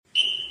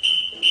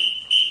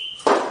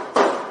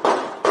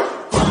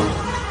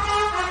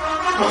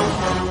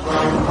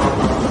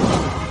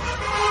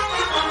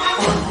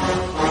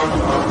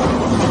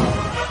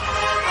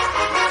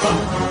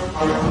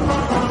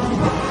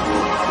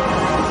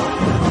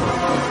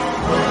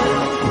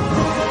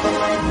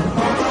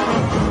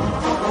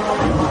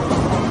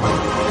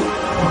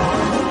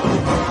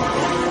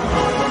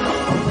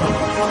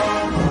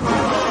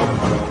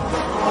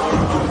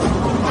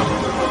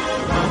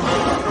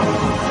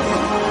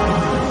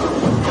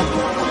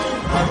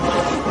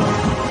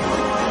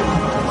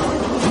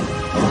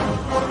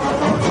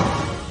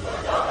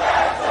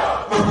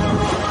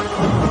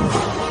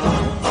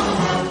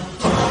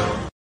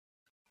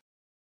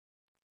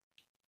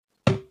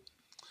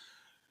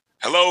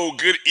Hello,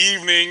 good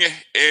evening,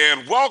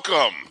 and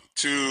welcome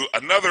to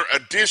another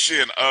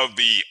edition of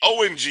the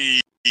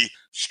ONG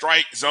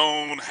Strike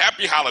Zone.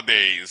 Happy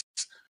holidays.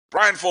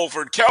 Brian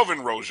Fulford,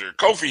 Kelvin Rozier,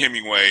 Kofi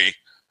Hemingway.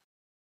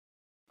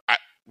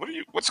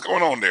 What's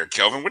going on there,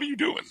 Kelvin? What are you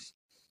doing?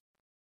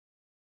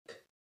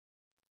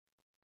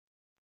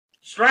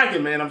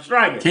 Striking, man. I'm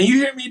striking. Can you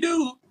hear me,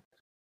 dude?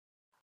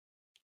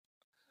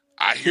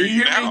 I hear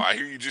you now. Me? I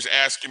hear you just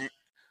asking.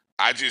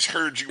 I just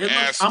heard you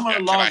ask. I'm going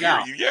to log out. Can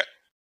I hear you yet?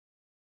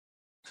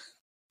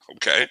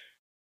 Okay.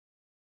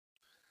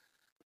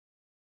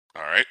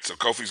 All right. So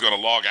Kofi's going to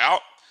log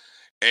out,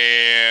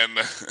 and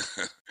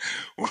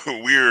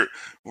we're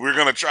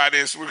going to try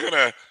this. We're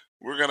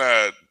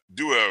gonna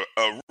do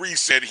a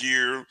reset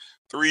here.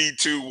 3,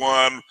 2,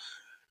 1.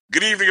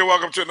 Good evening and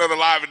welcome to another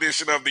live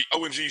edition of the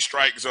ONG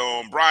Strike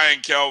Zone.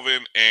 Brian,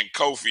 Kelvin, and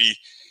Kofi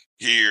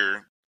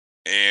here,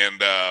 and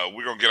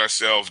we're gonna get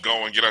ourselves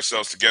going, get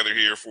ourselves together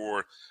here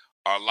for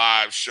our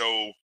live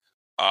show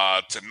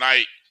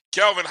tonight.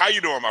 Kelvin, how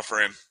you doing, my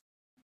friend?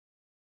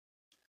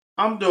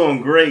 I'm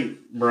doing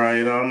great,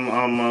 Brian.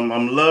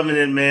 I'm loving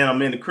it, man.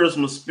 I'm in the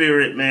Christmas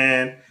spirit,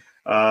 man.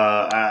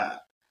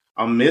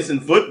 I'm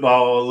missing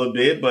football a little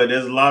bit, but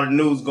there's a lot of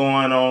news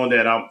going on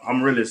that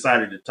I'm really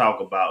excited to talk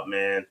about,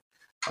 man.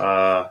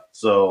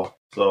 So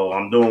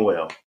I'm doing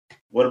well.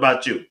 What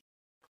about you?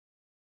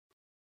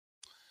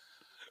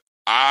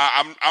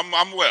 I'm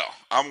well.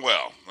 I'm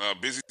well.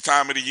 Busy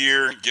time of the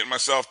year, getting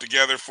myself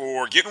together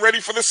for getting ready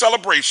for the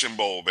Celebration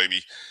Bowl,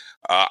 baby.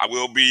 I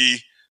will be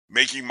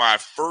making my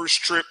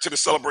first trip to the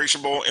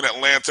Celebration Bowl in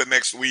Atlanta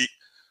next week,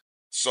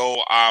 so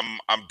I'm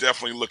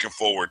definitely looking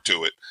forward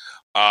to it.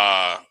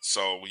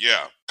 So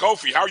yeah,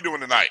 Kofi, how are you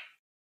doing tonight?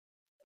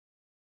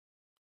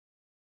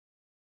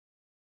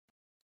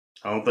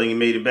 I don't think he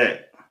made it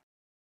back.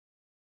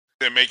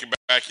 Didn't make it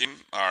back in.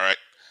 All right.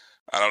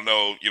 I don't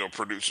know.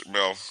 Producer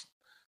Mel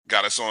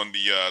got us on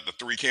the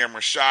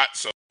 3-camera shot,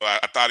 so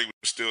I thought he was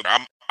still there.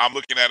 I'm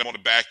looking at him on the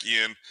back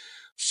end.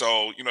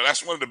 So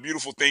that's one of the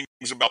beautiful things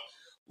about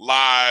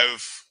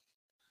live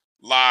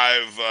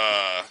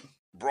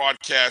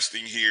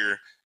broadcasting here.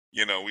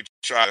 We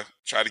try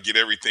to get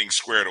everything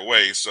squared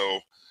away.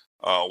 So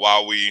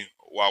while we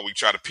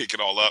try to pick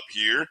it all up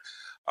here,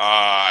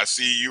 I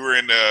see you were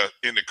in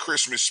the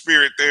Christmas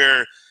spirit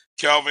there,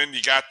 Kelvin.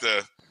 You got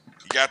the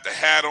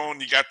hat on,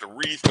 you got the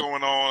wreath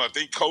going on. I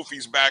think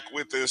Kofi's back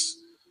with us.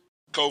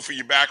 Kofi,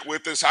 you back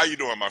with us? How you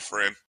doing, my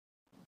friend?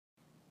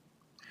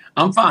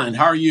 I'm fine.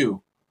 How are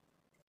you?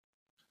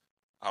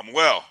 I'm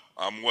well.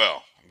 I'm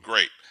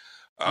great.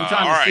 I'm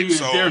trying to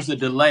see if there's a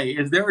delay.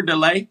 Is there a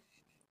delay?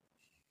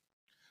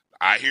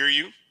 I hear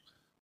you.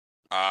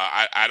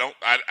 I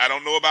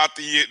don't know about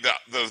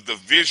the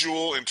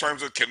visual in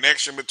terms of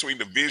connection between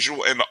the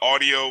visual and the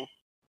audio.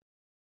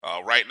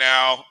 Right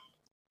now,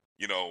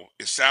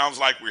 it sounds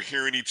like we're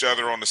hearing each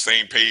other on the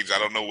same page. I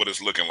don't know what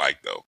it's looking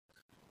like though.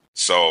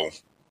 So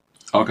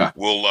okay,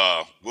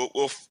 we'll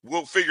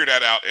figure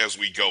that out as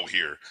we go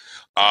here.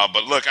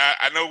 But look,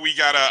 I know we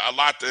got a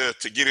lot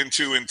to get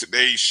into in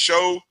today's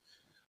show.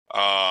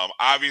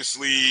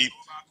 Obviously,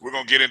 we're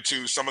going to get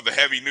into some of the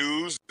heavy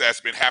news that's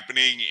been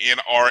happening in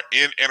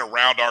and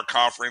around our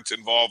conference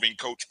involving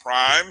Coach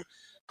Prime,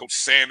 Coach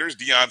Sanders,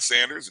 Deion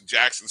Sanders, and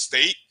Jackson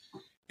State.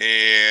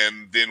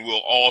 And then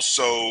we'll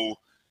also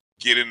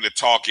get into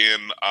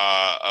talking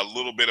a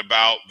little bit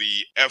about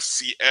the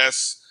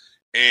FCS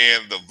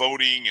and the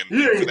voting and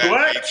things of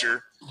that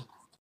nature.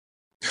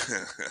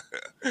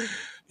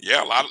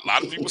 Yeah, a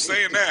lot of people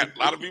saying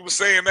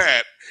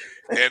that.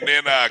 And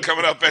then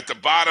coming up at the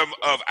bottom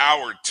of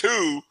hour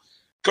 2,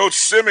 Coach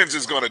Simmons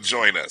is going to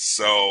join us.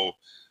 So,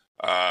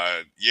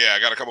 I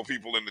got a couple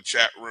people in the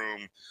chat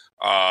room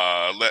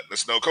letting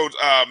us know. Coach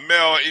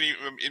Mel,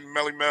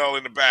 Melly Mel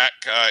in the back,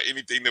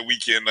 anything that we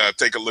can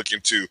take a look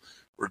into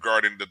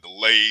regarding the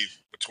delay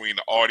between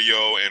the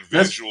audio and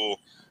visual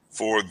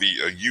for the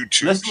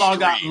YouTube Let's log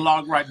stream. out and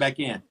log right back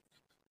in.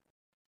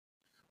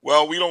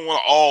 Well, we don't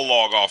want to all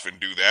log off and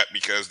do that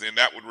because then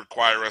that would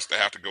require us to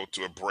have to go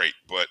to a break.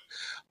 But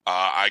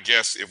I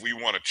guess if we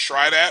want to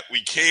try that,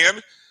 we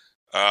can.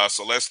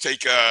 So let's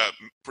take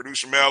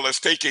Producer Mel. Let's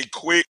take a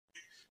quick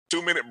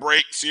 2-minute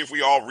break. See if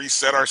we all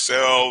reset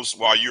ourselves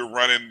while you're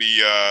running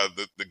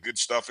the good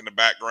stuff in the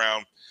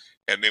background,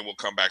 and then we'll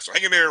come back. So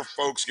hang in there,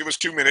 folks. Give us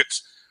 2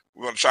 minutes.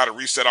 We're going to try to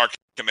reset our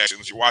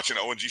connections. You're watching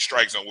ONG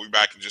Strike Zone. We'll be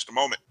back in just a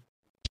moment.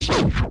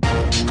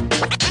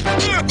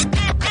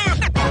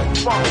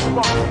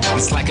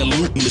 It's like a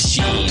loop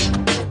machine.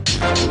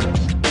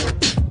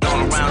 All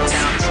around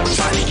town,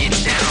 trying to get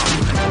down.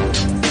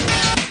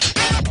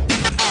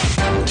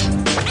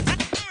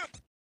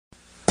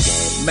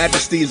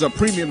 Majesty is a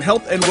premium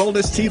health and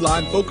wellness tea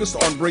line focused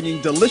on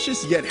bringing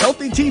delicious yet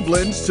healthy tea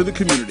blends to the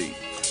community.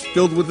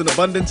 Filled with an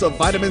abundance of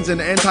vitamins and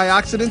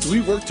antioxidants,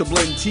 we work to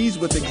blend teas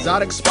with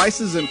exotic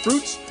spices and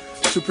fruits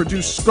to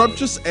produce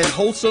scrumptious and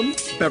wholesome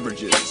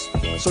beverages.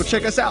 So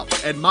check us out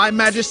at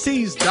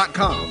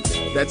mymajesties.com.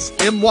 That's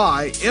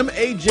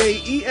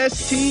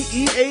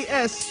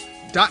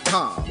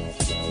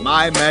MyMajesties.com.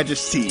 My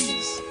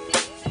Majesties,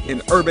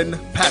 an Urban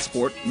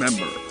Passport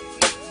member.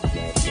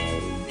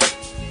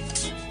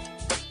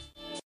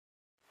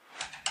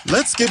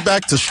 Let's get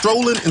back to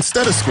strolling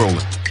instead of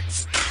scrolling.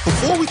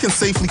 Before we can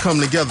safely come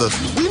together,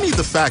 we need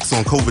the facts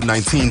on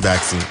COVID-19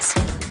 vaccines.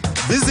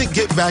 Visit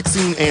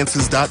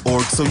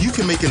getvaccineanswers.org so you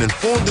can make an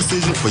informed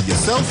decision for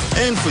yourself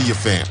and for your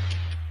family.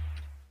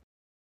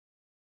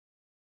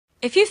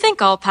 If you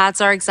think all pads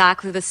are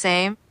exactly the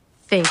same,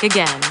 think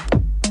again.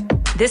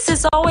 This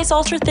is Always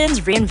Ultra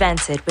Thins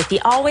reinvented with the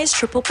Always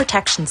Triple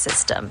Protection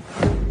System.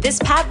 This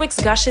pad wicks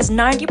gushes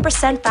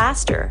 90%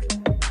 faster,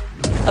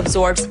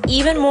 absorbs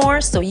even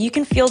more so you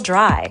can feel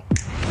dry,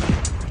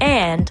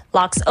 and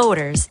locks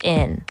odors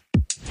in.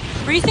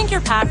 Rethink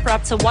your pad for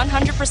up to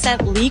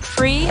 100%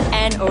 leak-free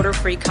and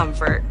odor-free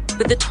comfort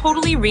with the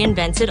totally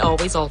reinvented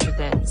Always Ultra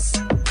Thins.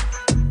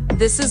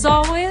 This is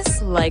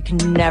always like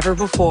never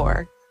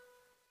before.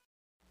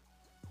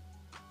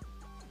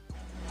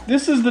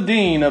 This is the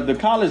Dean of the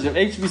College of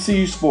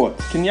HBCU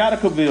Sports, Kenyatta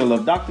Cavill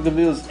of Dr.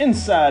 Cavill's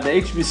Inside the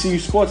HBCU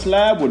Sports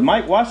Lab with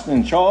Mike Washington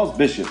and Charles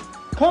Bishop.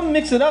 Come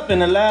mix it up in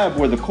the lab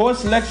where the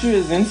course lecture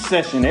is in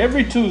session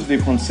every Tuesday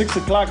from 6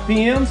 o'clock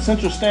p.m.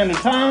 Central Standard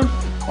Time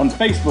on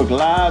Facebook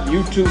Live,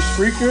 YouTube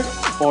Spreaker,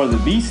 or the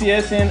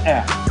BCSN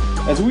app,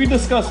 as we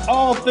discuss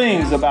all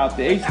things about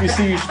the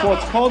HBCU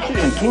sports culture,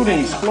 including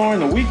exploring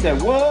the week that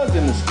was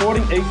in the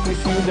sporting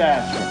HBCU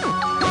diaspora,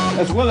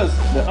 as well as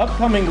the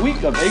upcoming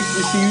week of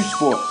HBCU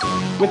sports.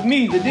 With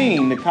me, the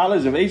Dean, the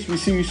College of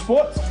HBCU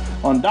Sports,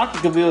 on Dr.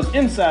 Cavill's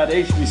Inside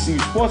the HBCU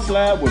Sports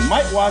Lab with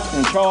Mike Washington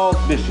and Charles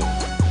Bishop.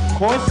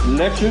 Course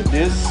lecture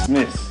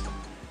dismissed.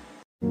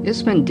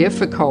 It's been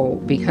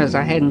difficult because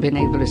I hadn't been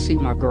able to see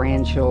my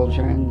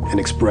grandchildren. An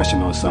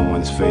expression on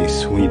someone's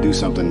face when you do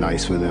something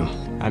nice for them.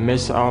 I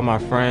miss all my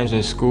friends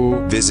in school.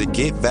 Visit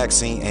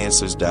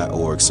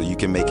getvaccineanswers.org so you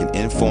can make an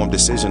informed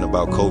decision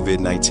about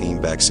COVID-19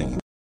 vaccine.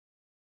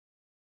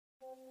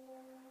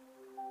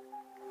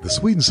 The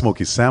Sweet and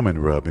Smoky Salmon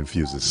Rub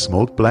infuses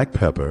smoked black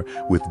pepper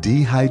with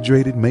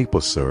dehydrated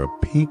maple syrup,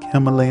 pink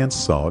Himalayan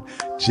salt,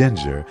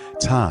 ginger,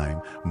 thyme,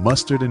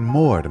 mustard, and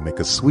more to make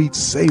a sweet,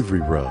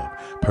 savory rub,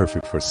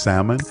 perfect for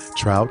salmon,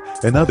 trout,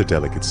 and other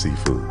delicate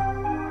seafood.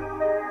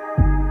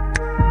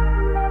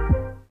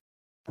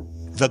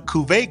 The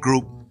Cuvée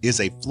Group is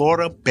a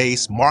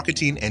Florida-based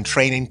marketing and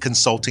training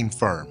consulting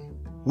firm.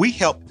 We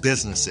help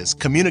businesses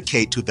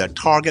communicate to their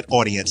target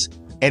audience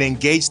and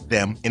engage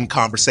them in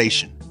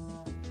conversation.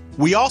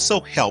 We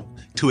also help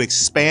to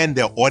expand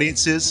their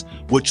audiences,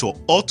 which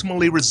will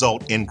ultimately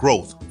result in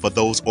growth for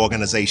those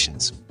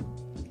organizations.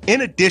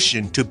 In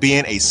addition to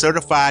being a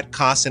certified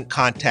constant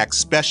contact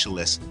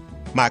specialist,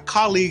 my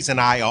colleagues and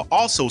I are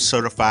also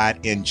certified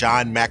in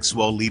John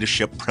Maxwell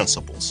Leadership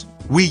Principles.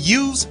 We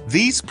use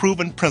these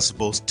proven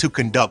principles to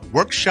conduct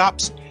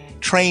workshops,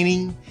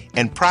 training,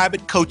 and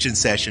private coaching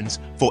sessions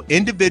for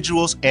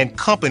individuals and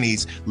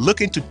companies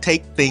looking to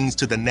take things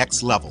to the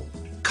next level.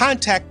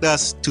 Contact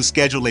us to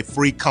schedule a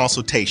free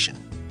consultation.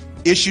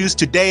 Issues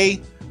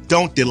today,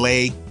 don't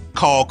delay,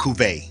 call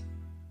Cuvée.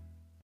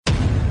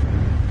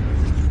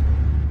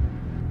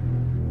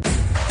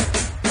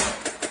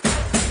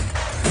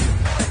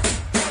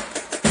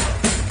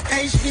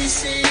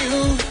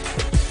 HBCU,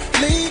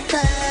 league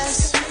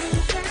pass.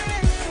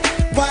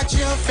 Watch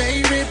your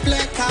favorite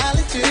black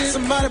colleges.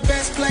 Some of the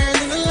best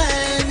players in the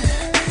land.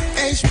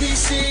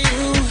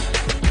 HBCU,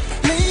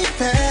 league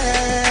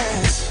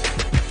pass.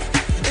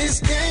 It's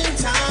game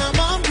time,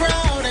 I'm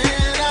proud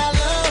and I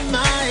love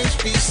my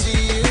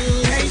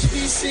HBCU.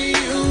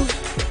 HBCU,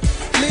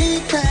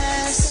 league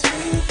pass.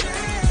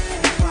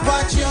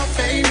 Watch your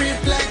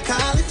favorite black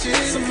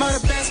colleges. Some of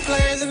the best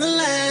players in the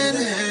land.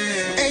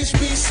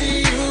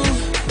 HBCU,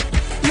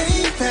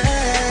 league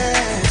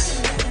pass.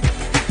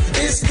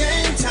 It's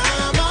game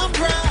time, I'm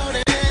proud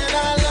and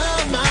I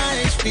love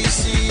my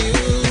HBCU.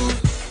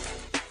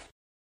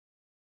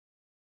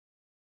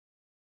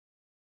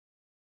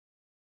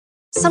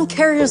 Some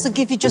carriers will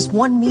give you just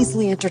one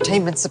measly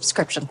entertainment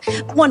subscription.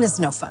 One is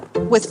no fun.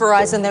 With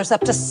Verizon, there's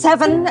up to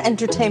 7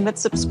 entertainment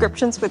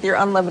subscriptions with your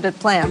unlimited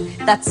plan.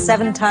 That's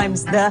 7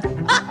 times the...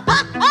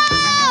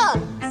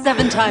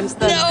 7 times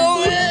the...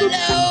 No!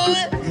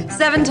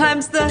 7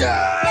 times the...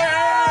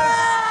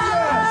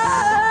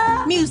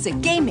 Music,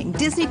 gaming,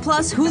 Disney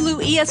Plus,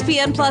 Hulu,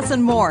 ESPN Plus,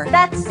 and more.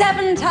 That's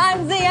 7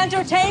 times the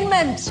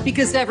entertainment!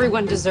 Because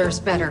everyone deserves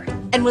better.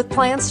 And with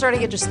plans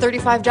starting at just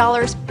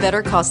 $35,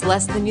 better costs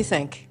less than you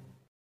think.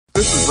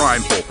 This is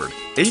Ryan Fulford.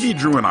 AD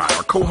Drew and I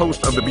are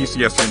co-hosts of the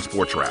BCSN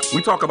Sports Wrap.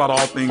 We talk about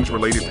all things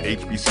related to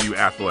HBCU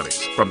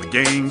athletics. From the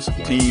games,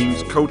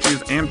 teams,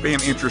 coaches, and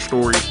fan interest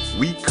stories,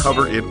 we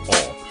cover it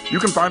all. You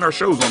can find our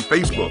shows on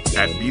Facebook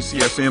at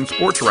BCSN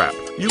Sports Wrap,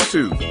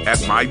 YouTube at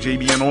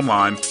MyJBN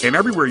Online, and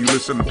everywhere you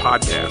listen to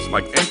podcasts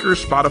like Anchor,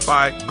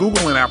 Spotify,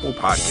 Google, and Apple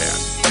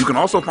Podcasts. You can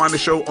also find the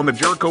show on the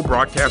Jericho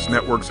Broadcast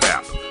Network's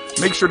app.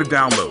 Make sure to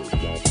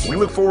download. We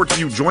look forward to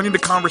you joining the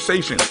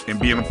conversation and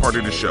being a part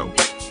of the show.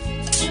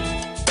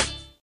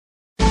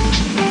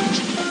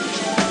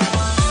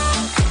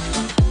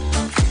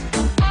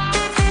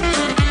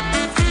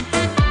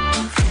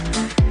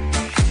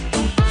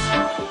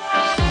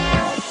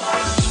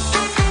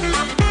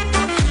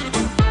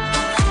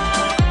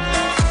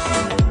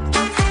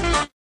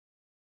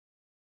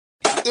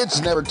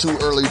 It's never too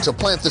early to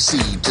plant the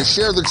seed, to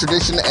share the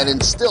tradition, and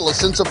instill a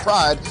sense of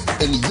pride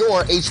in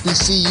your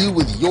HBCU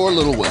with your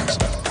little ones.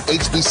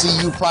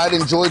 HBCU Pride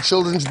and Joy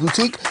Children's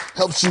Boutique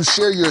helps you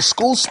share your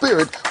school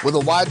spirit with a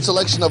wide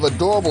selection of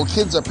adorable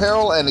kids'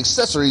 apparel and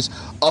accessories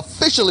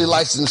officially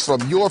licensed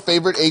from your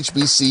favorite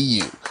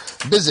HBCU.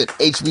 Visit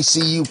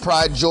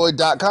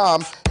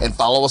hbcupridejoy.com and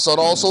follow us on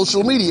all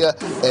social media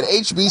at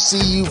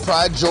HBCU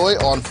Pride Joy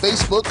on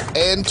Facebook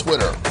and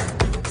Twitter.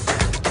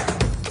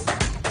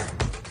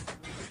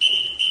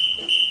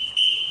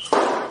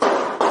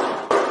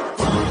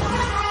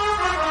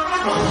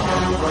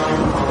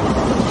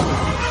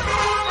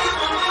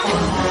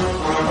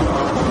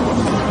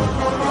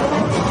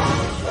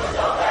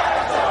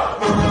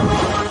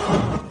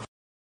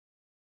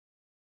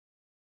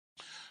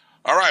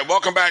 All right,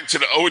 welcome back to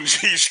the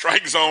O&G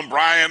Strike Zone.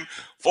 Brian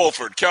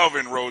Fulford,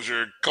 Kelvin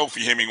Rozier,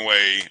 Kofi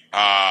Hemingway.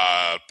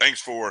 Thanks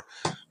for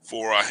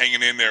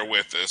hanging in there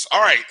with us.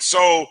 All right,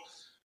 so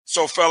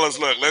fellas,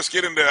 look, let's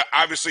get into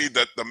obviously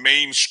the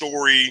main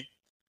story,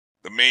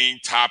 the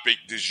main topic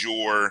du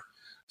jour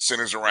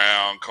centers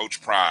around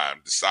Coach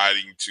Prime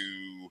deciding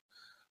to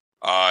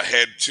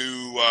head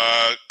to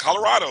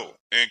Colorado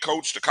and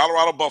coach the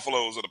Colorado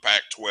Buffaloes of the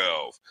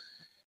Pac-12.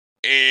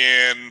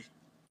 And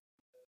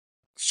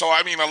so,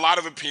 I mean, a lot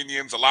of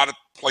opinions, a lot of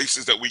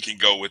places that we can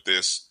go with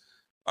this.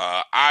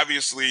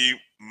 Obviously,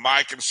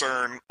 my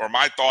concern or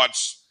my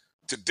thoughts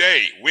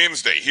today,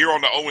 Wednesday, here on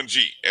the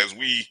O&G, as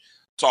we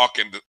talk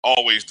and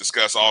always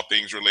discuss all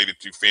things related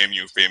to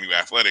FAMU and FAMU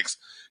athletics,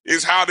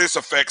 is how this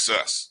affects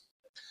us.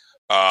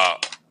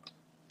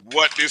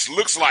 What this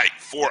looks like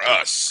for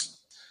us.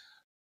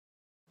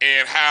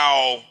 And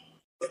how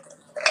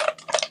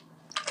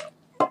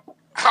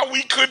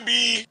we could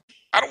be,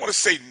 I don't want to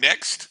say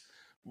next,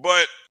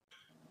 but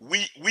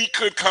we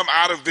could come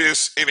out of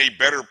this in a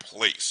better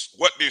place,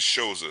 what this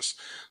shows us.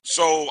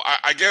 So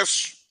I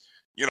guess,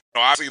 you know,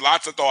 obviously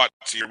lots of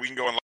thoughts here. We can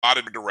go in a lot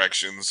of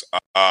directions.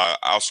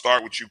 I'll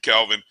start with you,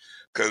 Kelvin,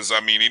 because, I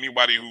mean,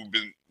 anybody you've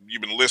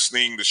been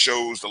listening to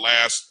shows the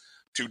last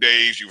 2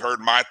 days, you've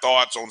heard my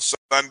thoughts on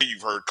Sunday,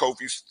 you've heard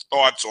Kofi's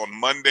thoughts on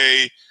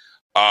Monday.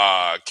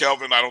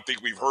 Kelvin, I don't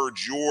think we've heard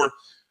your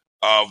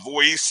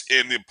voice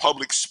in the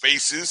public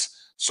spaces.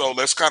 So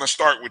let's kind of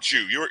start with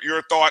you.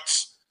 Your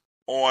thoughts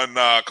on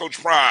Coach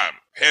Prime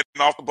heading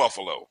off to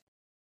Buffalo.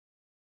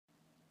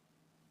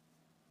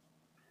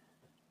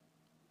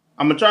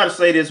 I'm going to try to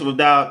say this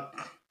without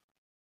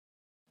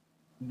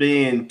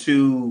being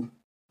too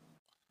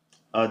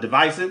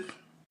divisive.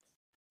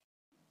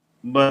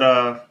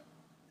 But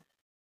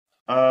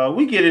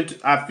we get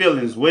into our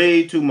feelings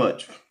way too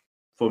much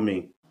for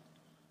me.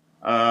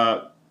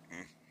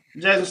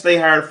 Jackson State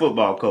hired a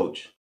football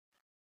coach.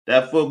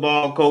 That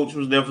football coach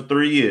was there for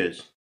 3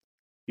 years.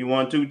 He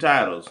won 2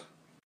 titles.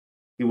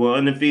 He was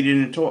undefeated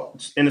in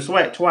the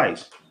SWAC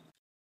twice.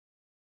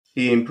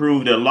 He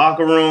improved their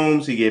locker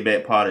rooms. He gave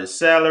back part of his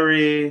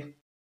salary.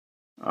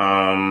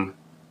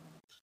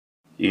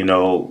 You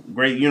know,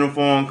 great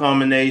uniform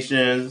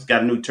combinations.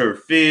 Got a new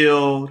turf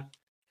field.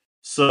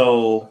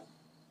 So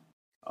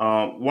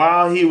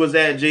while he was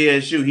at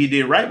JSU, he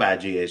did right by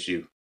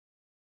JSU.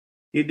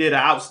 He did an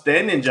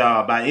outstanding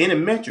job by any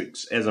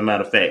metrics, as a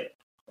matter of fact,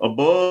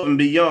 above and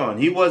beyond.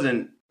 He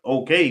wasn't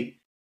okay.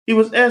 He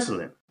was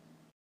excellent.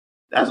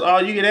 That's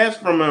all you can ask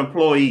from an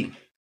employee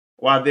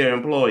while they're an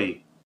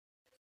employee,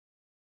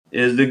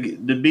 is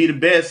to be the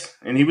best,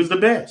 and he was the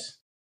best.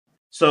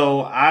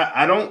 So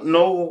I don't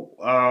know.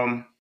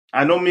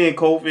 I know me and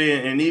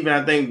Kofi, and even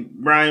I think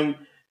Brian,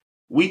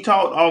 we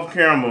talked off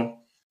camera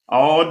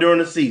all during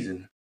the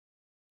season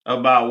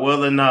about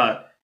whether or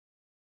not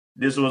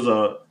this was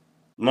a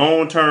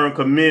long-term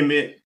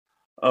commitment,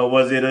 or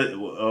was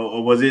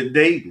it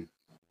dating?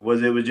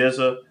 Was it just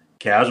a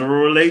casual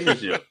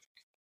relationship?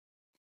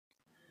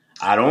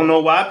 I don't know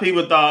why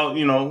people thought,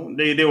 you know,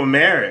 they were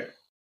married.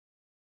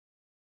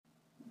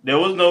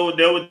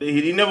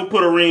 He never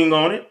put a ring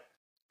on it.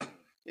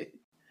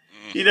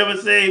 He never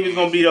said he was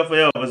going to be there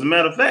forever. As a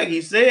matter of fact,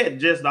 he said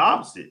just the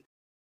opposite.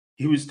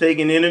 He was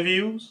taking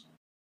interviews,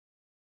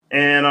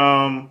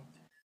 and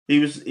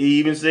he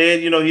even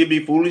said, you know, he'd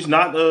be foolish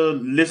not to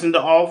listen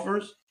to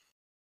offers.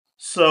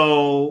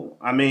 So,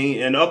 I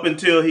mean, and up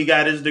until he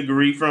got his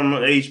degree from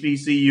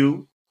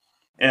HBCU,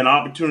 an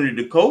opportunity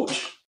to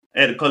coach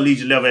at the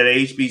collegiate level at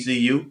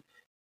HBCU,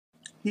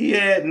 he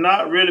had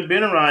not really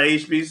been around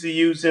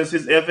HBCU since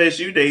his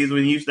FSU days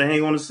when he used to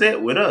hang on the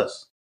set with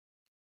us.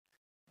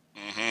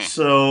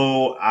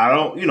 So I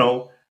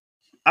don't,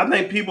 I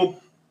think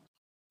people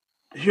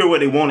hear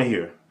what they want to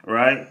hear,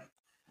 right?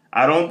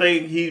 I don't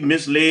think he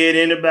misled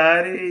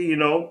anybody,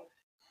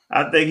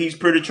 I think he's a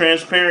pretty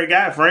transparent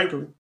guy,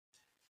 frankly.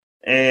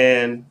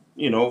 And,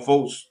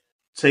 folks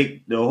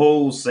take the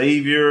whole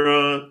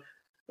savior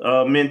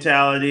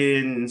mentality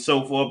and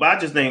so forth. But I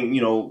just think,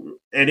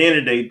 at the end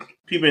of the day,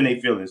 people in their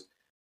feelings.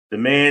 The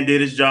man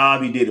did his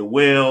job. He did it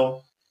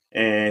well.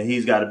 And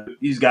he's got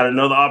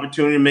another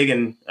opportunity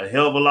making a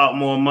hell of a lot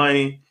more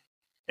money.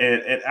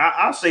 And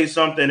I'll say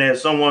something as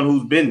someone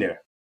who's been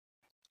there.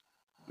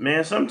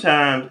 Man,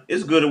 sometimes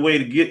it's good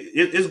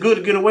it's good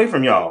to get away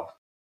from y'all.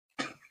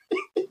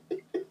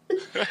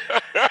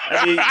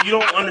 I mean, you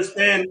don't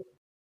understand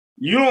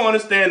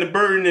the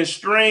burden and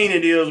strain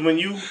it is when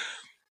you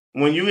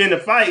in the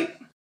fight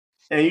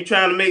and you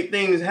trying to make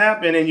things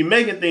happen and you're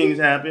making things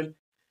happen.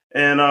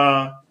 And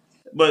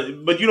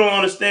but you don't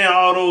understand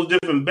all those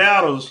different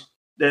battles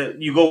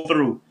that you go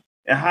through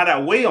and how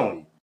that weigh on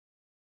you.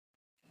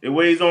 It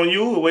weighs on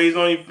you, it weighs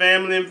on your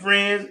family and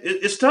friends.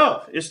 It's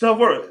tough. It's tough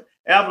work.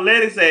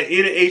 Athletics at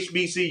any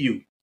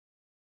HBCU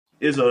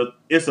it's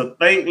a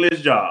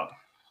thankless job.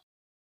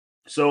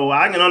 So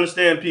I can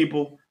understand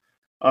people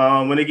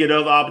when they get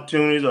other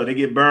opportunities or they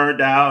get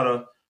burned out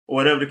or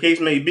whatever the case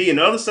may be. And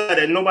the other side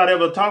that nobody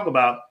ever talk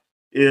about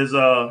is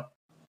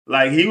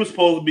like he was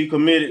supposed to be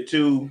committed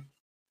to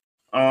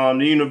the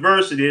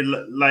university,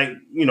 like,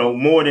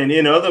 more than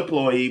any other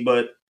employee,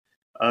 but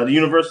the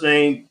university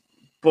ain't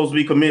supposed to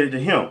be committed to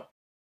him.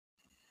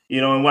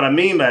 And what I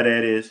mean by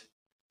that is,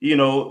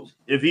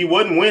 if he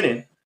wasn't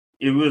winning, if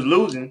he was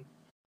losing,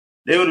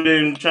 they would have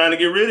been trying to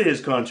get rid of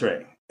his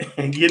contract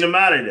and get him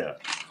out of there.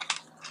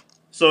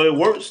 So it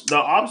works the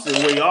opposite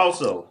way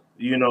also.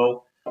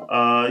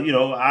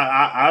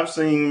 I've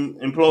seen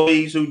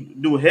employees who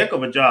do a heck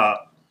of a job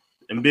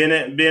and been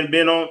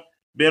on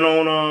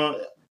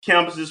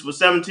campuses for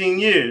 17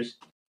 years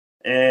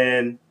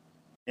and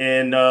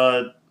end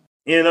up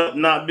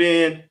not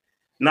being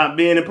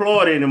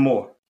employed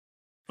anymore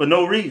for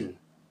no reason.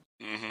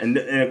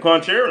 And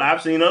contrarily,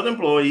 I've seen other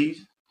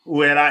employees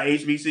who at our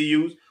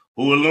HBCUs,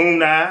 who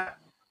alumni,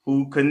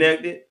 who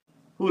connected,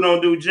 who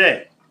don't do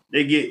jack.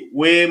 They get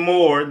way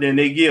more than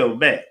they give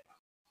back.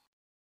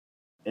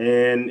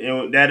 And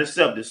that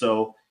accepted.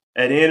 So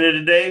at the end of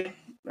the day,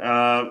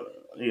 I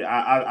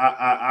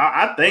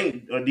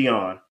thank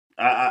Deion.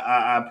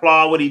 I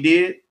applaud what he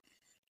did.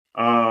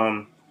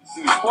 I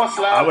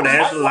would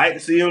actually like to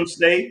see him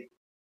stay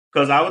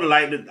because I would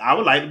like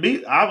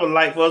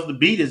for us to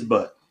beat his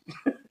butt.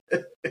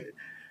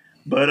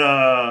 But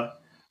at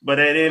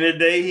the end of the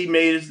day, he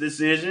made his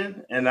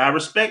decision, and I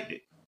respect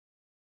it.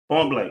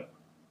 Point blank.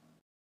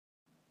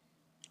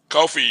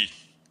 Kofi,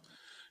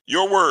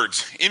 your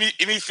words. Any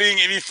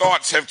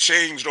thoughts have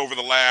changed over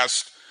the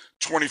last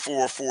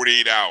 24,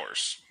 48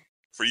 hours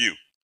for you?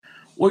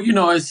 Well,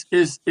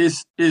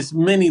 it's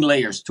many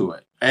layers to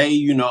it.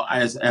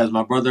 As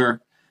my brother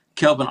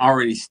Kelvin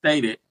already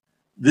stated,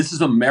 this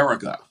is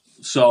America.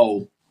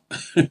 So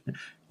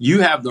you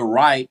have the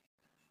right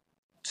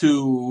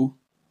to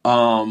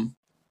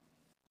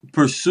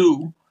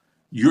pursue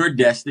your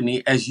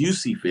destiny as you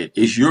see fit.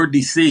 It's your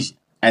decision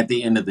at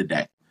the end of the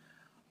day.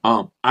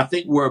 I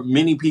think where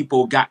many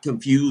people got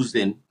confused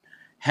and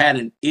had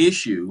an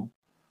issue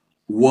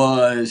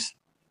was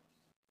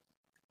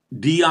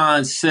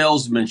Deion's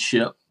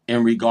salesmanship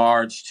in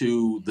regards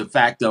to the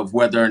fact of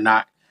whether or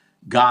not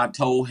God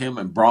told him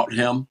and brought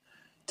him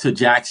to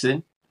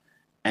Jackson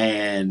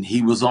and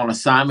he was on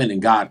assignment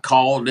and God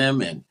called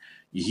him and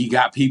he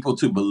got people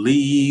to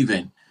believe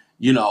and,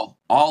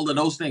 all of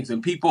those things.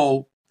 And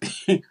people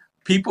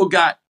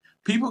got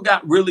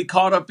really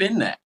caught up in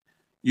that.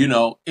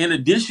 In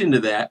addition to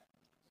that,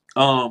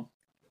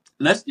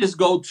 let's just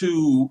go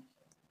to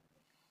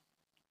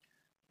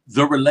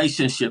the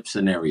relationship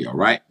scenario,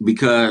 right?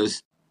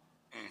 Because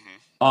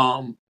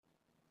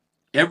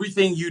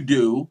everything you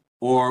do,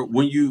 or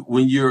when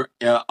you're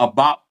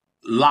about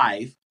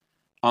life,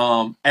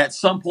 at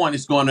some point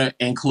it's going to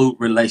include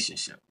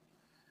relationship.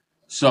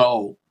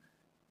 So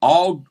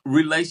all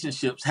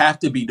relationships have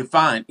to be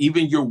defined.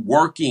 Even your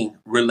working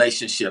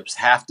relationships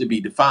have to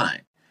be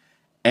defined.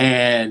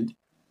 And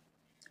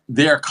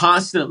they're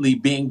constantly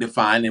being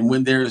defined. And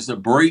when there's a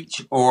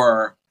breach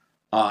or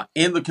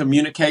in the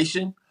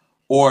communication,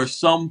 or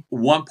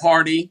one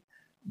party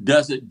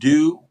doesn't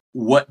do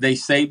what they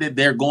say that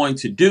they're going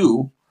to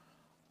do,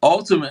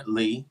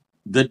 ultimately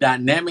the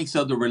dynamics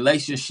of the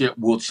relationship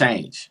will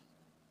change.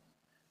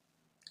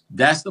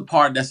 That's the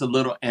part that's a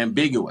little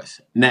ambiguous.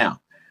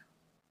 Now,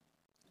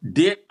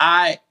 did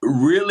I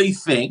really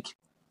think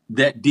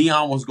that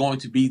Deion was going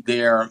to be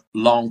there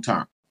long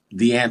term?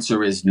 The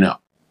answer is no.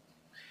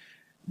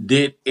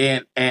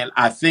 And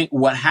I think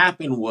what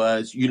happened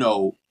was,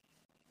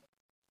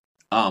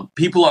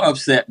 People are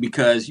upset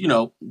because,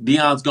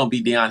 Deion's going to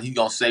be Deion. He's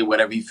going to say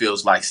whatever he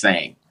feels like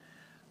saying.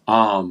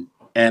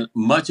 And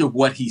much of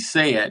what he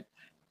said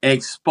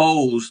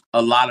exposed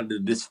a lot of the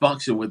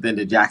dysfunction within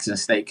the Jackson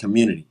State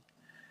community.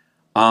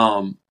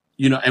 And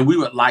we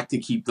would like to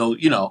keep those,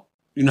 you know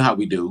how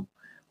we do.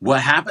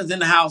 What happens in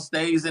the house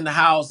stays in the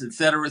house, et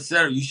cetera, et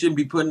cetera. You shouldn't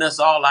be putting us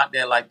all out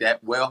there like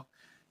that. Well,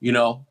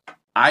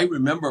 I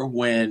remember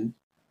when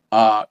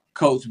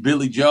Coach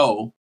Billy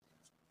Joe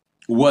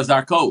was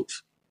our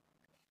coach.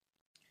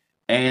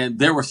 And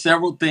there were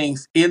several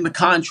things in the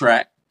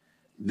contract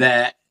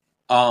that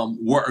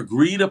were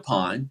agreed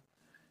upon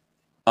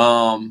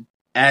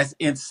as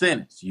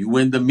incentives. You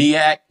win the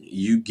MEAC,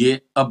 you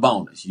get a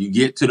bonus. You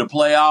get to the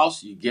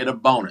playoffs, you get a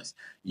bonus.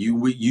 You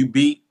win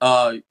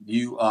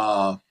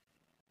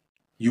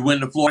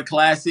the Florida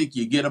Classic,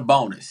 you get a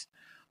bonus.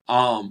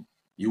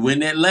 You win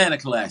the Atlanta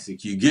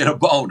Classic, you get a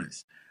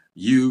bonus.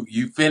 You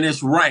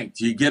finish ranked,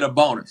 you get a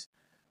bonus.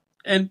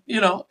 And,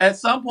 at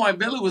some point,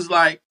 Billy was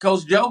like,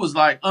 Coach Joe was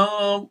like,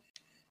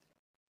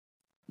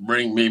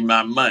 bring me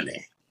my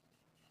money,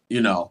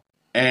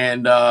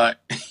 and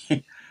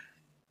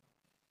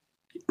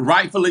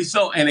rightfully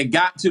so. And it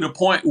got to the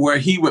point where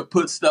he would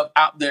put stuff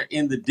out there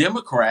in the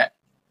Democrat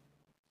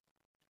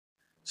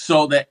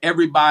so that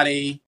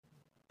everybody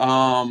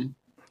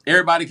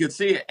could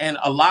see it. And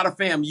a lot of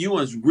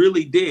FAMUans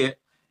really did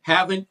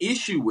have an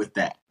issue with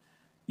that,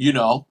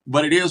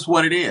 but it is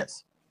what it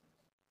is.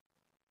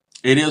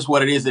 It is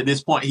what it is. At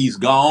this point, he's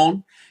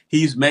gone.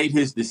 He's made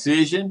his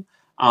decision.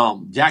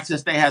 Jackson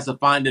State has to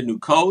find a new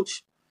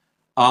coach.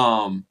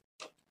 And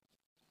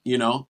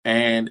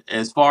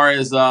as far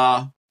as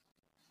FAMU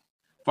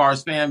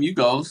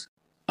goes,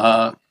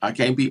 I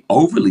can't be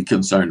overly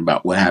concerned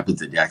about what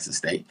happens at Jackson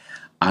State.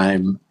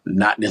 I'm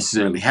not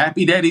necessarily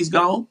happy that he's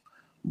gone,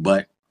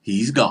 but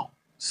he's gone.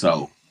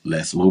 So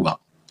let's move on.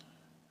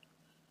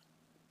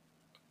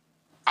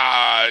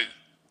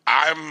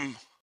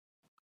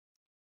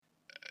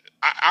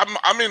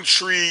 I'm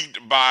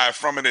intrigued by,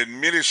 from an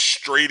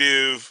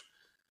administrative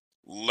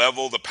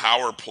level, the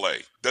power play.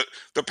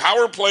 The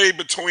power play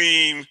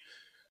between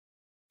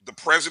the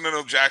president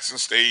of Jackson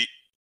State,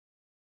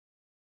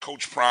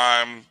 Coach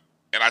Prime,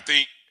 and I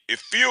think it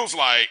feels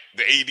like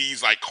the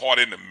AD's like caught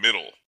in the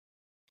middle.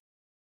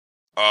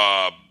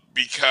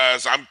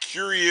 Because I'm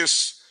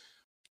curious,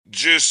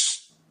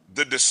 just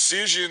the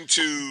decision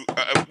to,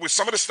 with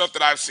some of the stuff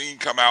that I've seen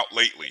come out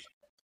lately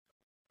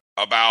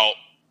about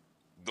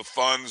the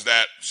funds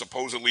that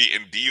supposedly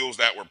in deals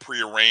that were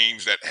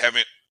prearranged that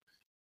haven't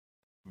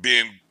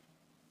been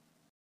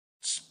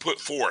put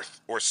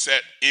forth or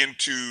set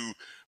into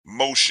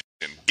motion,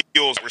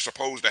 deals that were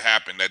supposed to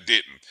happen that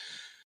didn't.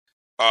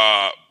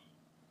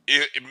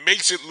 It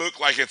makes it look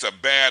like it's a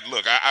bad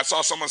look. I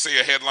saw someone say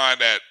a headline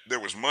that there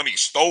was money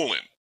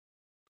stolen.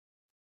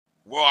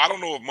 Well, I don't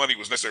know if money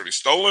was necessarily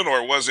stolen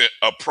or was it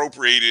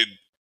appropriated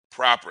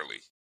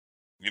properly.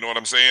 You know what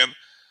I'm saying?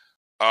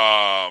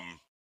 I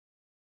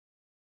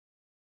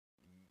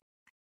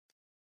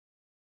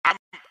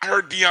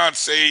heard Deion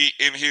say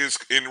in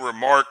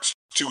remarks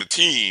to the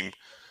team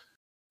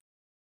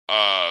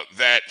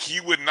that he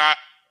would not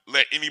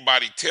let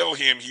anybody tell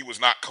him he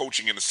was not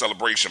coaching in the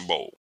Celebration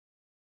Bowl.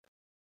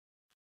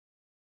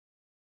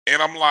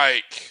 And I'm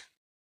like,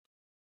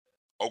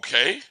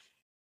 okay,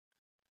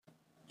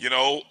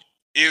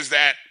 is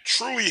that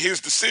truly his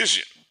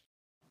decision?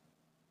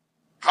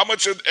 How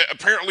much of,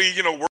 apparently,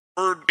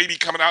 word maybe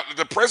coming out that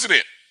the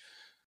president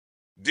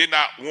did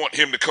not want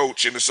him to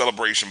coach in the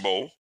Celebration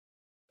Bowl.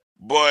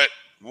 But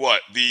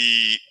what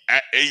the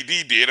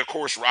AD did, of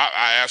course,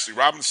 Ashley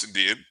Robinson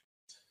did.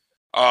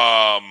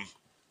 And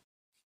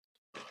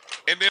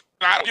then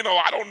I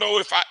don't know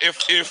if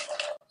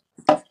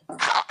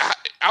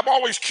I'm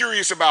always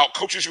curious about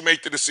coaches who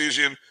make the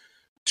decision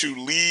to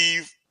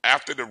leave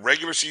after the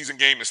regular season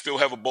game and still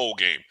have a bowl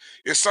game.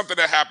 It's something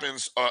that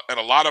happens in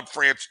a lot of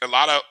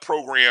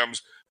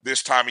programs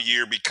this time of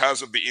year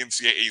because of the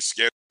NCAA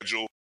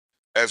schedule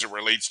as it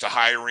relates to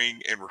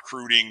hiring and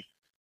recruiting.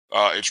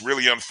 It's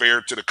really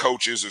unfair to the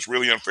coaches. It's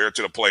really unfair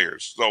to the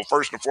players. So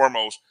first and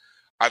foremost,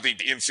 I think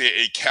the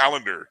NCAA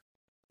calendar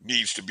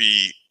needs to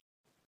be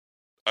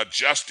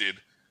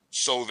adjusted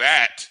so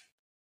that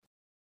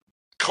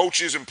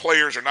coaches and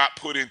players are not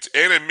put into,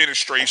 and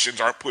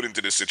administrations aren't put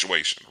into this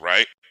situation,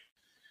 right?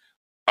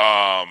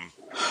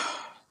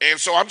 And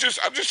so I'm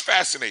just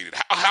fascinated.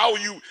 I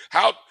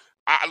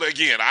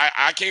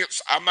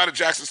can't. I'm not a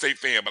Jackson State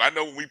fan, but I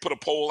know when we put a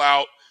poll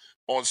out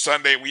on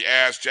Sunday, we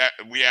asked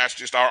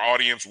just our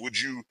audience, would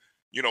you,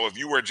 if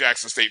you were a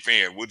Jackson State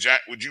fan, would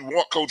you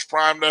want Coach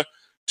Prime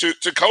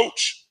to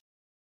coach?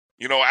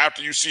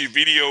 After you see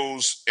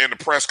videos and the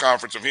press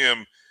conference of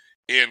him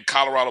in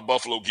Colorado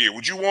Buffalo gear,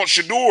 would you want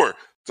Shedeur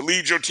to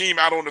lead your team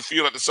out on the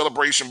field at the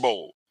Celebration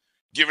Bowl,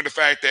 given the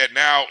fact that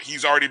now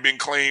he's already been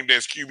claimed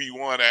as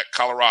QB1 at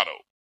Colorado?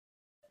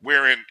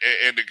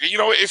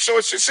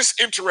 It's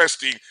just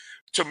interesting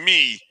to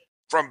me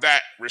from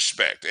that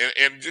respect.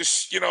 And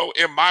just,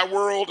 in my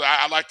world,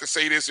 I like to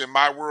say this, in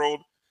my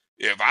world,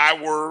 if I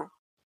were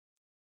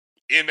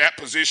in that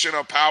position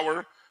of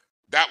power,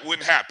 that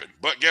wouldn't happen.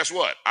 But guess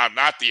what? I'm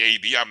not the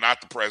AD. I'm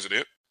not the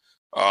president.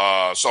 So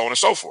on and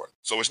so forth.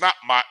 So it's not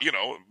my,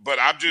 but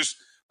I'm just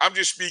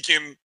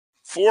speaking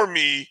for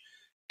me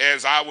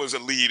as I was a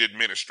lead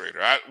administrator.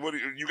 What do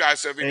you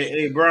guys have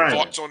any Brian,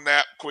 thoughts on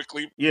that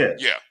quickly? Yes.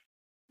 Yeah.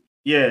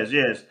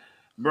 Yes.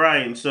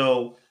 Brian,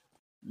 so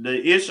the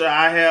issue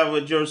I have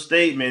with your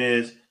statement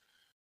is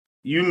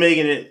you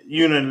making it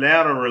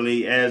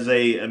unilaterally as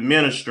a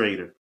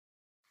administrator.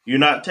 You're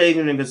not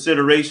taking into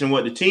consideration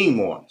what the team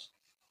wants.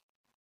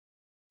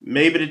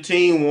 Maybe the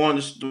team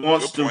wants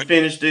to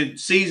finish the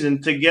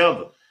season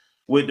together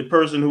with the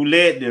person who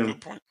led them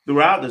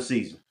throughout the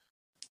season.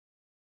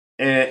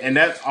 And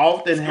that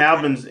often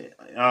happens.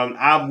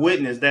 I've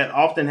witnessed that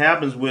often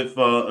happens with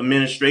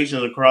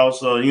administrations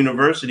across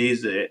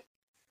universities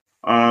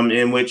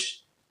in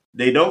which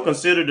they don't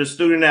consider the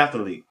student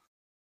athlete.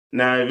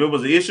 Now, if it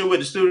was an issue with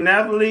the student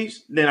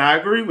athletes, then I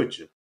agree with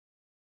you.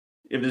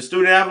 If the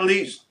student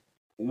athletes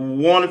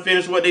want to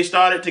finish what they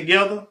started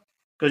together,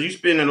 because you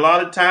spend a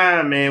lot of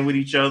time, man, with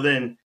each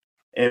other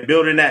and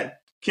building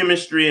that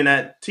chemistry and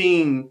that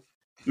team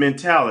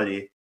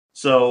mentality.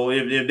 So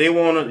if they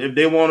want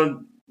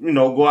to,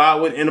 go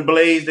out in a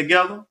blaze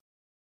together,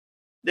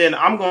 then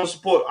I'm gonna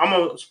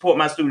support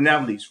my student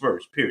athletes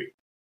first. Period.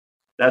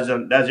 That's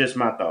just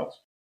my thoughts.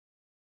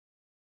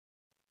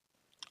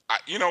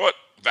 You know what?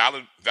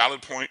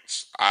 Valid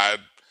points. I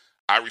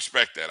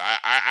respect that.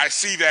 I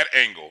see that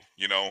angle.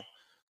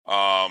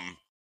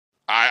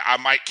 I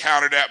might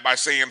counter that by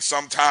saying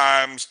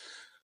sometimes,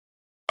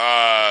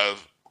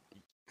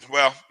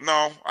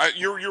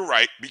 you're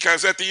right,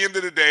 because at the end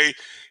of the day,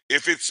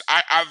 if it's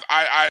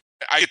I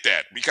get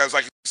that, because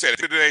like I said, at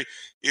the end of the day,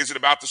 is it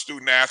about the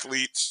student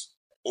athletes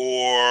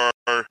or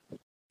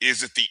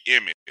is it the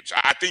image?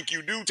 I think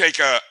you do take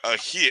a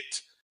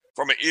hit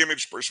from an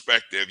image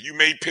perspective. You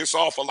may piss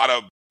off a lot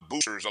of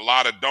boosters, a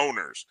lot of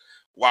donors,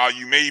 while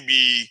you may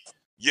be,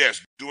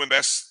 yes, doing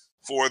best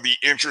for the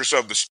interests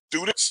of the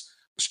students,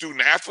 the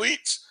student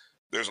athletes.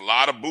 There's a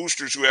lot of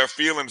boosters who have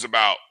feelings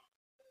about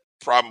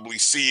probably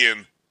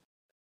seeing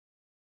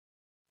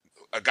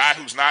a guy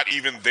who's not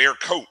even their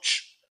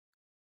coach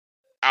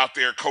out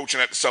there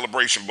coaching at the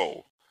Celebration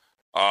Bowl.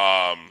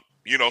 So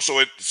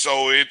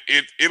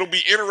it'll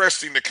be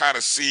interesting to kind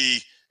of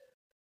see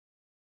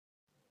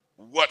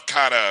what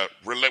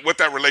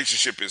that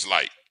relationship is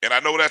like. And I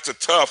know that's a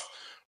tough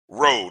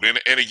road. And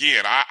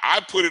again,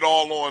 I put it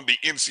all on the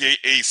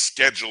NCAA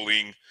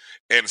scheduling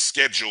and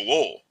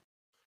schedule,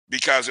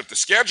 because if the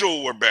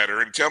schedule were better,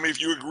 and tell me if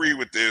you agree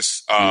with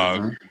this,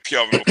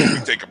 Kelvin, before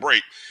we take a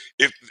break,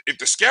 if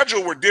the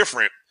schedule were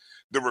different,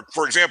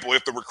 for example,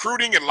 if the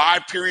recruiting and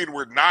live period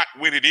were not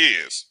when it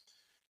is,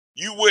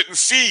 you wouldn't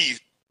see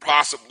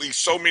possibly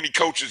so many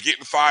coaches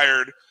getting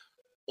fired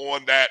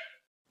on that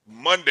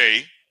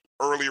Monday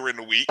earlier in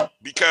the week,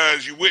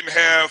 because you wouldn't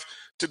have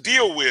to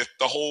deal with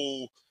the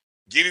whole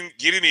getting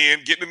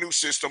a new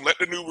system, let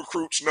the new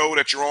recruits know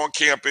that you're on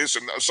campus,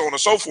 and so on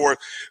and so forth.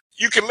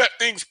 You can let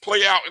things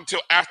play out until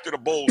after the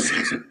bowl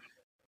season.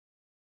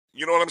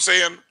 You know what I'm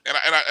saying?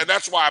 And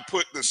that's why I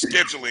put the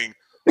scheduling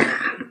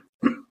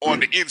on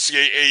the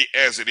NCAA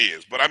as it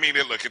is. But I mean,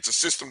 look, it's a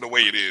system the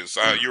way it is.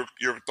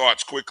 Your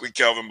thoughts quickly,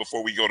 Kelvin,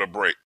 before we go to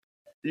break.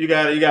 You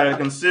got to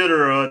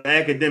consider the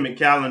academic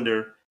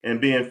calendar and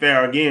being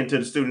fair again to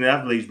the student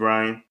athletes,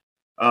 Brian.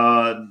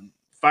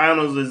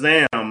 Finals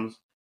exams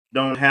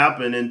don't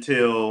happen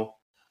until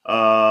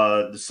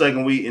the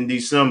second week in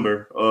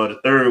December or the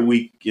third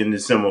week in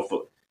December.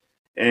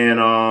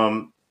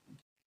 And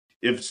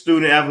if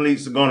student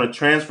athletes are going to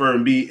transfer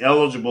and be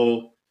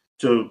eligible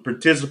to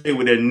participate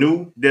with their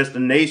new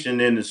destination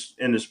in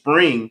the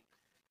spring,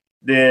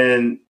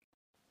 then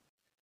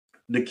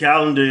the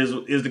calendar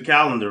is the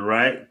calendar,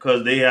 right?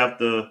 Because they have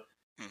to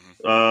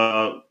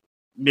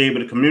be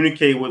able to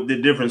communicate with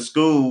the different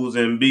schools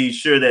and be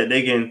sure that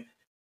they can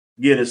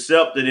get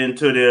accepted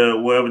into their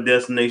wherever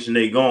destination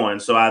they're going.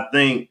 So I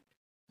think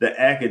the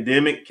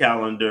academic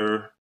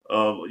calendar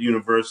of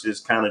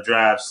universities kind of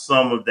drives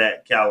some of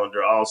that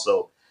calendar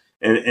also.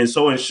 And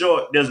so in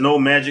short, there's no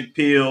magic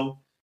pill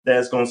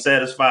that's going to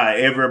satisfy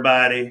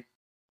everybody.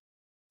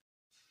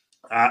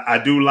 I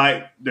do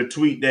like the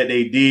tweet that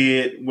they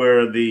did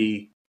where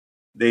they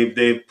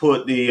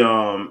put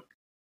the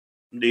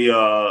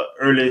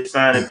early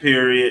signing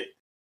period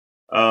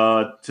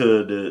to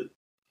the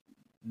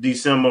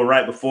December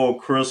right before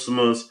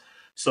Christmas,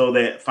 so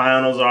that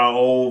finals are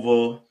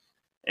over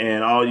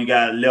and all you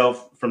got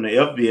left from the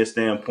FBS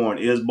standpoint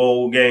is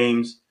bowl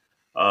games.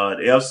 The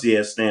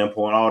FCS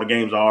standpoint, all the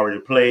games are already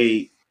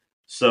played.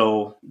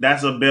 So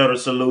that's a better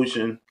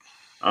solution.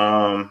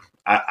 I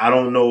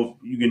don't know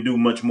if you can do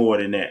much more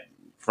than that,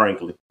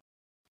 frankly.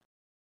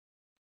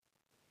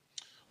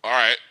 All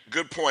right,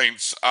 good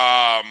points.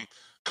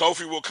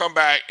 Kofi, will come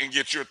back and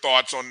get your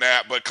thoughts on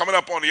that. But coming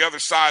up on the other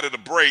side of the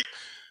break,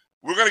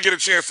 we're going to get a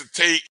chance to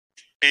take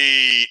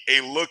a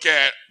look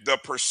at the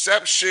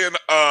perception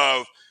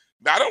of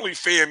not only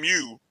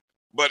FAMU,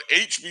 but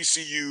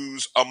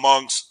HBCUs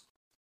amongst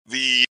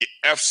the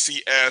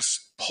FCS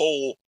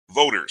poll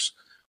voters.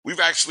 We've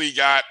actually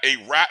got a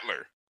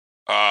Rattler,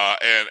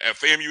 and a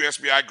FAMU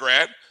SBI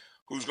grad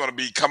who's going to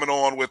be coming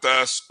on with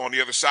us on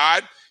the other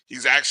side.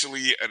 He's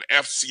actually an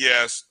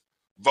FCS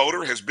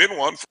voter, has been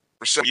one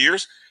for several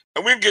years,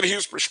 and we're going to get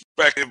his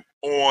perspective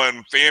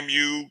on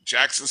FAMU,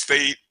 Jackson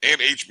State, and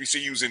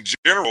HBCUs in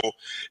general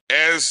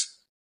as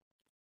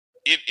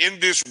in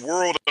this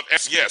world of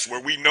FCS,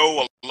 where we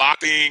know a lot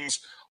of things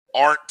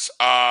aren't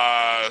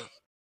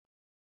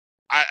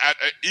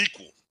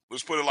equal.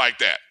 Let's put it like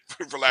that,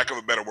 for lack of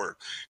a better word.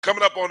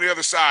 Coming up on the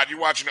other side, you're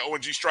watching the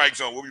ONG Strike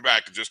Zone. We'll be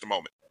back in just a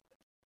moment.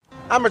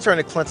 I'm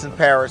returning to Clinton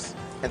Paris,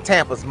 and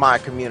Tampa's my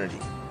community.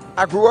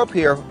 I grew up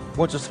here,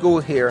 went to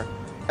school here,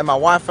 and my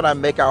wife and I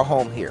make our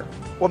home here.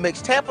 What makes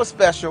Tampa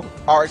special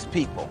are its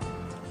people.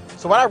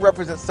 So when I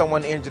represent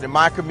someone injured in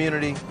my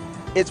community,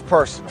 it's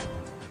personal.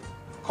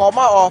 Call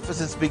my office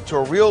and speak to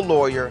a real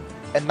lawyer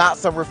and not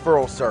some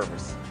referral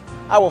service.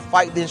 I will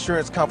fight the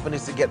insurance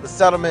companies to get the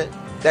settlement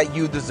that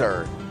you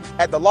deserve.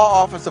 At the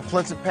law office of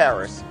Clinton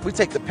Paris, we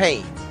take the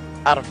pain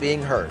out of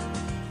being hurt.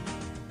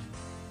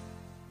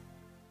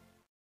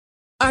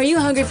 Are you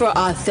hungry for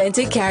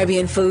authentic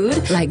Caribbean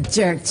food like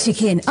jerk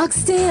chicken,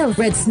 oxtail,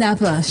 red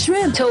snapper,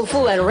 shrimp,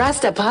 tofu, and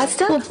rasta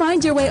pasta? Well,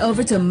 find your way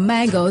over to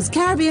Mango's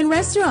Caribbean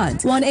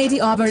Restaurant,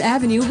 180 Auburn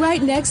Avenue,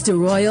 right next to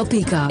Royal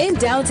Peacock in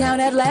downtown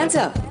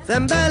Atlanta.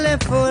 Them belly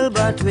full,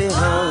 but we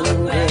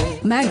hungry.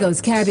 Mango's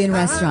Caribbean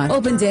Restaurant,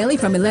 open daily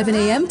from 11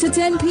 a.m. to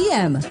 10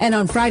 p.m. And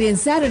on Friday and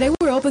Saturday,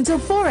 we're open till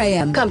 4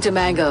 a.m. Come to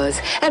Mango's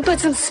and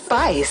put some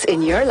spice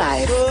in your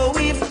life. Oh,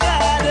 we've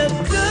got a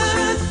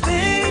good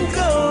thing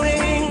going.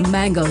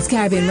 Mango's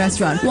Caribbean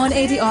Restaurant,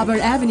 180 Auburn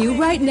Avenue,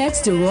 right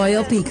next to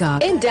Royal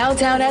Peacock in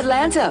downtown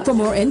Atlanta. For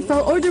more info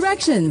or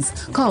directions,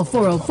 call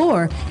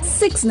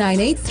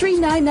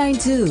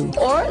 404-698-3992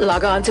 or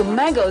log on to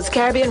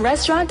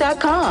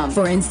mangoscaribbeanrestaurant.com.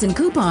 For instant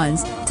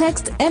coupons,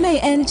 text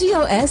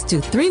MANGOS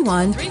to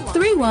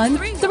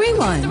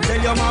 313131.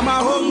 Tell your mama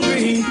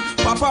hungry,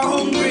 papa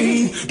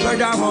hungry,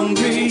 brother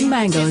hungry.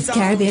 Mango's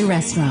Caribbean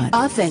Restaurant,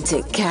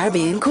 authentic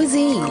Caribbean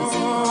cuisines.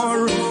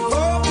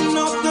 Open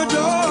up the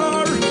door.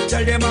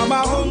 Tell them I'm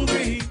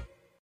hungry.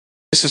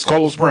 This is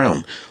Carlos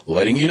Brown,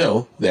 letting you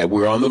know that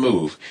we're on the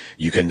move.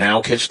 You can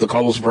now catch the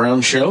Carlos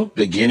Brown Show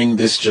beginning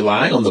this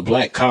July on the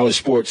Black College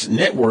Sports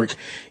Network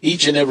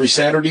each and every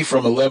Saturday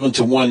from 11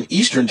 to 1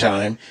 Eastern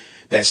Time.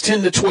 That's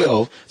 10 to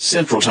 12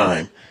 Central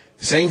Time.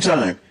 Same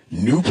time,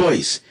 new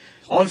place.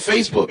 On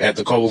Facebook at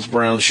the Carlos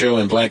Brown Show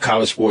and Black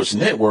College Sports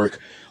Network.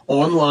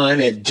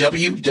 Online at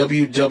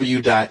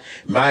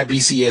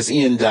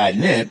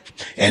www.mybcsn.net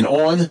and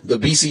on the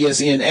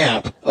BCSN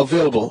app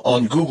available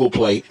on Google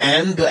Play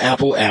and the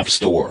Apple App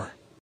Store.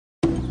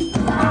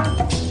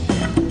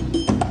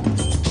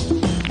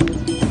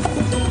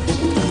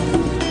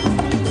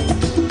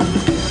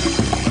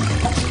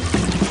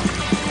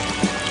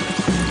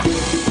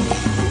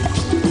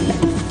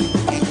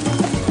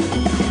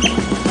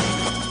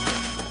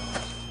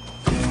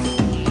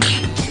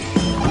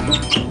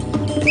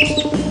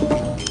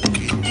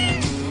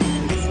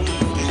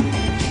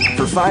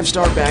 For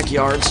 5-star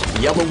backyards,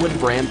 Yellowwood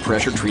brand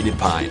pressure-treated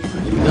pine. If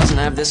it doesn't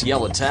have this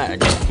yellow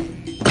tag,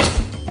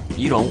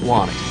 you don't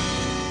want it.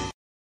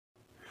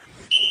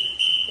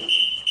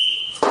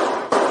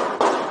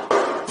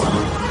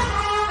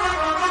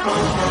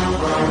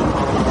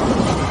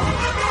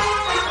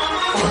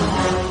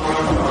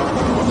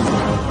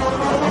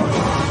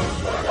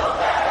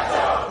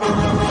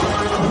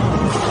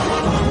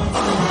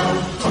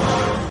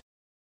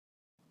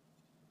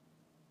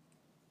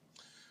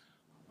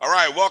 All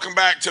right, welcome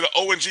back to the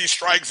ONG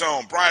Strike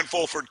Zone. Brian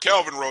Fulford,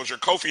 Kelvin Rozier,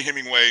 Kofi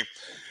Hemingway.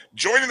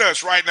 Joining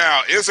us right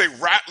now is a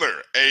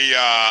Rattler,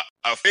 a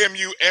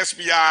FAMU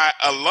SBI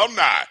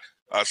alumni.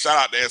 Shout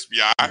out to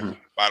SBI,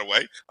 by the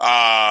way.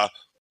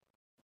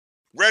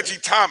 Reggie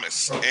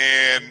Thomas.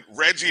 And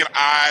Reggie and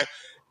I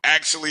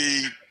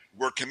actually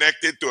were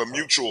connected through a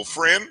mutual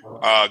friend,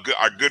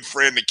 our good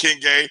friend,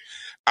 Nikenge,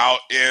 out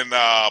in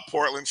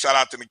Portland. Shout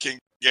out to Nikenge,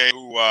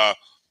 who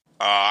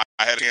I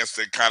had a chance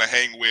to kind of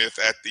hang with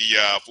at the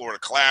Florida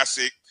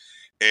Classic,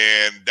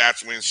 and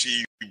that's when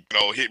she,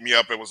 hit me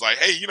up and was like,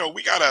 "Hey,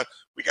 we got a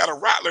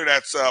Rattler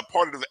that's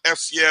part of the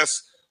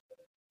FCS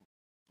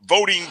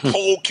voting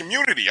poll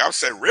community." I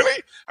said,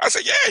 "Really?" I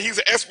said, "Yeah, he's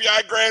an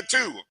SBI grad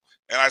too."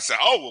 And I said,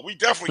 "Oh, well, we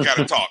definitely got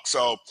to talk."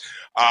 So,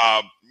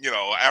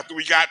 after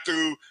we got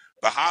through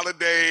the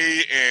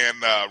holiday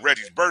and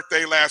Reggie's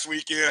birthday last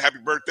weekend. Happy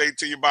birthday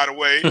to you, by the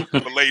way.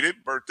 Belated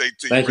birthday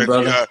to Thank you, you,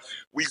 Reggie. brother.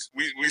 We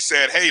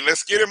said, hey,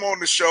 let's get him on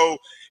the show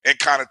and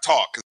kind of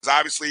talk, because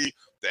obviously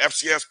the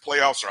FCS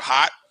playoffs are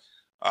hot.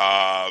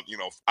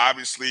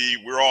 Obviously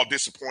we're all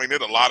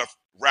disappointed. A lot of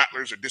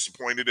Rattlers are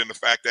disappointed in the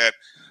fact that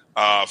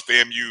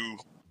FAMU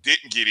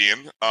didn't get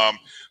in.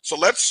 So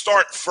let's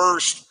start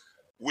first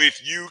with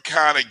you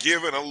kind of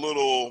giving a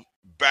little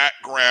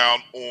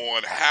background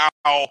on how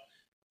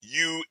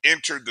you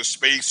entered the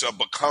space of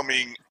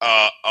becoming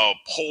a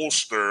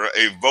pollster,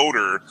 a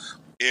voter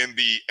in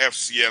the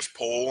FCS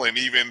poll, and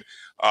even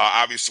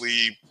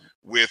obviously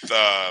with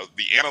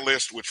the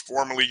analyst, which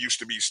formerly used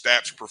to be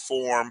Stats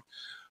Perform.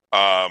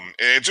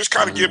 and just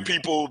kind of give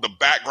people the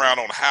background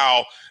on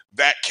how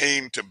that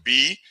came to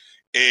be.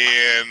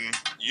 And,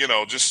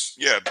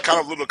 kind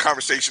of a little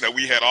conversation that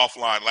we had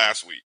offline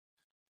last week.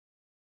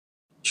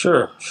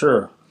 Sure.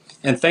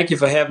 And thank you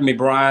for having me,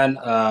 Brian.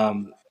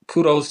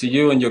 Kudos to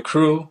you and your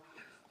crew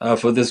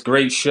for this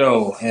great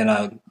show.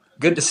 And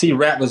good to see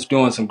Rattlers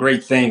doing some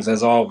great things,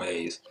 as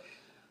always.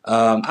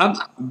 I'm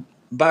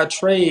by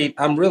trade,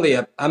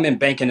 I'm in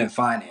banking and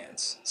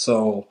finance.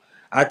 So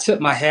I tip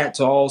my hat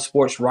to all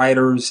sports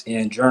writers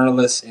and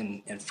journalists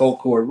and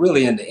folk who are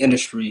really in the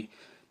industry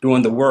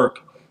doing the work.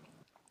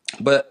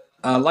 But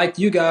like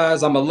you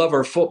guys, I'm a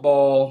lover of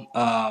football.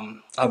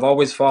 I've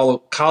always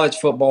followed college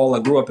football. I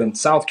grew up in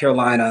South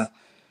Carolina,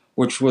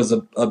 which was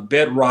a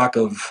bedrock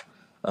of,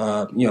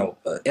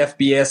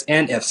 FBS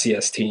and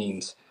FCS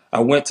teams. I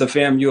went to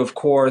FAMU, of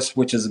course,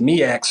 which is a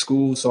MEAC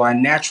school, so I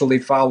naturally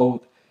followed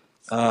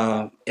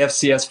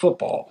FCS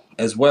football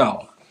as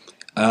well.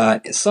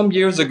 Some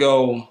years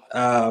ago,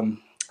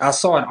 I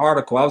saw an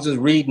article. I was just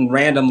reading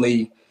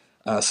randomly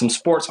some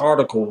sports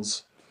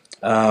articles,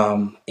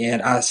 and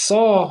I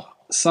saw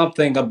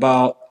something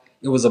about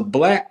it was a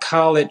black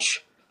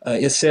college.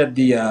 It said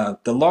the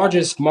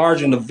largest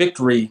margin of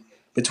victory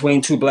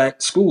between two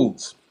black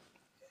schools.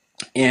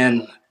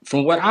 And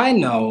from what I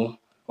know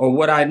or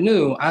what I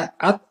knew,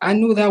 I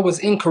knew that was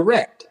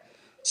incorrect.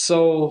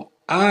 So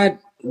I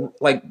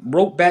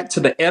wrote back to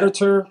the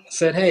editor,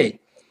 said, hey,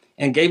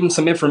 and gave him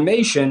some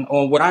information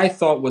on what I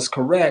thought was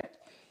correct.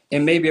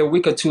 And maybe a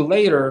week or two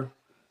later,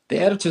 the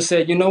editor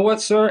said, you know what,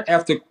 sir,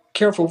 after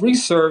careful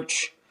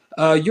research,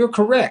 you're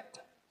correct.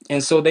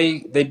 And so they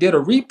did a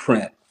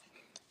reprint.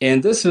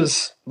 And this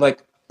is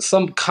like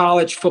some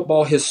college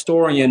football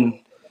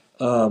historian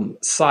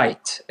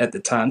site at the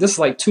time. This is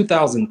like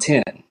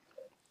 2010.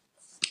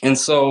 And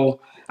so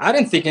I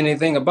didn't think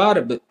anything about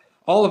it, but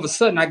all of a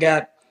sudden I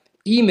got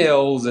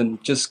emails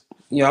and just,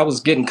 I was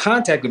getting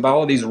contacted by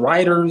all these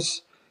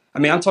writers. I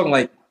mean, I'm talking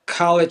like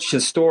college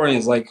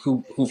historians, like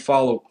who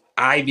follow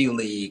Ivy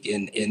League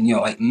and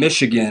like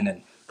Michigan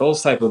and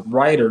those type of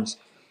writers.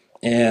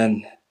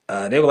 And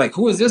they were like,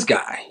 who is this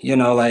guy?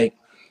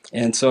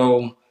 And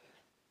so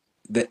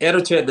the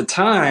editor at the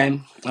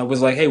time, I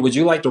was like, hey, would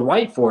you like to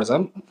write for us?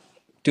 I'm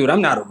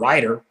not a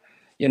writer.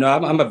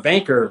 I'm a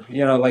banker,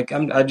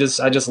 I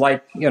just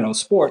like,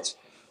 sports.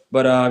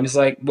 But it's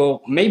like,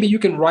 well, maybe you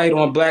can write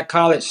on black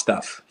college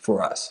stuff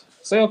for us.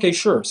 Say, okay,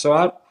 sure. So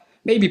I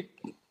maybe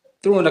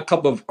threw in a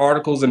couple of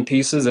articles and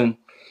pieces. And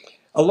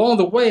along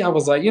the way, I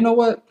was like, you know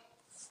what?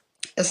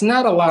 It's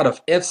not a lot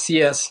of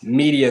FCS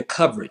media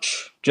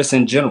coverage, just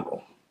in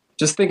general.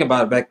 Just think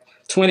about it. Back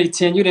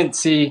 2010, you didn't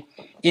see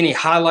any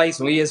highlights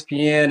on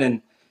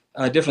ESPN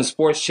and different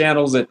sports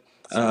channels. That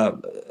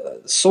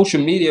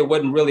social media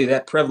wasn't really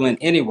that prevalent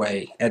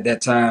anyway at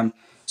that time.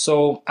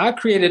 So I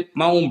created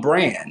my own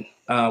brand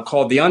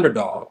called The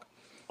Underdog.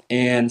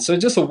 And so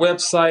just a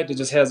website that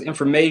just has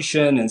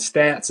information and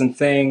stats and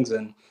things.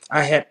 And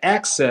I had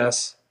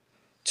access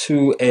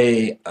to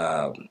a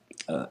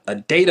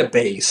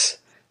database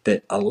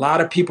that a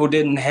lot of people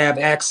didn't have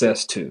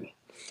access to.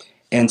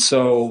 And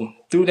so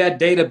through that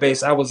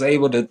database, I was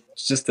able to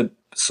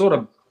sort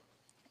of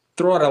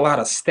throw out a lot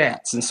of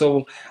stats. And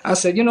so I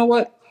said, you know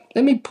what?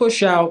 Let me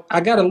push out. I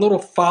got a little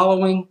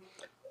following.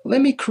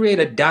 Let me create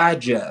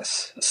a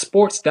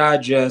sports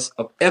digest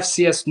of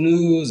FCS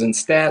news and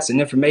stats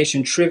and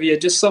information, trivia,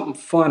 just something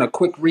fun, a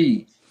quick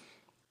read.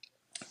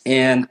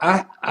 And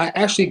I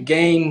actually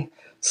gained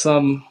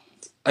some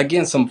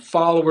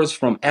followers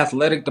from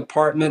athletic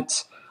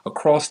departments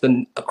across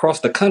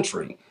the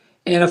country,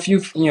 and a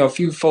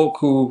few folk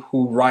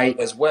who write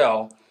as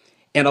well.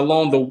 And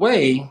along the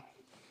way,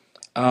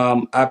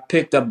 I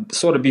picked up,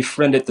 sort of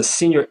befriended the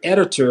senior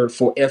editor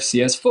for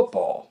FCS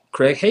football,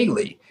 Craig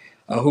Haley,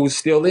 who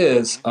still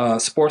is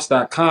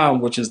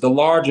Sports.com, which is the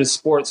largest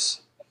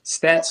sports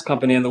stats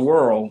company in the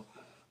world,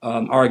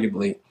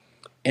 arguably.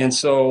 And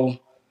so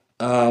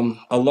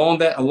along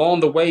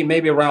the way,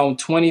 maybe around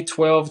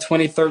 2012,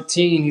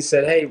 2013, he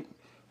said, hey,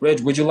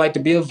 Reg, would you like to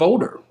be a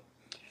voter?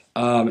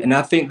 And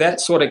I think that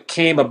sort of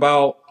came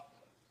about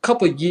a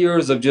couple of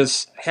years of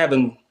just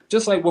having,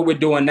 just like what we're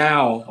doing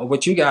now, or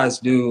what you guys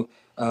do,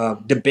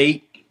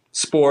 debate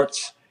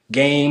sports,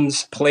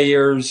 games,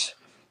 players,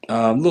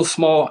 little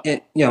small,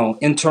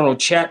 internal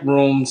chat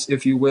rooms,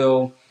 if you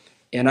will.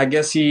 And I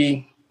guess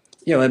he,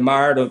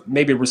 admired or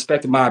maybe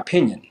respected my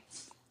opinion.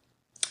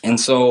 And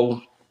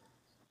so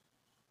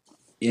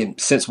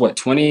since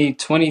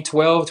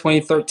 2012,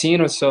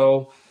 2013 or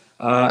so,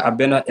 I've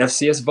been an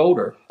FCS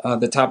voter,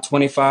 the top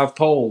 25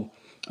 poll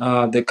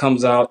that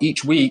comes out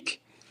each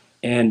week.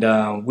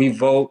 And we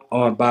vote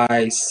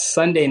by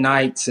Sunday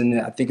nights, and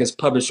I think it's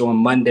published on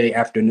Monday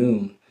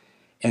afternoon.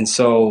 And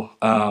so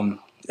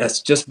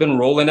that's just been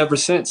rolling ever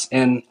since.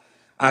 And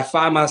I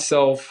find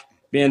myself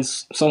being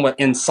somewhat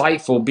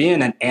insightful,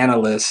 being an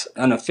analyst,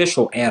 an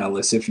official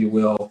analyst, if you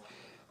will,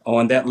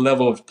 on that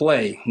level of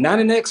play. Not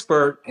an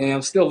expert, and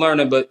I'm still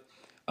learning, but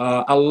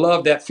I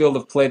love that field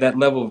of play, that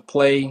level of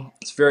play.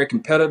 It's very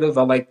competitive.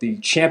 I like the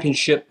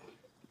championship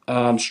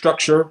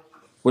structure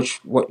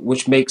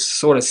which makes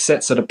sort of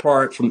sets it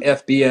apart from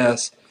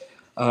FBS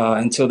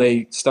until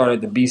they started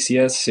the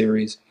BCS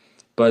series.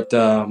 But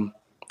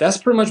that's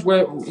pretty much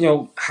where,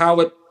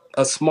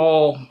 a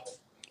small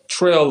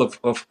trail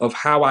of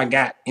how I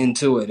got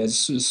into it. I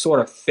just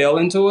sort of fell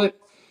into it.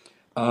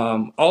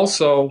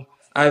 Also,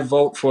 I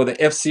vote for the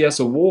FCS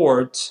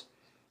awards,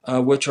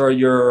 which are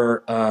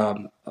your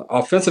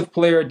offensive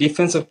player,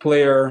 defensive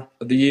player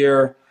of the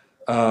year,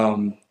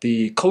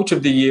 the coach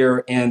of the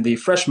year, and the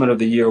freshman of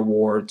the year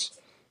awards,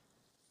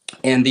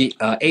 and the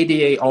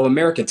ADA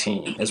All-America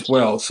team as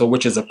well. So,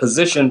 which is a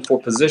position for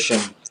position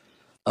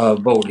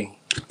voting.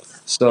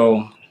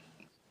 So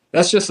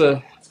that's just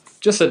a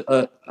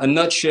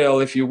nutshell,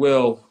 if you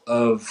will,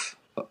 of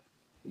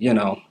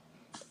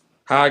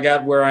how I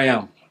got where I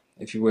am,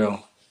 if you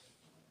will.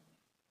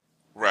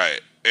 Right.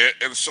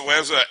 And so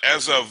as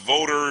a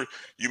voter,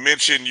 you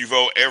mentioned you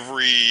vote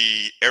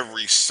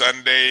every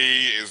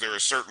Sunday. Is there a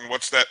certain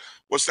what's that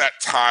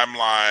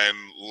timeline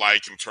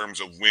like in terms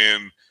of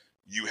when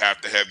you have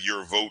to have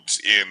your votes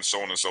in,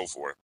 so on and so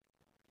forth?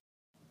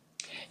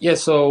 Yeah,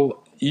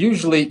 so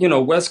usually,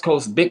 West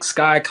Coast Big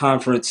Sky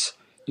Conference,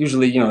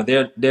 usually,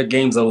 their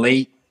games are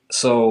late.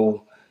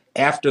 So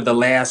after the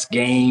last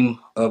game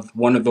of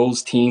one of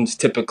those teams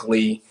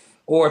typically,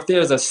 or if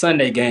there's a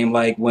Sunday game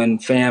like when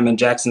FAM and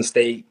Jackson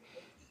State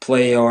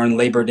play or on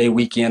Labor Day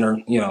weekend or,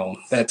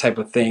 that type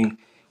of thing,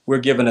 we're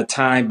given a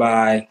time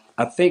by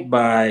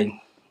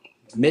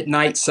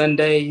midnight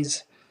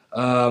Sundays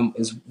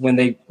is when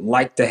they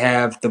like to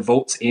have the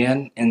votes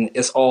in, and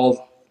it's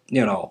all,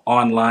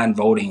 online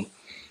voting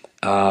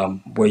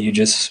where you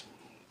just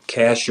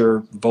cast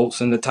your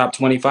votes in the top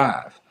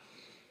 25.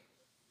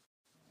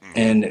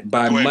 And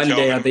by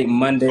Monday, I think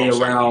Monday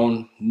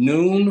around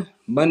noon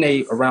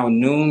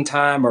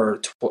time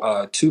or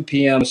 2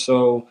 p.m.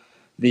 So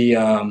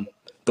the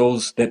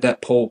that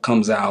poll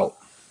comes out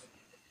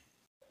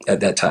at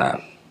that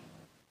time.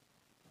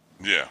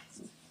 Yeah.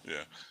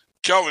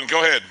 Kelvin,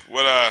 go ahead.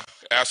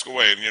 Ask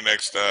away in your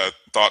next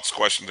thoughts,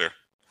 question there.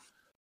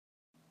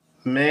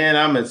 Man,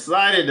 I'm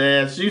excited to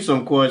ask you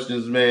some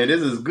questions, man.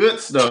 This is good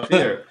stuff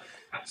here.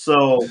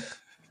 So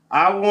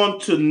I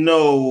want to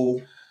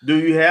know, do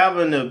you have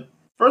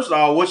first of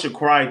all, what's your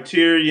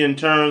criteria in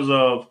terms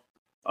of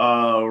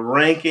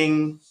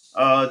ranking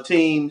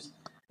teams?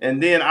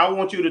 And then I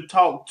want you to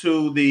talk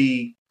to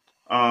the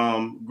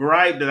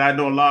gripe that I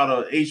know a lot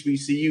of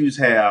HBCUs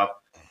have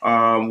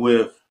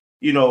with,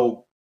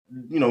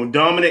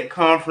 dominant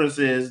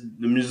conferences,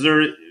 the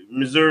Missouri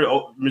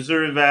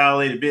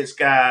Valley, the Big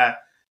Sky,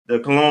 the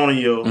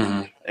Colonial,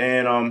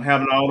 and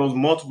having all those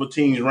multiple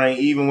teams rank,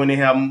 even when they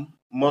have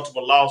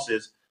multiple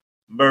losses,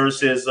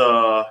 versus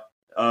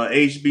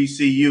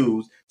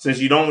HBCUs, since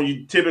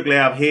you typically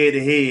have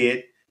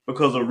head-to-head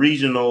because of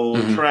regional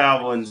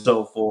travel and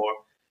so forth,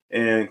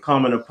 and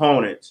common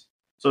opponents.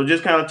 So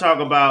just kind of talk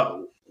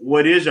about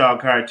what is your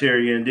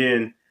criteria, and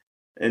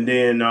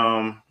then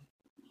how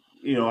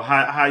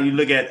you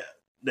look at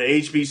the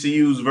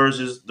HBCUs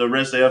versus the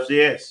rest of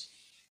FCS.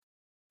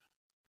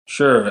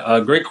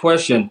 Sure. Great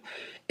question.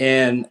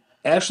 And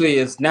actually,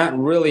 it's not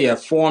really a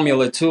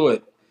formula to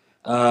it,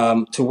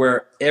 to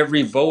where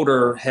every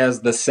voter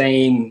has the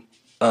same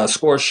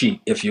score sheet,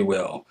 if you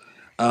will.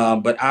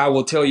 But I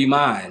will tell you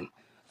mine.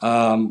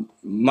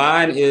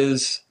 Mine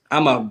is,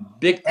 I'm a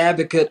big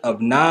advocate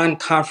of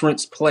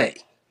non-conference play.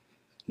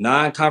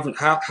 Non-conference,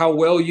 how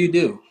well you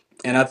do.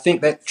 And I think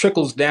that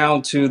trickles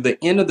down to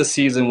the end of the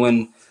season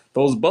when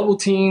those bubble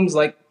teams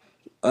like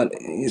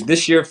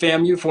this year,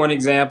 FAMU, for an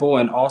example,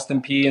 and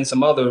Austin P and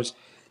some others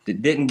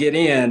that didn't get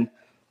in,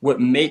 what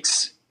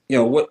makes,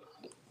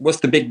 what's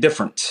the big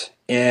difference?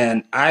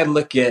 And I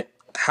look at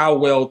how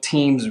well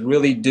teams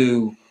really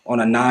do on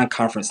a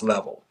non-conference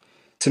level.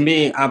 To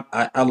me,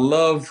 I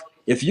love,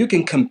 if you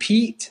can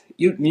compete,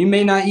 you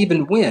may not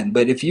even win,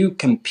 but if you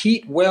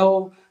compete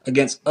well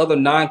against other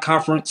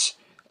non-conference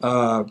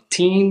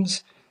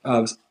teams,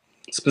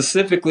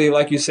 specifically,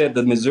 like you said,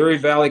 the Missouri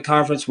Valley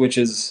Conference, which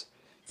is,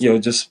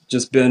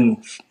 just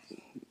been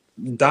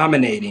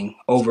dominating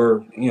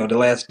over, the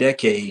last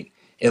decade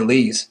at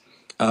least.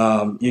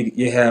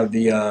 You have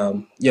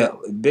the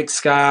Big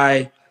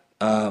Sky,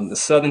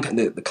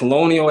 the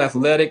Colonial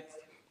Athletic.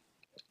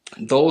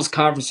 Those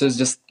conferences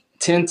just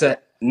tend to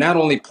not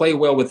only play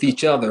well with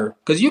each other,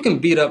 because you can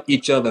beat up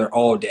each other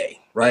all day,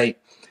 right?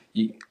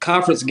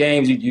 Conference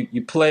games,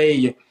 you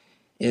play,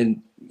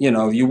 and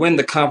you win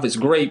the conference,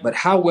 great, but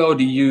how well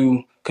do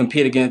you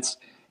compete against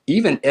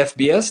even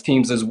FBS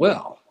teams as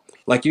well?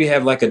 Like you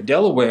have like a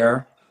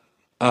Delaware,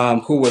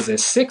 who was a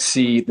 6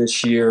 seed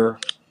this year.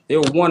 They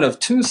were one of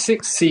 2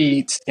 6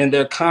 seeds in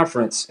their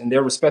conference, in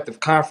their respective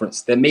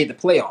conference, that made the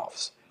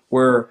playoffs,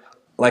 where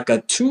like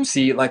a 2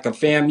 seed, like a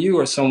FAMU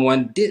or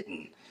someone,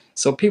 didn't.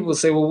 So people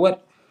say,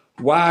 well,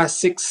 why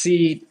 6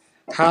 seed?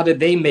 How did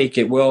they make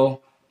it?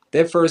 Well,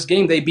 their first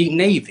game, they beat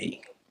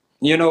Navy.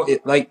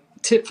 Like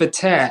tit for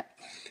tat,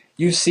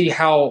 you see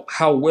how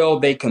well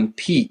they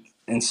compete.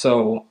 And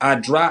so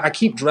I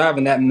keep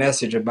driving that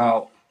message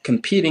about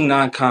competing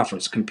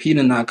non-conference.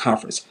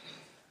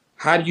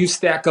 how do you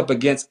stack up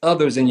against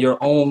others in your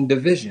own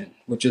division,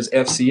 which is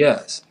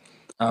FCS?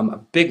 I'm a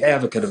big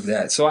advocate of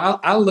that. So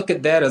I look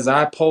at that as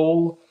I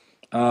poll.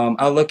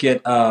 I look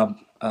at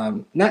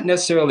not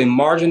necessarily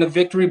margin of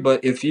victory, but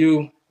if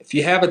you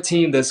have a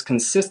team that's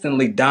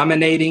consistently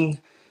dominating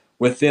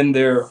in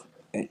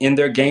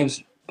their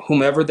games,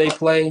 whomever they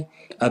play,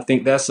 I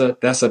think that's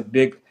a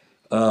big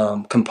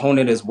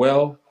component as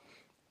well.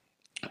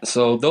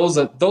 So those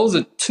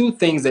are two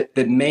things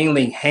that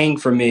mainly hang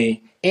for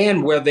me,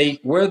 and where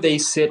they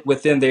sit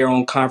within their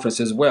own conference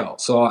as well.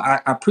 So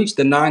I preach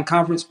the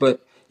non-conference, but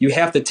you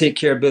have to take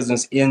care of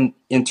business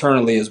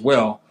internally as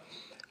well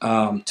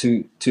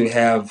to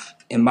have,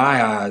 in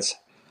my eyes,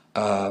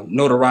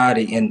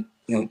 notoriety and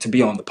to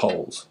be on the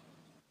polls.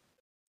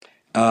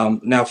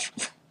 Now,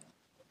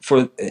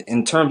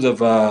 in terms of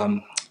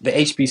the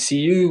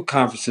HBCU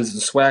conferences, the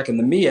SWAC and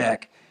the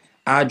MEAC,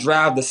 I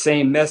drive the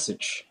same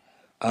message.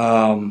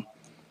 And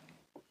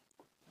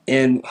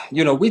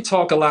we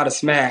talk a lot of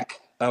smack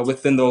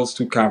within those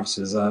two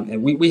conferences,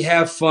 and we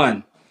have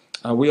fun.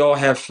 We all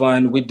have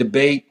fun. We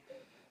debate.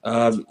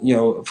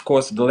 Of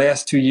course, the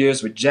last 2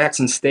 years with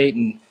Jackson State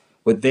and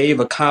what they've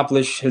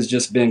accomplished has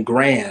just been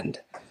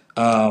grand.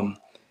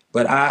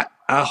 But I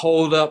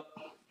hold up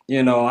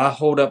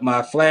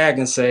my flag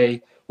and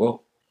say,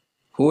 well,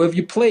 who have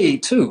you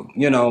played to?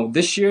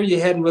 This year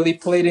you hadn't really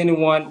played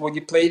anyone. Well,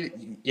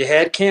 you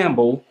had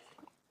Campbell,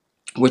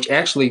 which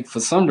actually for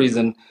some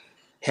reason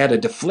had a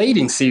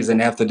deflating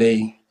season after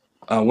they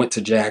went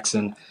to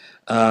Jackson.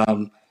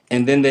 And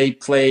then they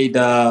played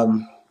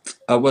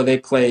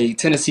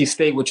Tennessee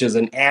State, which is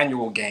an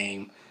annual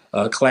game,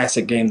 a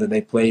classic game that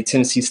they played.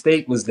 Tennessee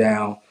State was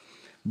down,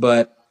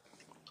 but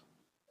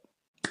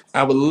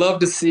I would love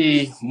to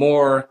see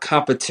more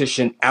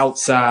competition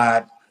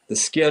outside the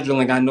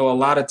scheduling. I know a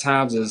lot of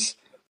times is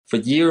for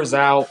years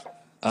out,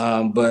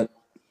 but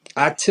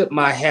I tip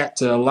my hat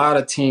to a lot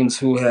of teams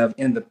who have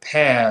in the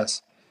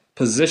past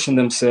positioned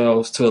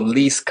themselves to at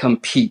least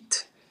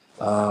compete.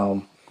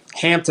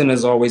 Hampton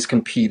has always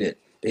competed.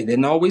 They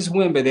didn't always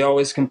win, but they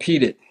always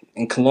competed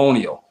in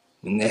Colonial,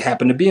 and they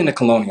happen to be in the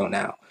Colonial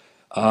now.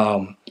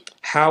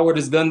 Howard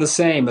has done the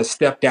same, has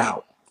stepped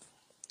out.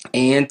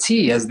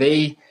 A&T, as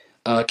they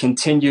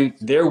continued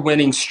their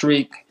winning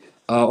streak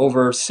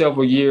over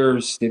several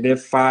years, their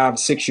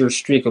 5-6 year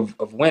streak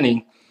of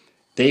winning,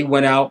 they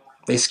went out.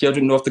 They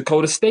scheduled North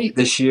Dakota State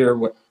this year.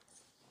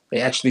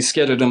 They actually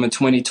scheduled them in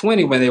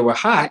 2020 when they were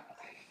hot,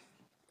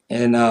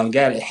 and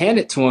got it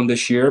handed to them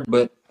this year.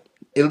 But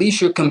at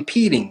least you're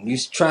competing. You're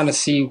trying to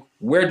see,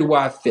 where do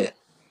I fit?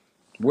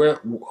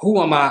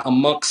 Who am I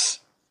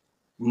amongst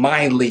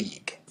my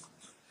league?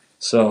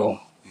 So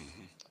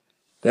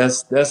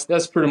that's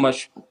pretty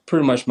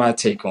much my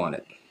take on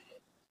it.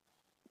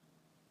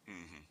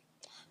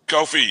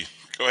 Kofi,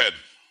 go ahead.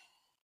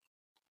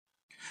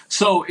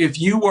 So if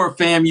you were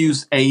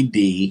FAMU's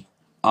AD,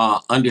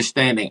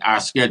 understanding our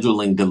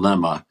scheduling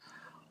dilemma,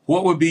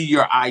 what would be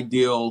your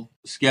ideal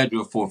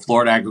schedule for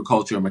Florida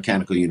Agricultural and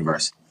Mechanical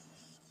University?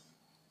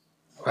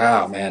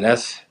 Wow, man,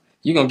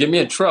 you're going to get me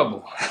in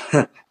trouble.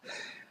 How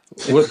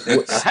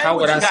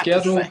would I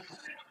schedule?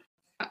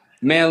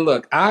 Man,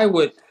 look, I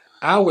would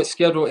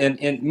schedule,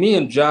 and me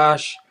and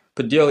Josh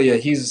Padilla,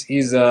 he's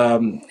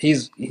in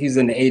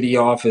the AD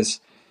office.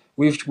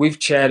 We've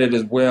chatted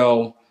as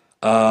well.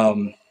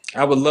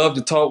 I would love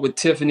to talk with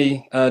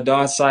Tiffany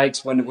Dawn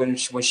Sykes when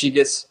she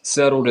gets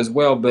settled as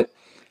well. But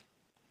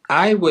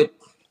I would,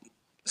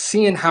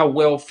 seeing how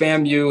well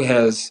FAMU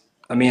has,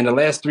 the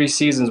last 3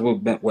 seasons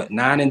we've been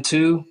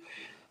 9-2.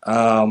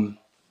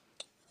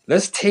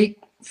 Let's take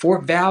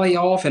Fort Valley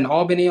off and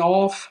Albany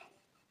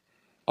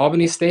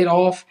State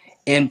off,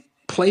 and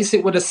place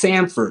it with a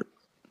Sanford,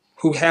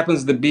 who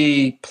happens to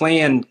be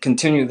playing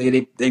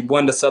continually. They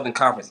won the Southern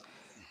Conference.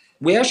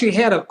 We actually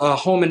had a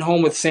home and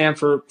home with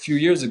Sanford a few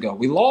years ago.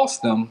 We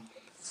lost them,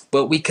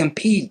 but we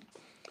compete.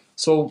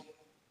 So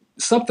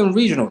something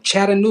regional,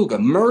 Chattanooga,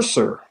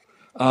 Mercer.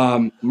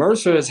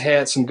 Mercer has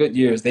had some good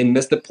years. They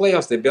missed the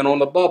playoffs. They've been on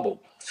the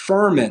bubble.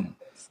 Furman,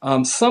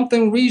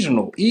 something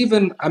regional.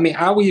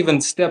 I would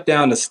even step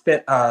down to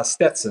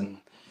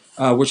Stetson,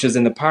 which is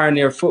in the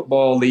Pioneer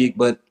Football League,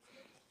 but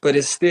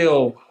it's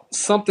still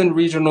something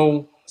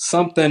regional,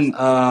 something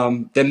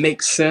that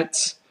makes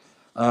sense,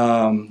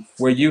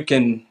 where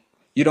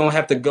you don't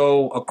have to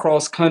go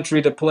across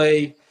country to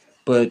play,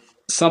 but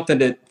something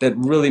that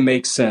really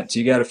makes sense.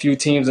 You got a few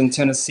teams in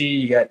Tennessee,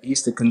 you got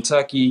Eastern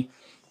Kentucky.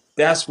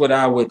 That's what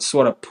I would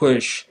sort of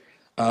push.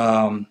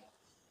 You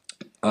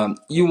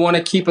want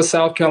to keep a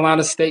South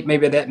Carolina State,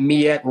 maybe that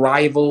MEAC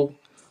rival,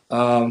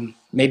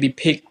 maybe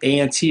pick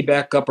A&T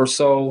back up or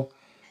so.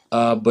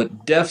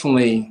 But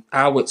definitely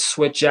I would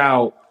switch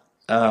out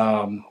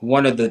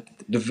one of the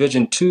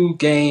Division II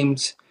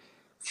games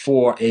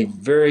for a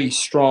very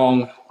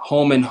strong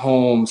home and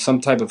home,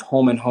 some type of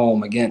home and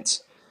home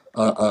against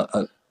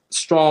a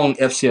strong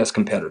FCS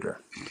competitor.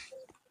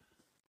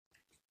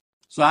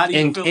 So how do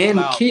you feel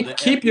about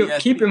keep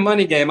your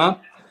money game?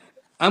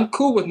 I'm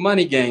cool with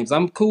money games.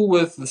 I'm cool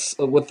with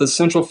the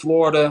Central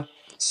Florida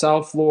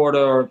South Florida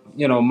or,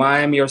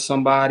 Miami or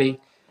somebody.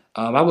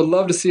 I would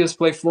love to see us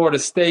play Florida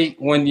State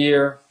one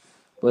year,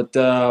 but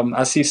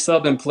I see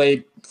Southern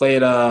played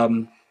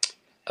LSU,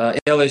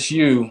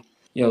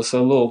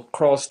 so a little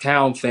cross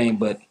town thing,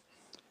 but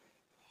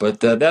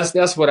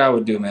that's what I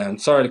would do, man.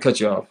 Sorry to cut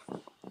you off.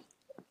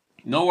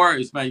 No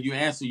worries, man. You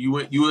answered. You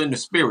were in the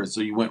spirit, so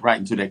you went right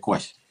into that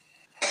question.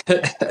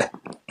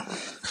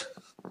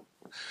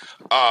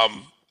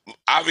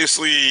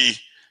 Obviously,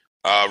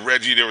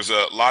 Reggie, there was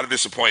a lot of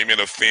disappointment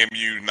of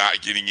FAMU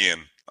not getting in.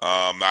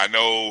 I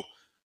know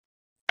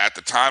at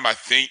the time, I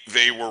think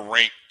they were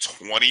ranked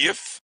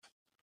 20th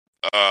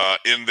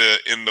in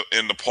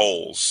the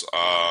polls.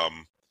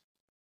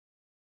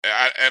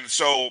 And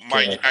so,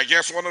 I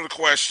guess one of the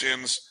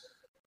questions,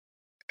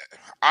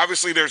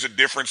 obviously, there's a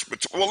difference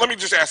between. Well, let me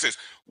just ask this: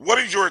 what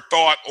is your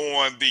thought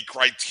on the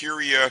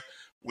criteria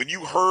when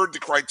you heard the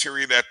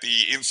criteria that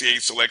the NCAA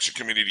selection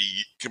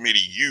committee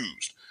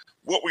used?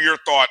 What were your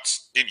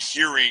thoughts in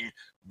hearing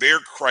their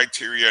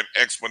criteria and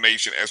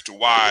explanation as to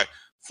why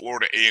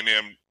Florida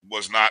A&M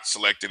was not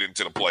selected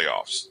into the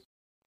playoffs?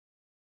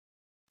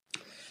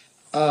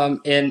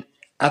 And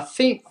I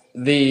think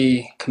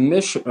the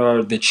commissioner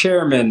or the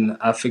chairman,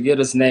 I forget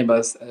his name,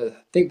 but I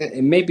think that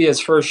it may be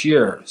his first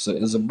year. So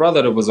there's a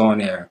brother that was on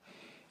there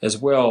as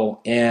well.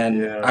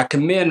 And I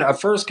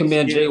first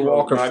commend Jay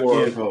Walker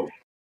for.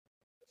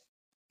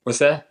 What's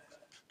that?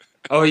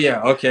 Oh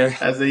yeah, okay.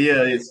 I said,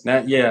 yeah, it's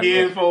not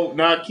kinfolk,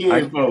 not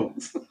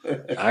kinfolks.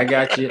 I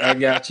got you.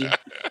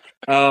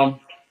 I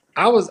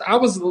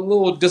was a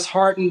little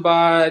disheartened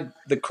by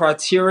the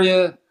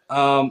criteria.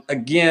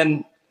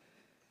 Again,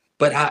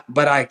 but I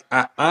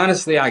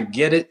honestly I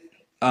get it.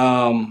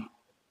 I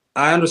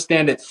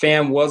understand that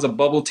FAM was a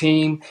bubble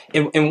team,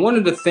 and one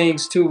of the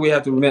things too we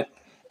have to remember.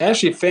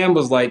 Actually, FAM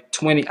was like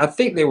 20. I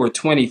think they were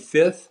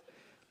 25th.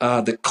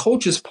 The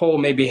coaches poll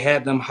maybe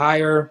had them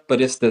higher,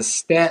 but it's the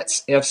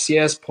Stats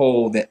FCS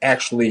poll that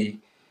actually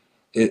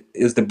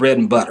is the bread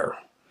and butter.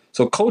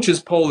 So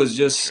coaches poll is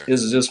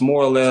just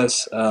more or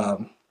less,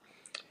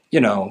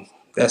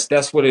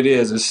 that's what it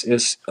is.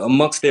 It's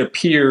amongst their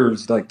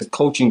peers, like the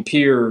coaching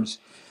peers.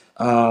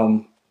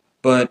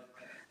 But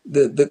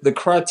the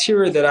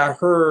criteria that I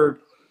heard,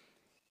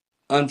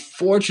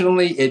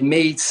 unfortunately, it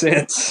made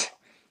sense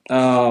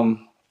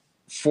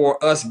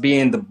for us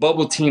being the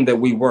bubble team that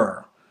we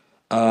were.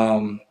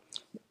 And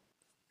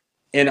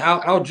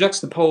I'll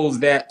juxtapose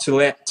that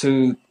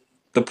to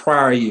the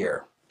prior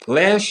year.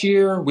 Last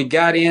year, we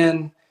got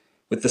in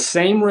with the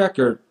same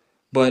record,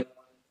 but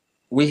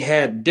we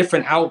had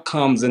different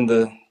outcomes in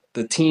the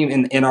team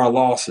in our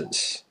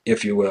losses,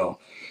 if you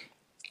will.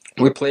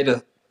 We played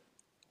a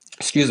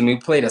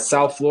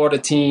South Florida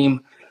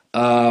team,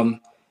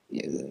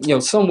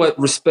 somewhat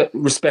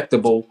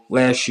respectable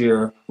last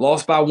year.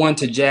 Lost by 1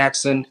 to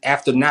Jackson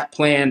after not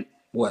playing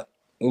it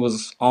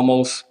was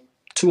almost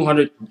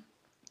 200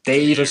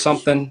 days or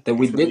something that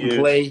we didn't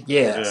play.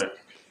 Yeah.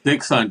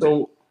 600.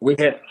 So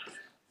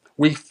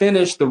we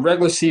finished the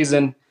regular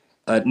season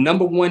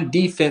number 1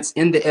 defense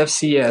in the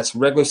FCS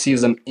regular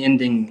season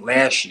ending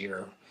last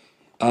year.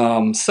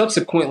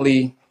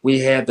 Subsequently, we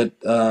had the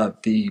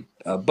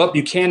Buck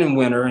Buchanan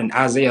winner and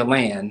Isaiah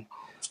Land.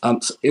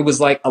 So it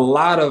was like a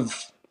lot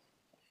of,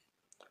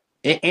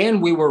 and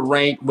we were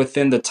ranked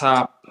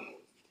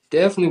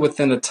definitely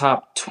within the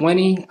top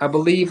 20, I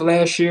believe,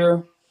 last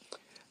year.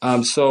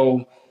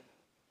 So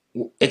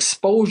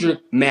exposure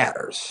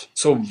matters.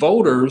 So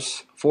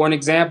voters, for an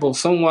example,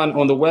 someone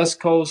on the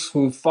West Coast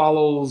who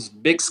follows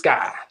Big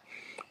Sky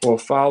or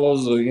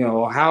follows,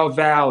 Ohio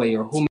Valley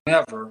or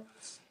whomever,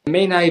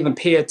 may not even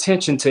pay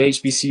attention to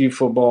HBCU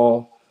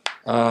football,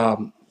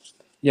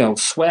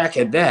 SWAC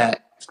at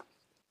that.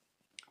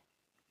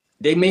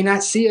 They may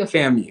not see a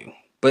FAMU,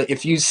 but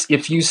if you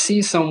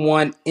see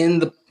someone in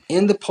the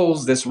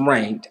polls that's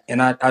ranked,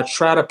 and I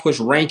try to push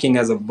ranking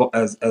as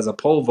a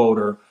poll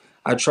voter,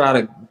 I try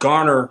to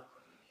garner,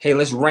 hey,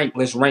 let's rank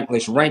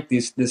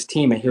this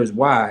team, and here's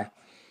why.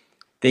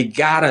 They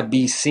gotta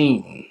be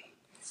seen.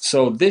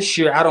 So this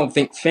year, I don't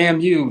think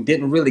FAMU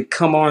didn't really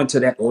come on to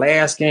that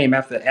last game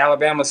after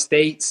Alabama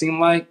State seemed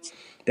like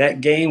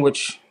that game,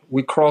 which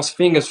we crossed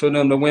fingers for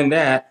them to win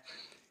that.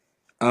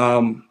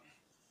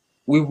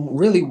 We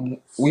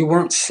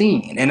weren't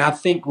seen, and I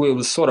think it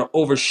was sort of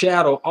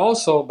overshadowed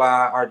also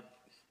by our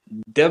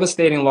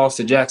devastating loss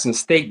to Jackson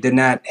State did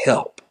not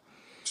help.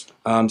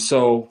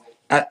 So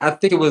I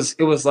think it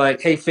was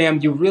like, hey, fam,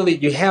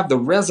 you have the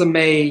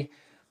resume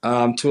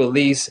to at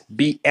least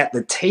be at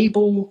the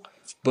table,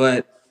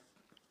 but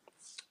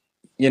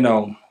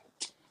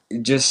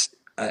just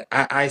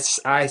I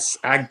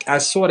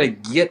sort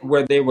of get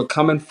where they were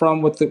coming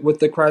from with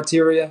the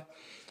criteria,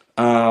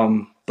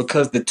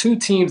 because the 2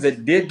 teams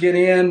that did get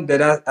in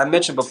that I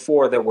mentioned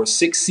before that were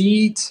 6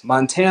 seeds,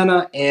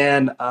 Montana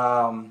and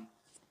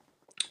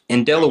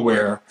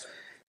Delaware,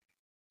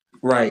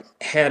 right,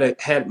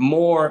 had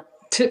more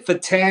tit for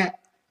tat.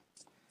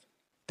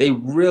 They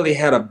really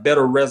had a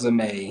better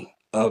resume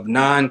of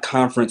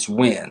non-conference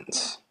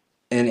wins,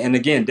 and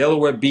again,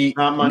 Delaware beat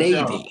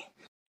Navy.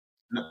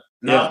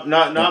 Not We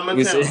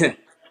Montana. said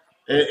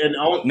And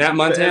not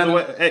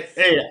Montana.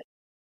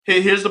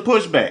 Here's the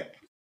pushback.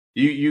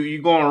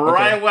 You going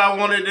right Okay. where I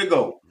wanted to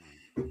go.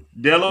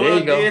 There Delaware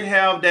you go. did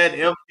have that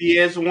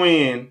FBS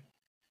win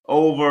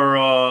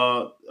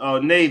over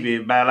Navy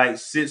by like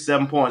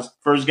 6-7 points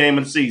first game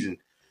of the season.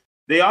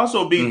 They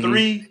also beat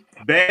three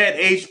bad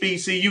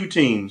HBCU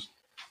teams.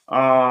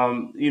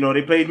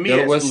 They played me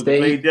Delaware at school. State. They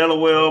played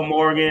Delaware,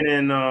 Morgan,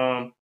 and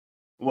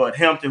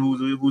Hampton,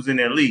 who's in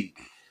their league.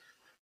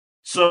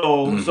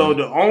 So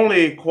the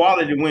only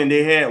quality win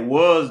they had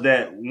was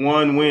that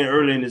one win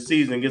early in the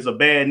season against a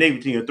bad Navy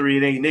team, a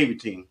 3-8 Navy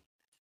team.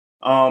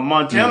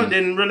 Montana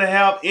didn't really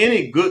have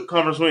any good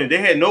conference wins. They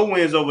had no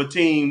wins over a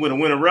team with a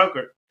winning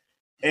record,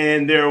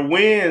 and their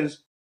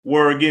wins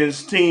were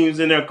against teams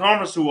in their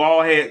conference who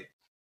all had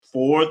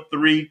 4,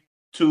 3,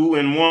 2,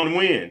 and 1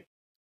 win.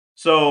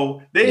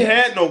 So they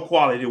had no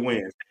quality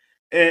wins.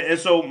 And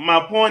so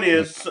my point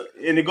is,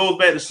 and it goes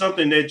back to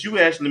something that you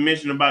actually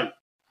mentioned about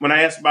when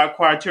I asked about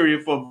criteria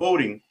for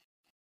voting,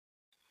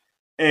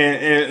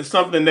 and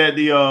something that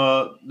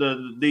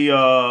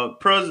the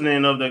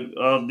president of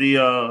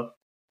the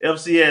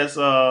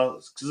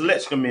FCS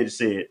selection committee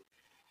said.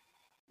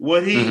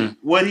 What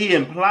he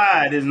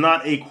implied is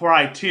not a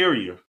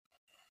criteria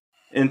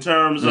in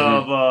terms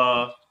of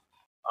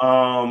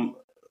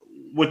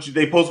what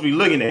they supposed to be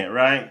looking at,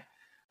 right?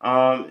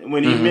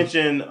 When he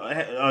mentioned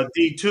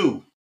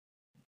D2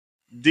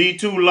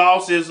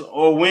 losses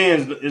or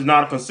wins is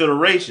not a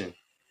consideration.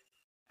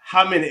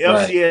 How many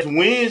FCS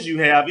wins you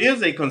have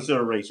is a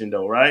consideration,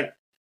 though, right?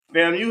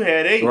 Fam, you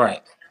had 8.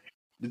 Right.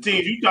 The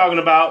teams you talking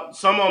about,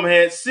 some of them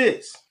had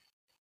 6.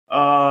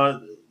 At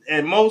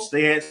most,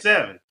 they had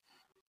 7.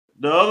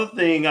 The other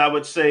thing I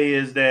would say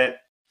is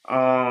that,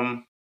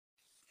 you're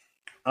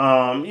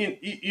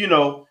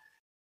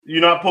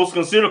not supposed to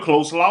consider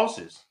close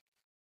losses.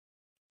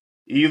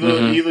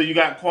 Either you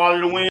got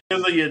quality wins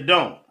or you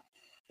don't.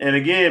 And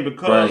again,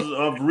 because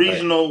of the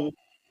regional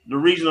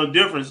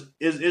difference,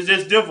 it's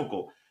just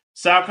difficult.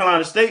 South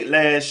Carolina State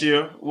last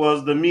year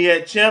was the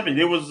MEAC champion.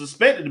 It was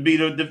expected to be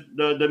the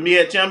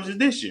MEAC champions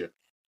this year,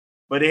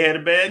 but they had a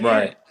bad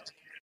game.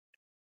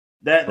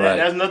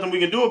 That's nothing we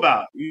can do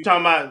about. You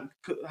talking about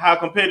how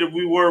competitive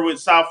we were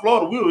with South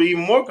Florida? We were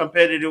even more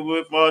competitive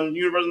with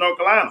University of North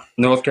Carolina.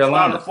 North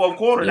Carolina, the fourth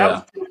quarter, that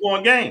was a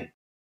 2-point game.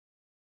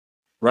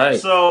 Right.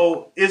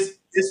 So it's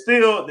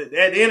still, at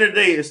the end of the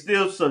day, it's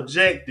still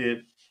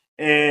subjective,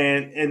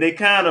 and they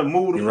kind of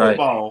move the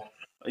football,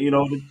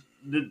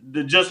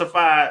 to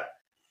justify,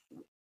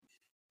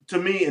 to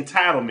me,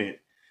 entitlement.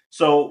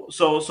 So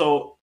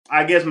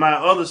I guess my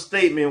other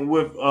statement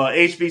with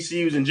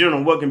HBCUs in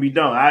general, what can be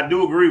done? I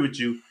do agree with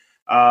you.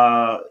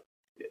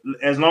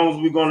 As long as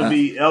we're going to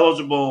be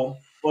eligible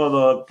for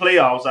the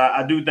playoffs,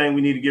 I do think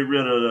we need to get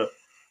rid of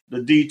the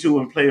D2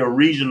 and play a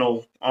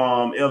regional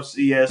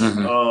FCS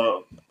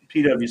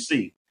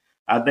PWC.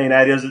 I think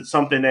that is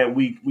something that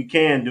we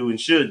can do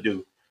and should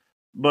do.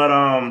 But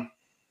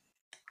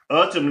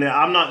ultimately,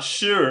 I'm not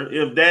sure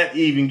if that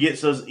even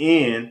gets us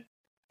in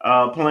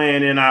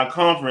playing in our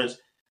conference.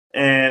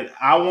 And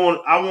I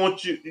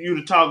want you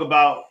to talk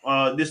about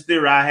this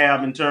theory I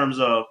have in terms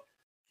of,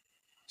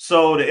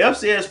 so the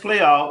FCS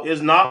playoff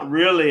is not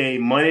really a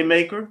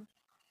moneymaker.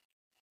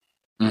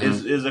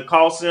 Is a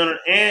cost center,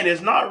 and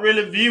it's not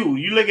really viewed.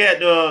 You look at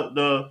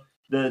the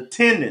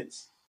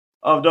attendance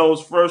of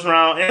those first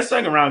round and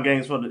second round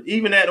games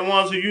even at the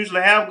ones who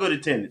usually have good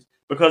attendance,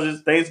 because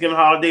it's Thanksgiving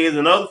holidays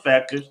and other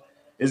factors.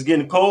 It's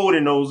getting cold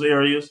in those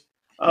areas.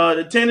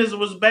 The attendance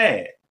was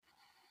bad.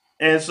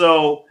 And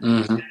so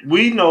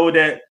we know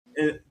that,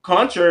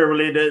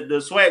 contrarily,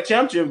 the SWAC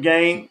championship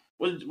game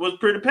was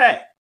pretty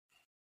packed.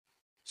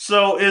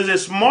 So is it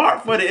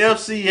smart for the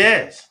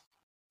FCS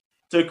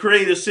to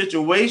create a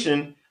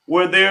situation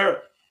where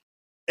they're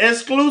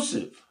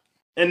exclusive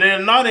and they're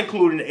not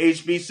including the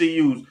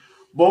HBCUs,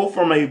 both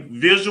from a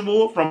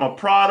visual, from a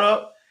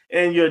product,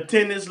 and your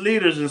attendance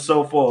leaders and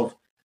so forth?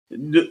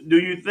 Do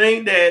you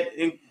think that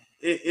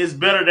it's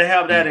better to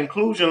have that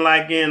inclusion,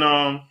 like in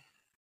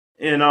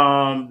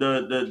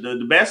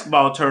the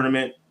basketball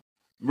tournament,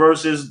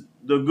 versus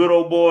the good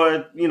old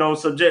boy,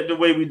 subjective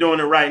way we're doing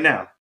it right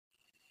now?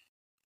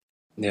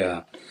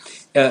 Yeah.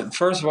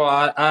 First of all,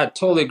 I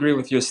totally agree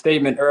with your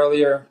statement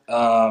earlier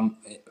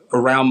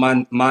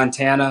around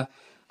Montana.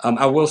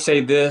 I will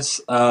say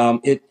this: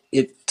 it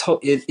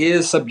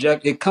is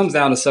subject. It comes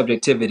down to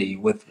subjectivity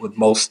with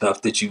most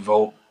stuff that you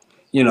vote,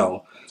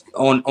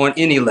 on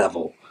any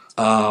level.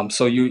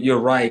 So you're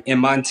right.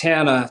 And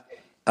Montana,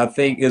 I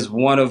think, is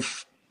one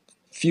of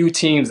few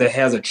teams that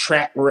has a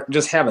track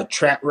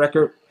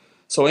record.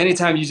 So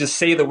anytime you just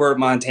say the word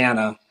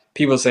Montana,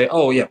 people say,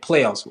 "Oh yeah,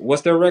 playoffs.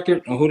 What's their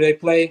record and who do they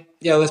play?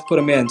 Yeah, let's put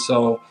them in."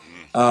 So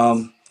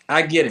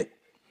I get it.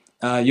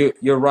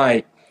 You're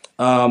right.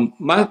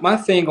 My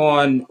thing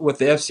with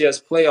the FCS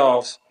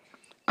playoffs,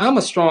 I'm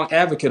a strong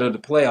advocate of the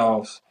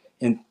playoffs,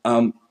 and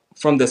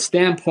from the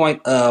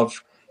standpoint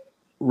of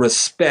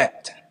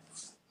respect.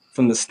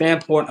 From the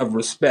standpoint of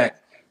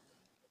respect,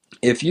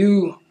 it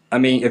doesn't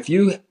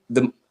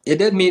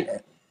mean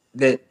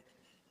that,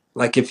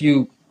 like, I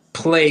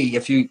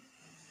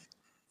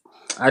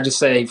just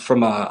say from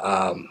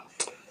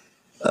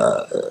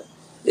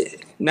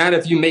not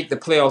if you make the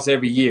playoffs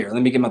every year.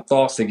 Let me get my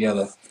thoughts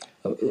together.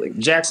 Like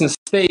Jackson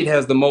State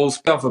has the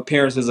most playoff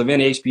appearances of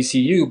any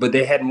HBCU, but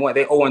they hadn't won.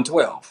 They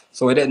 0-12,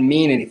 so it doesn't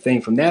mean anything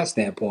from that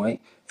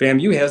standpoint.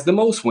 FAMU has the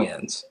most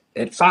wins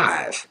at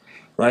 5,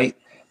 right?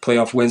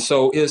 Playoff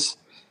wins.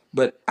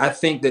 But I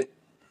think that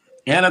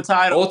and a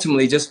title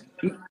ultimately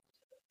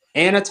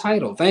and a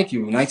title. Thank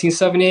you,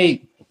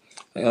 1978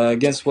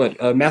 against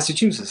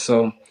Massachusetts.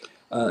 So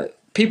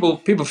people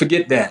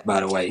forget that. By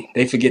the way,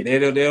 they forget. They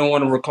don't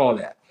want to recall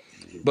that.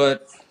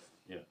 But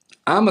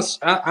I'm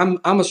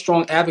a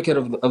strong advocate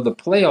of the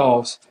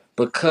playoffs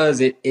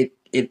because it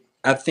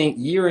I think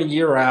year in,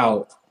 year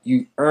out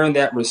you earn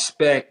that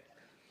respect,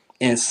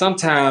 and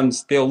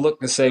sometimes they'll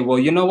look and say, well,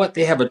 you know what,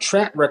 they have a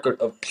track record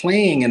of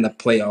playing in the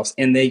playoffs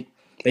and they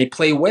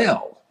play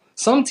well.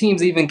 Some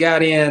teams even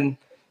got in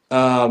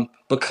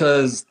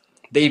because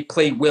they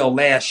played well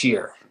last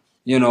year,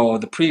 or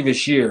the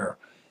previous year,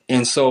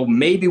 and so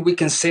maybe we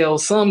can sell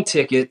some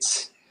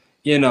tickets,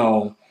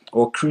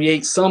 or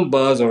create some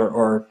buzz,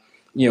 or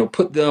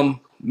put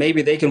them,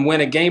 maybe they can win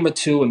a game or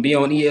two and be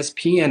on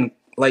ESPN,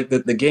 like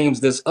the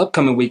games this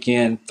upcoming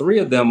weekend, 3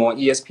 of them on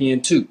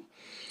ESPN2.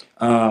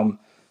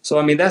 So,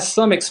 I mean, that's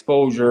some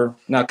exposure.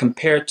 Now,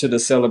 compared to the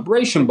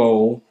Celebration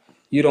Bowl,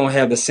 you don't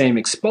have the same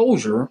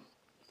exposure.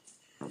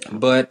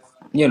 But,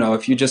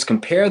 if you just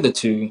compare the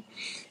two,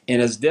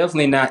 and it's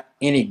definitely not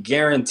any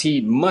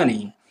guaranteed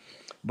money,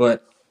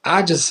 but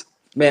just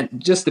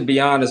to be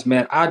honest,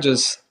 man,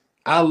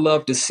 I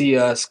love to see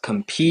us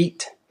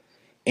compete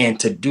and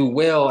to do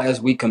well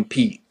as we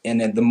compete.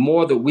 And then the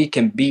more that we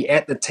can be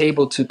at the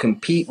table to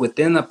compete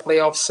within the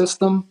playoff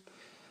system,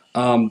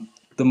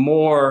 the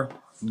more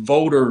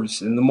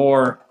voters and the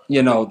more,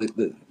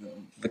 the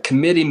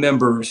committee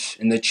members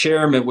and the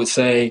chairman would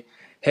say,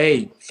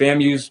 hey,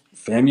 FAMU's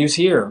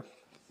here.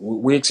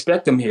 We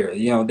expect them here.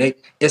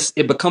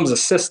 It becomes a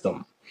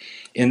system.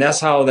 And that's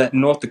how that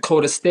North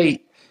Dakota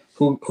State,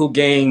 who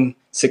gained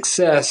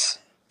success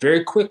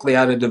very quickly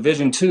out of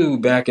Division II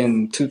back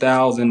in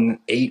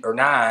 2008 or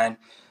 9,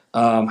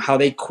 how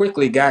they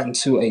quickly got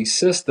into a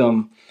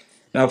system.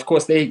 Now, of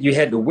course, you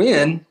had to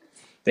win.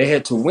 They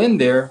had to win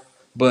there,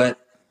 but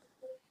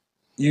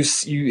you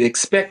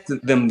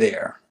expected them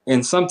there.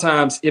 And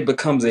sometimes it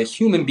becomes a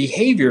human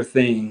behavior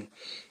thing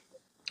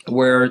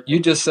where you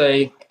just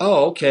say,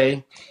 oh,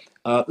 okay,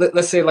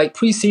 let's say like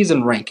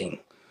preseason ranking.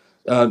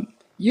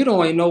 You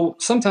don't even know,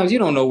 sometimes you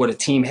don't know what a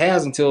team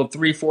has until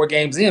 3-4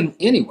 games in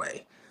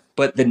anyway.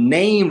 But the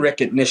name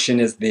recognition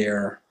is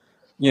there,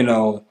 we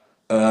can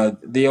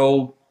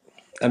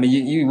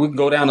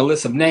go down a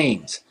list of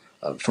names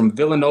from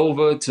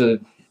Villanova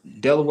to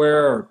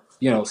Delaware,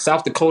 or,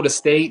 South Dakota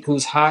State,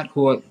 who's hot,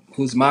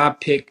 who's my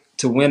pick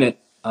to win it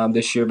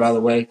this year, by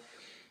the way.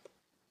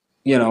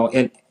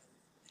 And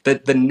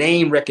the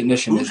name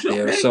recognition is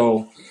there.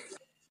 So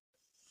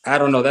I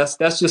don't know. That's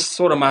just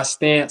sort of my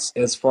stance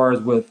as far as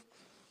with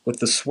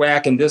the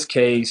SWAC in this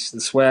case, the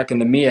SWAC and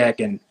the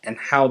MEAC, and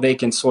how they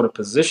can sort of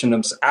position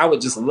them. So I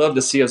would just love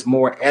to see us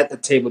more at the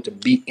table to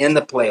be in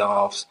the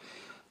playoffs,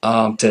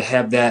 to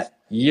have that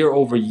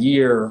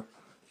year-over-year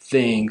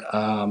thing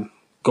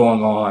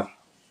going on.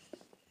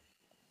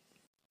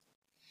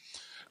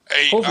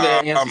 Hey, hopefully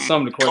that answers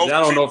some of the questions.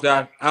 I don't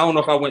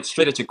know if I went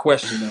straight at your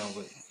question though.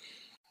 But.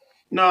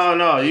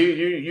 No,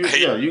 you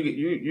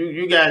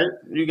got it.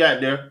 You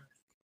got there.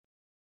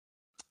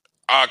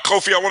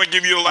 Kofi, I want to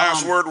give you the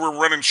last word. We're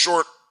running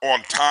short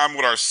on time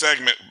with our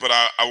segment, but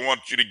I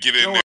want you to get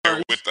in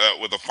there with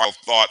a final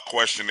thought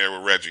question there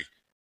with Reggie.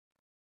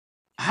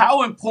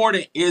 How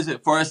important is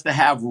it for us to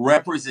have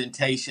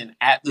representation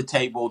at the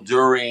table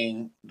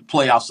during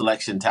playoff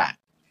selection time?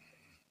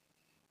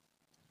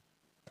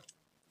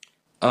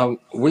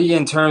 We,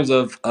 in terms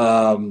of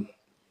the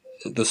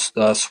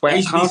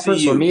SWAC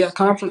conference or MEAC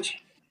conference,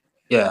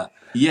 yeah,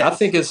 I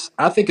think it's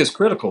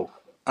critical.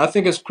 I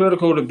think it's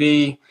critical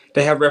to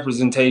have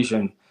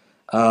representation.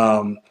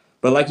 But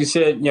like you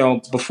said,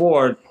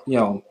 before,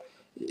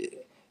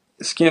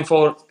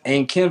 skinfolk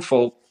ain't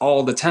kinfolk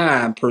all the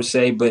time per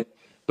se, but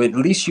at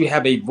least you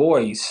have a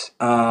voice.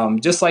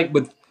 Just like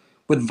with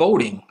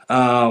voting,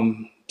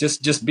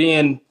 just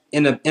being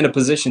in a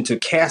position to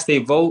cast a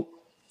vote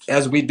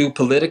as we do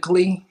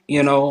politically,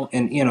 in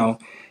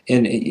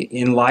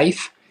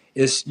life,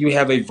 is you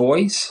have a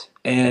voice.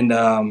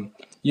 And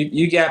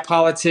you got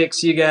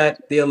politics, you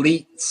got the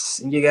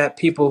elites, and you got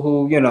people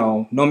who,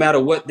 no matter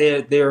what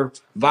they're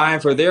vying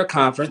for their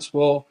conference.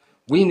 Well,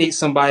 we need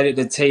somebody at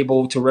the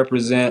table to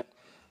represent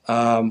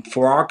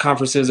for our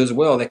conferences as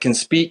well, that can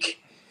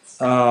speak,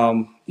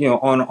 on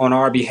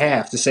our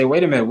behalf, to say,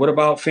 wait a minute, what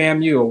about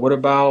FAMU, or what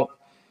about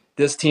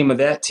this team or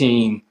that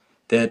team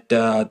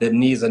that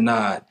needs a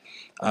nod?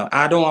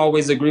 I don't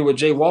always agree with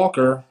Jay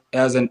Walker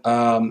as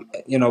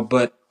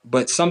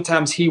but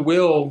sometimes he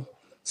will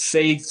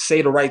say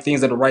the right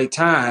things at the right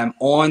time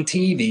on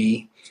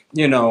TV,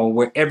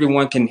 where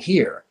everyone can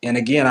hear. And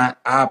again, I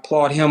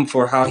applaud him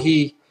for how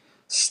he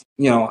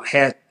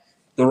had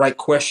the right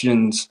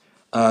questions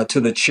to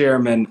the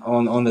chairman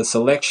on the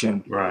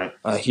selection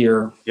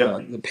here,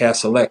 the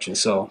past election.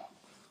 So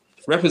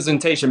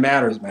representation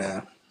matters,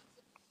 man.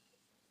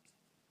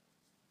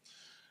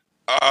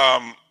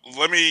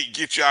 Let me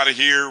get you out of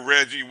here,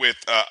 Reggie, with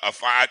a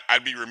fight.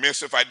 I'd be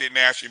remiss if I didn't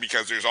ask you,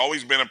 because there's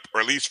always been,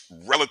 or at least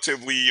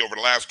relatively over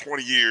the last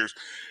 20 years,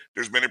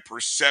 there's been a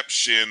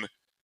perception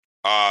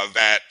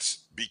that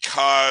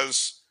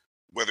because,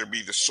 whether it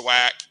be the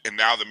SWAC and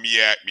now the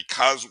MEAC,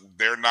 because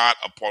they're not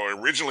a part,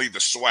 originally the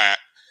SWAC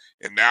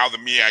and now the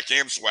MEAC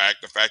and SWAC,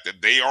 the fact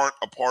that they aren't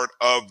a part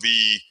of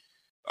the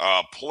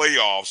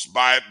playoffs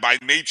by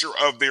nature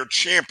of their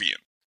champion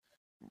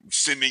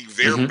sending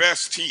their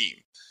best team,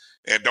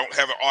 and don't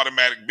have an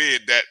automatic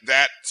bid,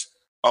 that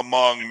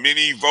among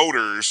many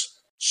voters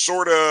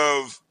sort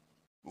of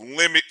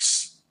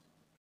limits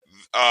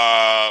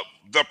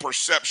the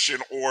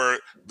perception or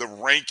the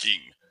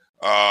ranking.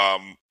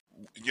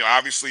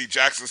 Obviously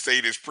Jackson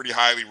State is pretty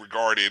highly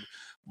regarded,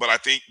 but I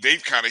think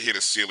they've kind of hit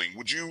a ceiling.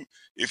 Would you,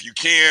 if you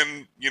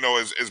can,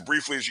 as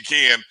briefly as you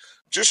can,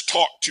 just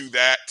talk to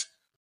that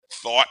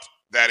thought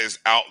that is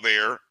out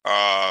there,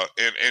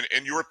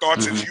 and your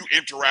thoughts as you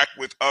interact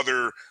with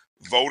other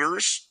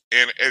voters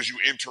and as you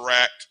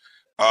interact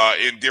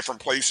in different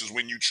places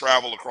when you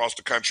travel across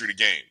the country to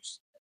games?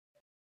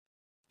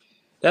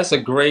 That's a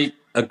great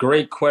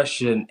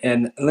question.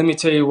 And let me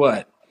tell you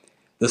what,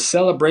 the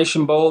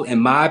Celebration Bowl, in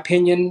my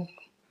opinion,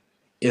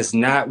 is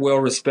not well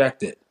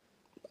respected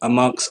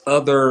amongst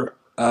other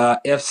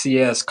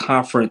FCS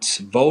conference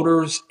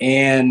voters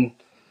and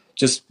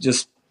just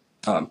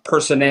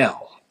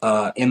personnel,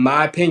 in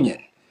my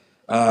opinion.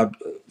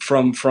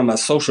 From a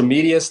social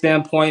media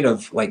standpoint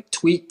of like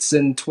tweets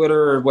and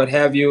Twitter or what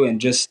have you, and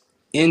just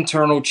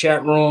internal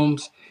chat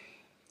rooms,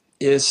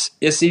 it's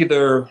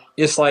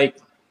like,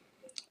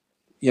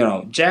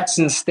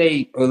 Jackson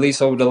State, or at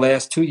least over the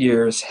last 2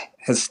 years,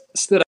 has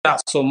stood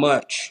out so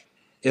much.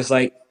 It's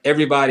like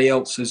everybody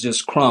else is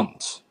just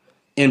crumbs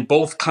in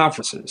both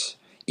conferences.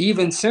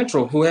 Even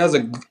Central, who has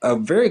a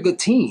very good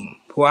team,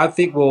 who I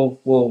think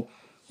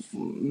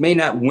may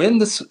not win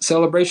the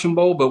Celebration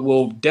Bowl, but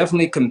will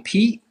definitely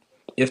compete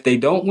if they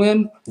don't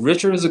win.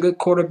 Richard is a good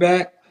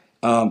quarterback,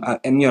 and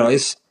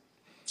it's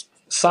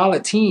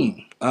solid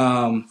team.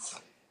 No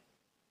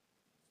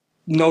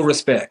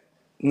respect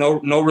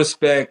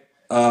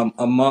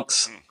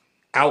amongst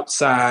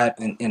outside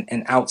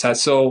and outside.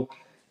 So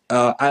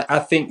I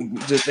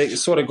think that it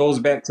sort of goes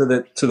back to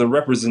the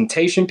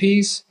representation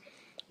piece,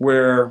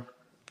 where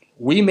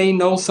we may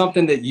know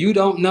something that you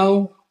don't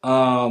know.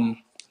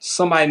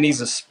 Somebody needs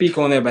to speak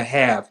on their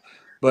behalf.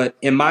 But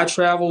in my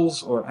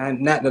travels,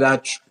 not that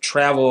I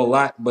travel a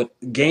lot, but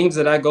games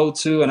that I go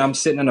to and I'm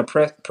sitting in a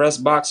press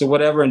box or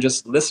whatever and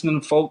just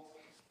listening to folk,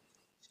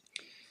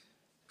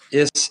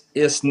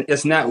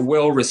 it's not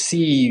well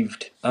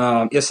received.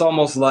 It's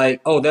almost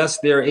like, oh, that's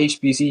their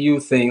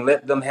HBCU thing.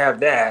 Let them have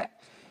that.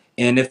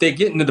 And if they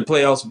get into the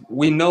playoffs,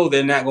 we know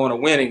they're not going to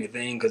win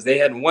anything because they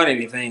hadn't won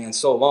anything in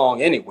so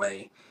long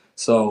anyway.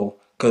 So,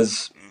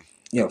 because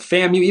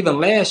FAMU, even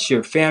last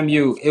year,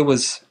 FAMU, it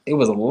was a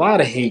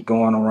lot of hate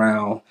going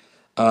around,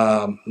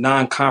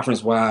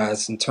 non-conference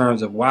wise, in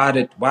terms of why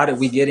did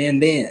we get in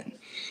then?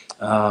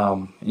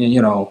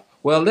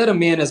 Well, let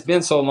them in. It's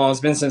been so long. It's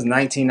been since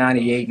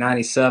 1998,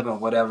 97,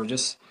 whatever.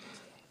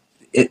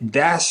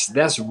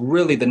 That's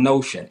really the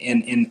notion.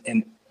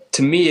 And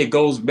to me, it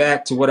goes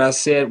back to what I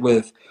said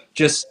with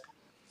just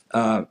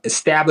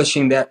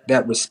establishing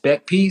that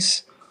respect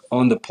piece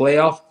on the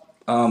playoff.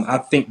 I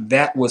think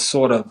that was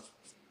sort of,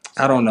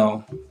 I don't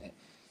know.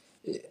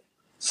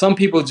 Some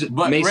people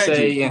may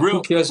say,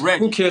 who cares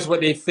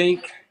what they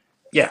think?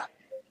 Yeah.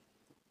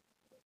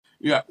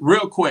 Yeah,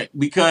 real quick,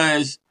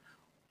 because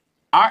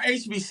our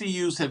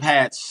HBCUs have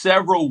had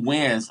several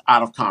wins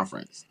out of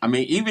conference. I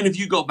mean, even if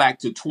you go back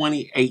to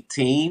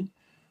 2018,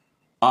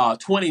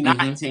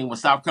 2019, when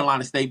South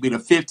Carolina State beat a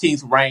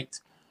 15th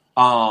ranked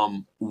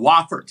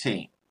Wofford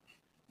team.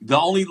 The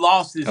only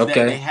losses that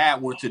they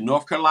had were to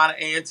North Carolina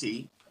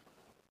A&T,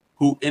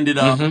 who ended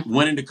up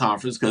winning the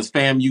conference because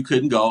FAMU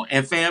couldn't go,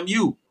 and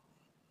FAMU.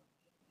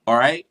 All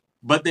right?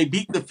 But they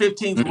beat the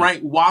 15th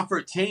ranked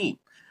Wofford team.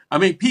 I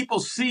mean, people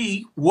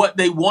see what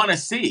they want to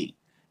see,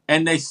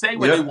 and they say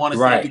what they want to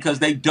say because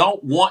they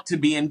don't want to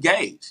be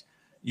engaged.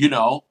 They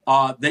don't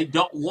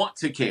want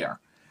to care.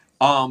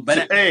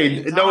 But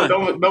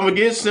don't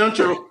forget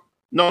Central.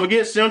 Don't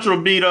forget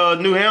Central beat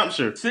New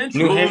Hampshire.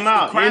 Central blew them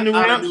out in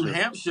New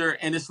Hampshire,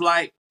 and it's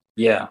like,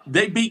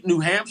 they beat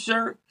New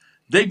Hampshire.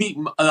 They beat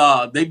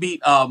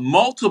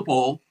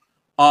multiple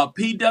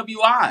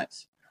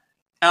PWIs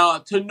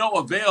to no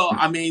avail.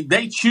 I mean,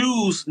 they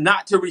choose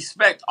not to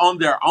respect on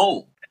their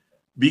own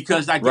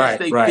because I guess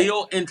they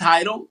feel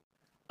entitled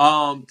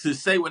to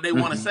say what they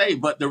want to say.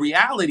 But the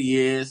reality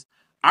is,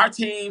 our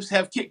teams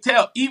have kicked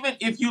tail. Even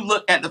if you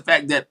look at the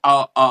fact that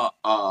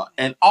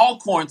an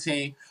Alcorn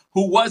team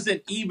who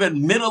wasn't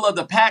even middle of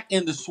the pack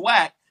in the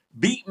SWAC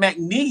beat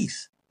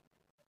McNeese.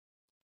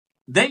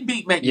 They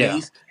beat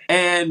McNeese,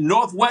 and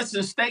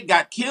Northwestern State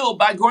got killed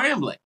by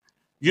Grambling.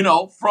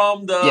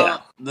 from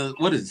the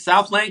what is it,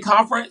 Southland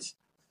Conference?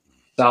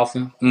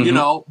 Southland.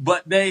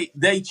 But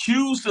they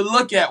choose to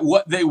look at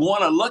what they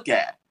want to look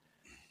at,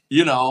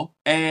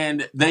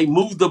 and they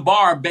move the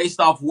bar based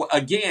off,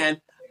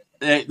 again,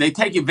 they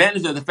take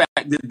advantage of the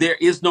fact that there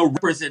is no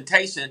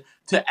representation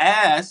to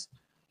ask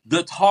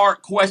the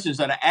hard questions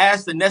or to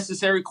ask the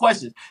necessary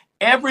questions.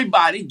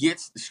 Everybody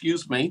gets,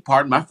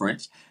 pardon my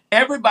French,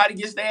 everybody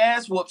gets their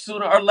ass whooped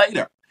sooner or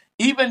later.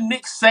 Even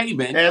Nick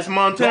Saban against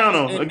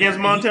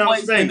Montana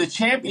State in the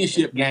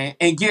championship game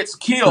and gets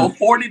killed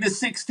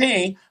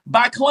 40-16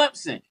 by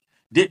Clemson.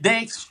 Did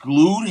they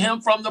exclude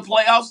him from the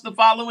playoffs the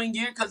following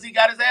year because he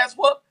got his ass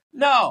whooped?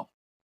 No.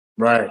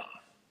 Right.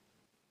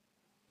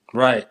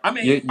 I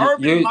mean,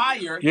 Urban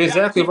Meyer, you're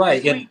exactly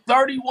right.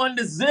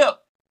 31-0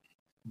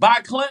 by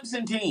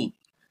Clemson team.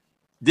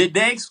 Did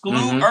they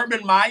exclude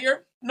Urban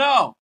Meyer?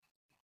 No.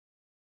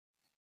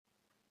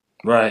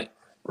 Right.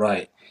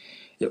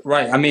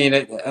 I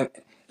mean,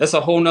 that's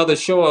a whole nother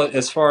show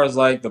as far as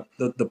like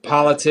the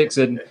politics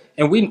and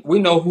we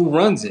know who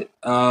runs it,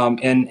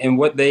 and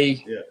what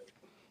they,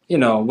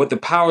 what the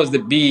powers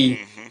that be,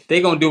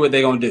 they gonna do what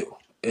they gonna do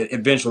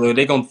eventually.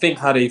 They gonna think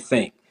how they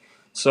think.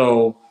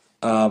 So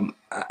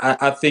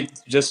I think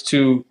just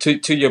to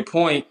your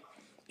point,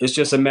 it's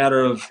just a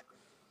matter of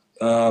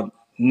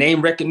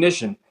name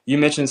recognition. You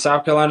mentioned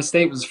South Carolina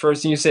State was the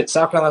first thing you said.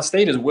 South Carolina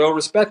State is well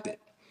respected.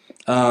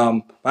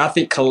 But I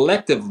think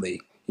collectively,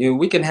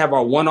 we can have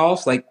our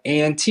one-offs like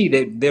A&T,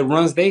 their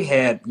runs they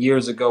had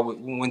years ago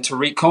when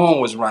Tariq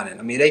Cohen was running.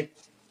 I mean,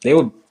 they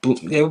were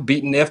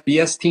beating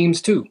FBS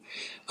teams too.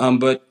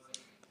 But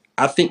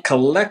I think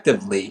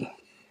collectively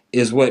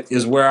is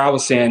where I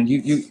was saying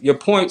your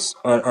points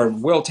are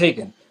well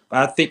taken.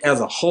 But I think as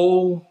a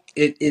whole,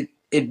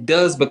 it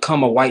does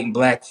become a white and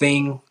black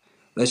thing.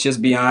 Let's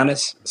just be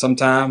honest.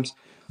 Sometimes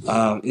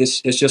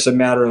it's just a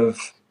matter of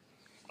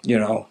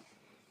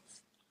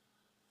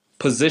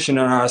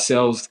positioning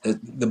ourselves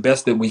the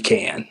best that we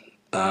can.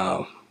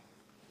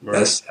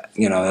 That's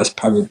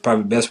probably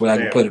the best way I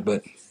can put it.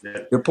 But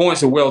your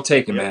points are well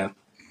taken, man.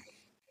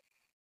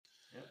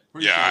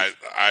 Yeah,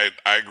 I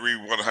agree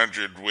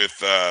 100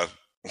 with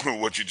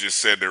what you just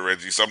said there,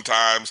 Reggie.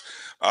 Sometimes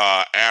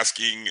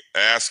asking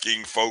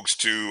folks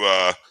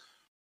to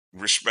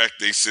respect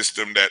a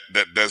system that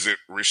doesn't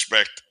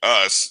respect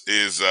us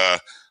is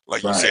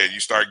like you said.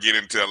 You start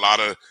getting into a lot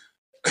of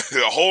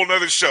a whole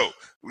nother show.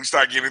 We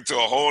start getting into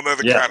a whole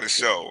nother kind of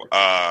show,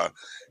 and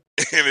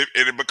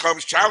it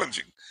becomes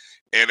challenging.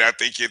 And I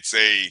think it's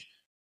a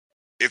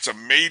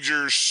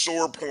major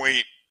sore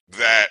point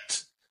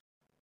that,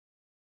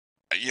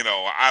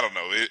 I don't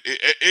know.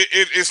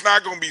 It's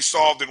not going to be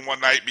solved in one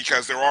night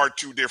because there are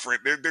two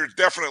different. There's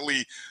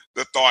definitely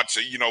the thoughts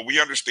that, we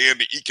understand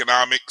the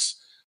economics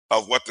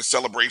of what the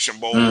Celebration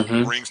Bowl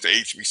brings to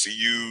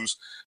HBCUs,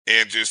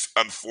 and just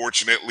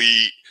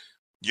unfortunately,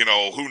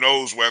 who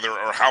knows whether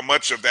or how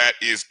much of that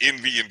is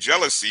envy and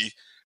jealousy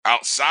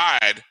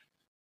outside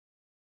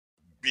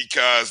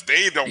because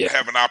they don't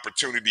have an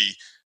opportunity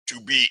to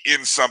be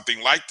in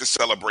something like the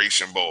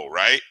Celebration Bowl,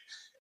 right?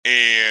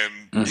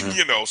 And,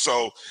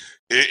 so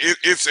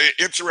it's an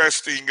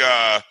interesting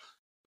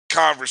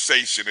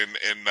conversation,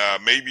 and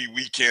maybe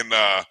we can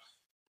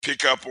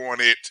pick up on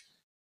it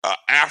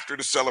after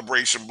the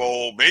Celebration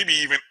Bowl, maybe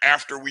even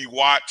after we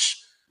watch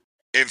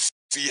and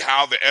see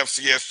how the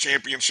FCS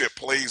championship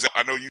plays.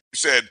 I know you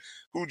said,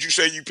 who'd you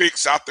say you picked?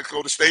 South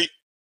Dakota State?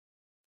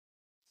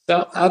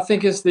 So I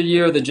think it's the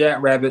year of the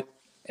Jackrabbit,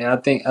 and I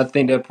think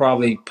they'll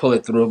probably pull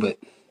it through. But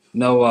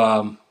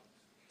no,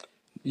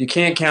 you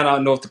can't count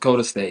out North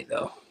Dakota State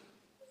though.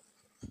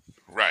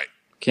 Right.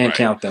 Can't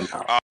count them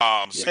out.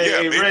 Am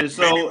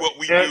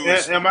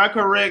I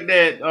correct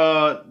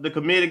that the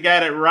committee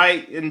got it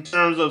right in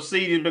terms of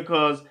seeding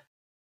because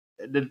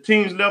the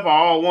teams left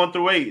are all 1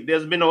 through 8?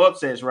 There's been no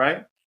upsets,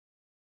 right?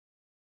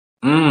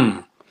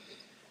 I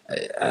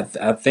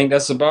think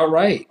that's about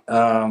right.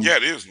 Yeah,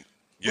 it is.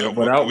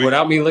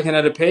 Without me looking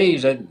at a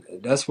page,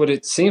 that's what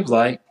it seems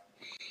like.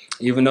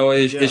 Even though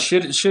it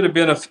should have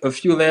been a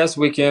few last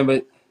weekend,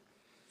 but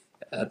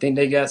I think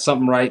they got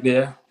something right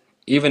there.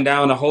 Even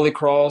down to Holy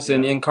Cross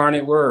and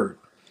Incarnate Word.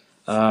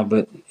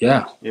 But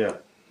yeah, you're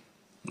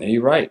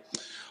right.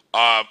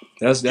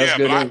 That's good.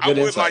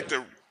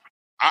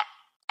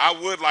 I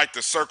would like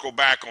to circle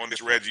back on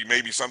this, Reggie,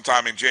 maybe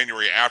sometime in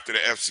January after the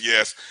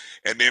FCS,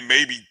 and then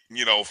maybe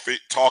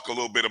talk a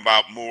little bit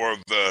about more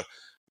of the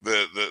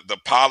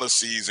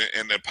policies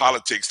and the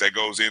politics that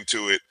goes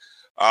into it.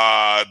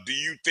 Do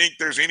you think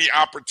there's any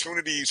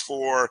opportunities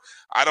for,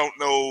 I don't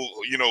know,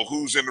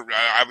 who's in,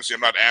 obviously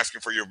I'm not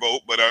asking for your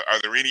vote, but are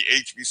there any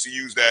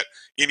HBCU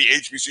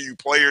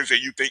players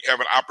that you think have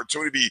an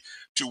opportunity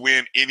to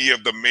win any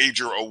of the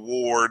major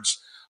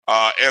awards,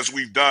 as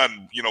we've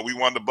done? We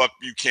won the Buck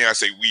Buchanan, I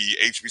say we,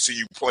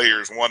 HBCU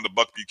players won the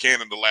Buck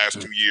Buchanan the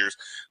last 2 years.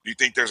 Do you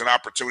think there's an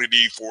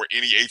opportunity for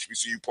any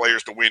HBCU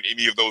players to win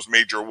any of those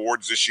major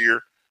awards this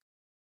year?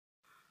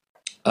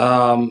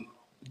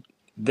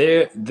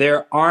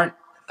 There aren't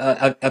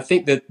I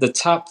think that the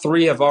top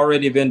 3 have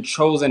already been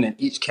chosen in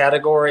each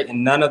category,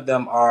 and none of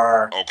them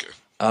are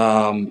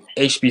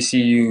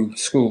HBCU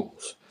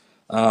schools.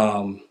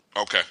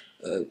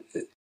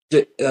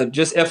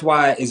 Just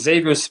FYI,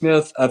 Xavier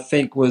Smith, I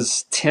think,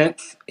 was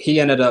 10th. He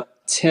ended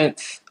up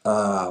 10th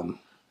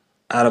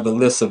out of a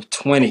list of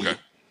 20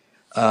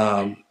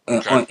 on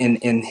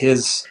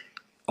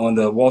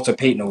the Walter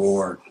Payton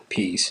Award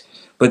piece.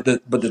 But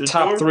the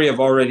top 3 have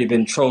already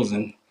been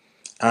chosen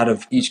out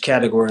of each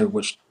category,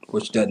 which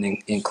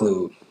doesn't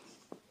include.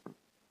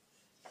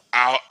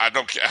 I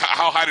don't care.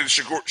 How high did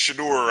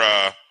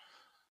Shedeur?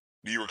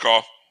 Do you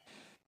recall?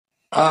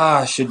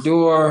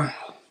 Shedeur.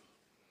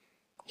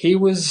 He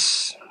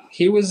was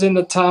in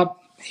the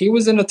top. He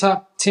was in the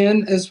top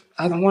 10. As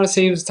I don't want to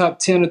say he was top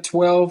 10 or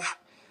 12.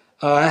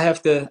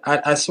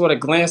 I sort of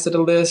glanced at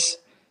the list.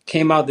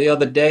 Came out the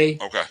other day.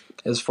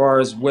 As far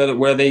as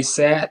where they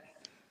sat.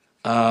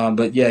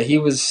 But yeah, he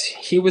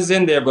was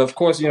in there. But of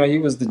course, he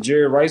was the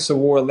Jerry Rice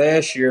Award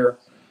last year.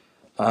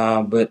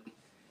 But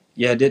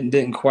yeah,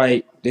 didn't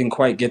quite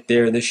get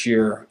there this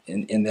year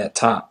in that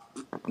top,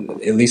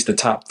 at least the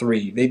top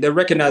 3. They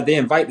recognize, they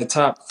invite the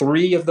top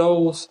 3 of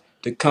those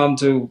to come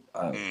to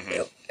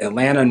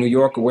Atlanta, New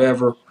York, or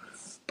wherever.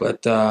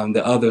 But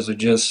the others are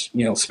just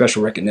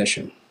special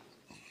recognition.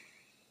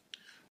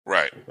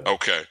 Right.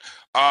 Okay.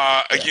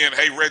 Again,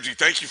 hey Reggie,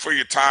 thank you for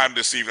your time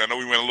this evening. I know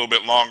we went a little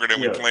bit longer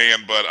than we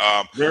planned, but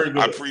I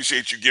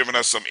appreciate you giving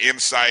us some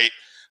insight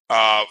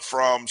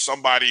from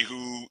somebody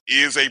who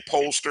is a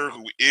pollster,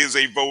 who is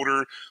a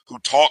voter, who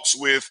talks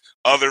with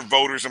other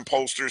voters and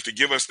pollsters, to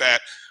give us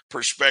that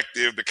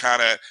perspective to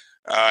kind of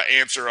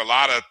answer a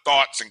lot of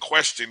thoughts and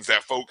questions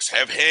that folks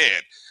have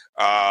had.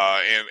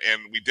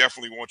 And we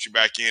definitely want you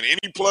back in.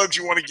 Any plugs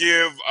you want to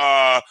give,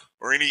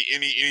 or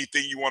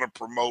anything you want to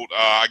promote?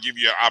 I'll give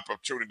you an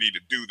opportunity to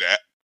do that.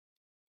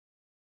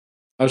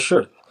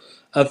 Sure.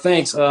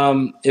 Thanks.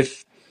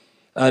 If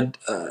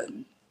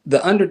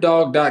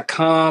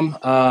theunderdog.com,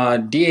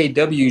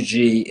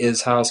 DAWG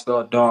is how I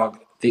spell dog.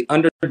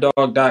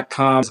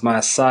 Theunderdog.com is my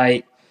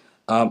site.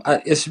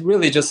 It's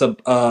really just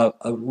a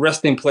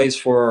resting place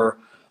for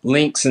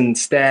links and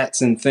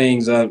stats and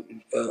things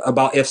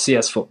about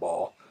FCS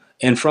football.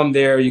 And from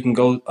there, you can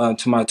go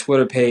to my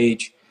Twitter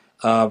page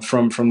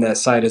from that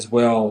site as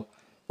well,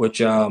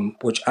 which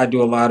I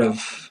do a lot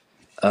of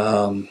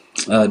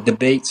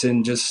debates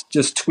and just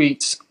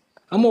tweets.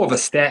 I'm more of a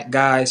stat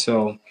guy,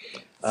 so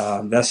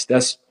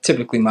that's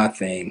typically my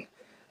thing.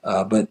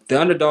 But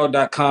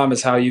theunderdog.com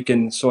is how you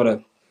can sort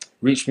of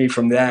reach me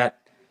from that.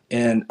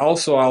 And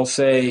also, I'll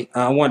say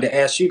I wanted to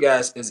ask you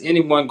guys: is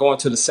anyone going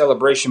to the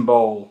Celebration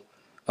Bowl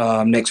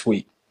next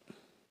week?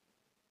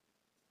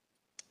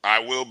 I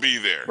will be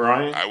there,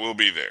 Brian. I will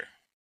be there.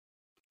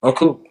 Oh,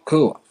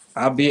 cool.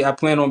 I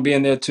plan on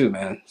being there too,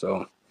 man.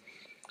 So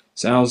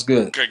sounds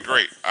good. Okay,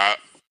 great.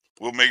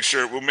 We'll make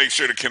sure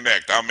to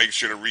connect. I'll make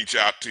sure to reach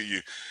out to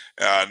you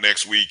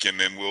next week, and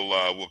then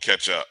we'll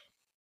catch up.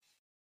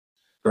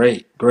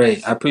 Great.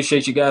 I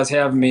appreciate you guys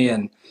having me,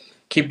 and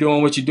keep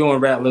doing what you're doing,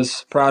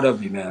 Rattlers. Proud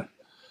of you, man.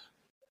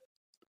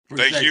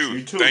 Thank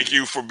you. Thank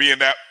you for being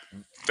that.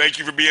 Thank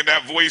you for being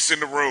that voice in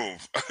the room.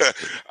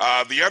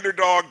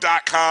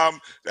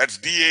 Theunderdog.com. That's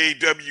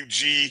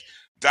DAWG.com.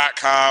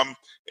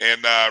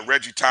 And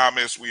Reggie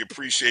Thomas, we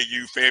appreciate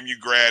you. FAMU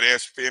grad,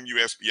 FAMU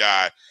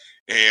SBI.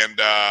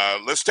 And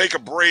let's take a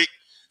break,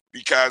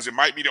 because it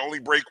might be the only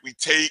break we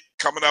take.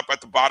 Coming up at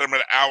the bottom of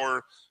the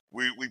hour,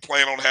 we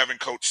plan on having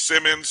Coach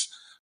Simmons.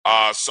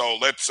 So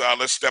let's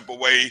step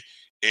away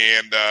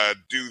and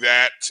do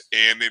that,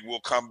 and then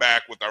we'll come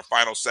back with our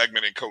final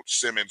segment and Coach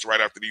Simmons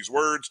right after these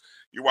words.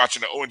 You're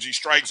watching the O&G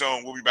Strike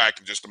Zone. We'll be back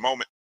in just a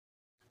moment.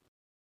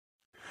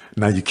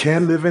 Now, you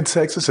can live in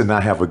Texas and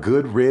not have a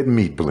good red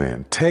meat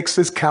blend.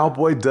 Texas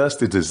Cowboy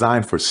Dust is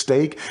designed for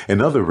steak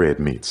and other red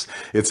meats.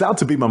 It's out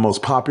to be my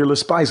most popular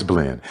spice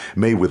blend,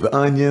 made with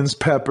onions,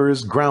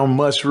 peppers, ground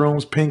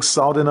mushrooms, pink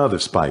salt, and other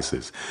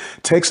spices.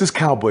 Texas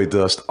Cowboy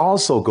Dust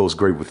also goes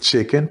great with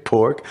chicken,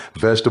 pork,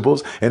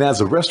 vegetables, and adds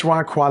a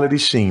restaurant-quality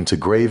sheen to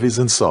gravies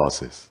and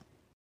sauces.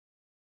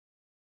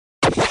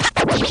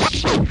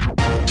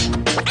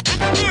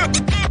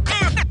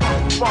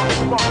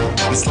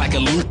 It's like a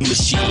loot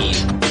machine.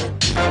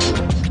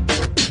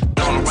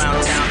 All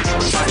around town,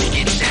 trying to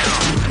get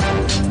down.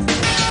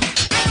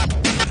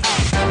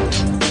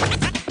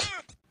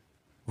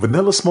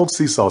 Vanilla smoked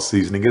sea salt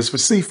seasoning is for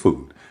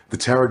seafood. The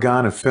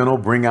tarragon and fennel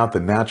bring out the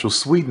natural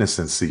sweetness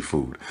in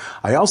seafood.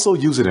 I also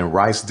use it in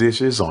rice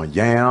dishes, on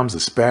yams,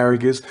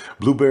 asparagus,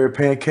 blueberry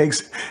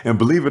pancakes, and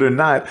believe it or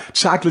not,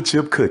 chocolate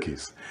chip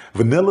cookies.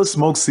 Vanilla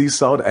smoked sea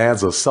salt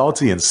adds a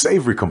salty and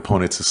savory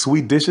component to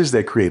sweet dishes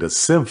that create a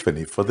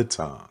symphony for the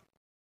tongue.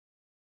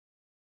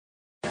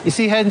 You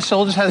see, Head &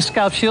 Shoulders has a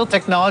scalp shield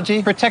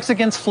technology, protects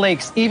against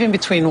flakes, even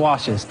between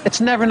washes. It's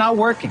never not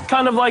working.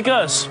 Kind of like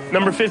us.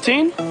 Number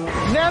 15?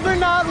 Never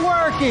not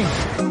working.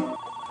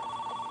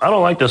 I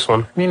don't like this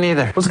one. Me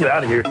neither. Let's get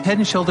out of here.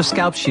 Head & Shoulders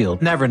scalp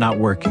shield, never not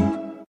working.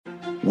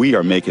 We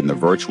are making the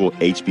virtual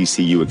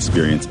HBCU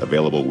experience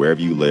available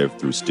wherever you live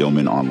through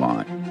Stillman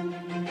Online.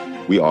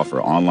 We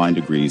offer online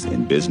degrees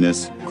in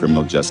business,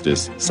 criminal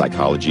justice,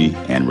 psychology,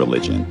 and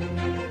religion.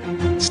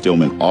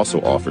 Stillman also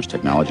offers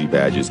technology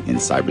badges in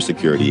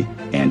cybersecurity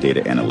and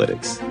data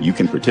analytics. You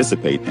can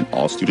participate in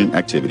all student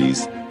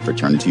activities,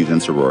 fraternities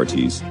and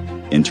sororities,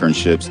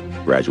 internships,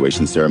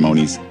 graduation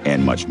ceremonies,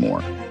 and much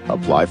more.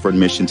 Apply for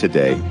admission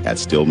today at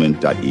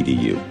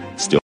stillman.edu.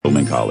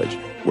 Stillman College,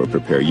 we'll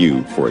prepare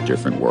you for a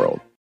different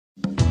world.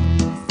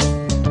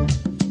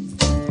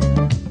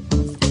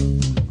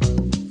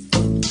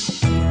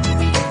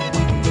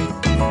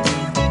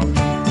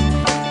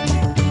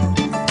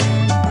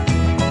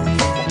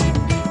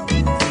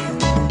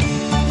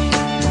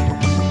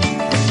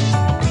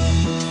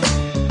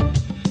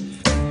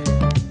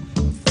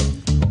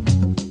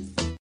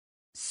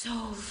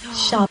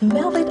 Shop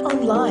Velvet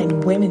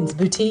Online Women's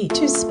Boutique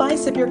to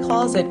spice up your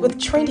closet with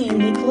trendy,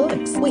 unique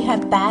looks. We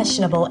have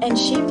fashionable and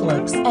chic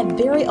looks at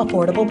very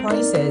affordable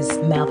prices.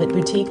 Velvet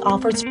Boutique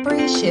offers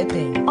free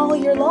shipping all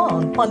year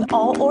long on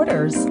all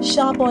orders.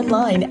 Shop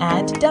online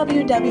at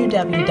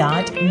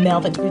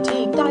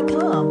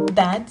www.melvetboutique.com.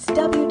 That's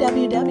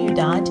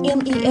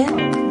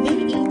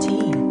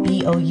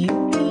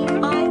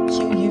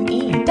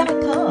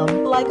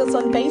www.melvetboutique.com. Like us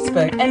on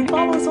Facebook and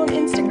follow us on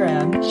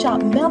Instagram.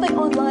 Shop Velvet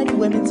Online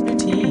Women's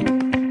Boutique.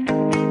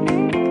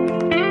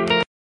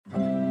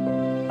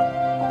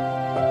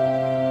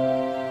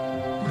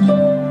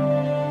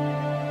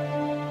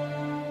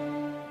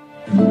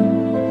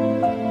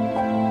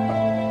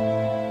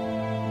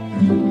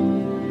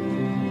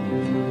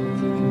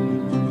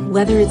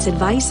 Whether it's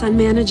advice on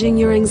managing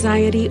your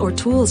anxiety or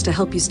tools to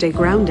help you stay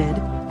grounded,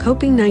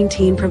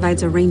 Coping-19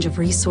 provides a range of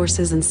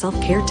resources and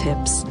self-care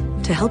tips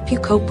to help you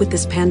cope with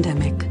this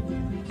pandemic.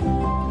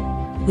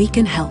 We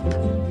can help.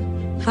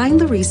 Find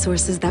the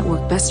resources that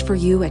work best for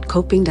you at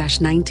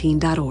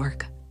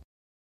coping-19.org.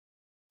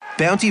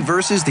 Bounty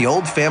versus the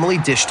old family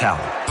dish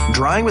towel.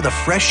 Drying with a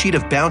fresh sheet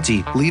of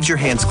Bounty leaves your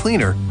hands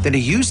cleaner than a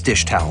used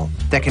dish towel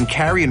that can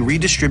carry and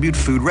redistribute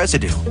food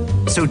residue.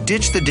 So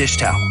ditch the dish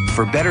towel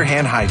for better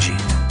hand hygiene.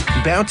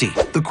 Bounty,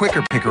 the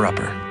quicker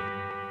picker-upper.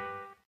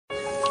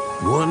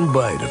 One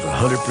bite of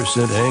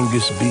 100%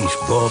 Angus beef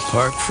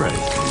ballpark frank,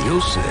 and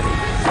you'll say,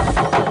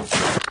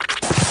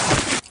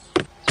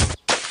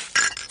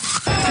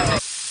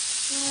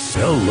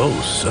 hello,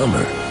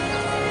 summer.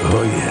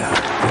 Oh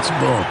yeah, it's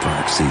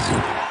ballpark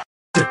season.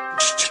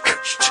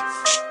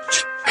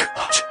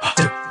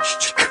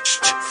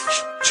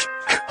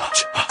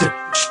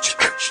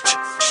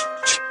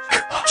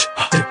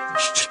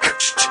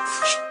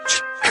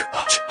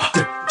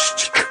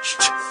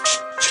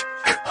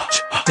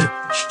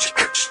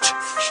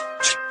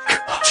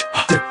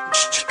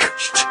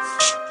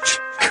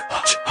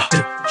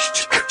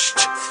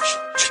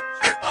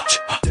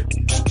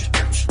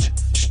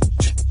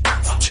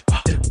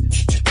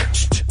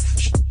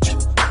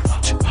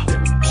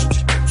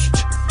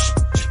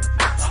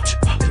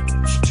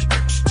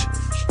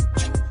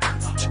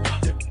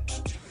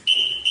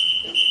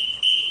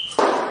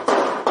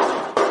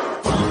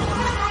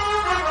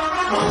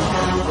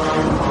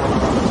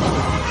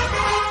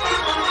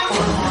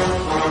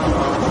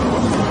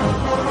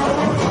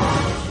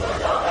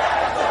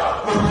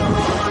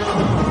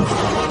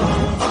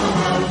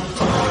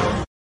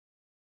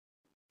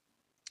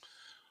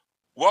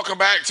 Welcome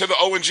back to the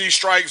O&G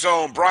Strike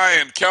Zone.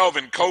 Brian,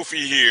 Kelvin,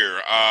 Kofi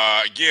here.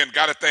 Again,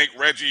 got to thank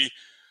Reggie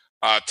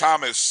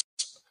Thomas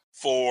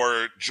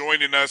for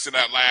joining us in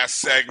that last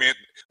segment.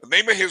 The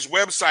name of his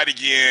website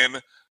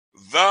again,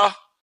 the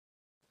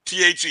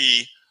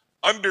THE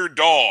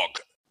Underdog,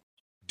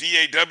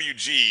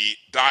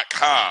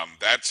 DAWG.com.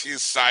 That's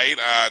his site.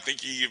 I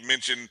think he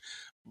mentioned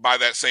by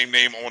that same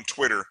name on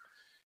Twitter.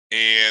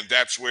 And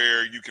that's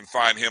where you can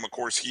find him. Of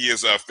course, he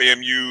is a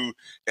FAMU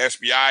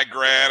SBI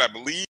grad. I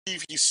believe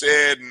he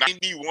said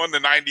 91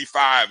 to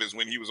 95 is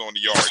when he was on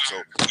the yard.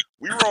 So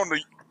we were on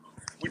the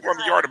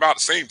yard about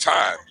the same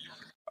time,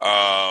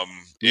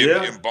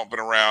 in bumping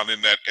around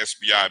in that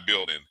SBI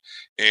building.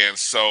 And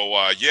so,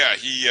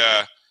 he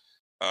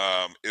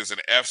is an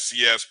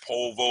FCS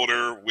poll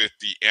voter with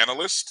the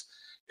Analyst.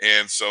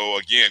 And so,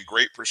 again,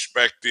 great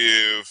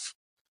perspective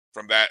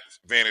from that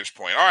vantage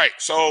point. All right,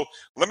 so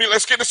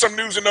let's get to some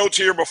news and notes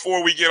here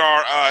before we get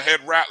our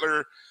head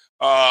rattler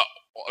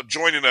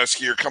joining us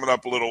here coming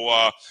up a little.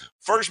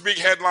 First big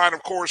headline,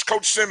 of course,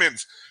 Coach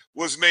Simmons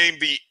was named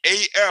the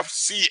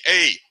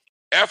AFCA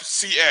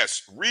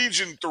FCS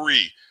Region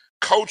 3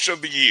 Coach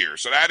of the Year.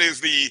 So that is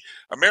the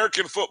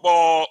American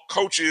Football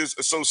Coaches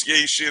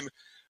Association.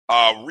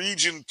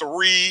 Region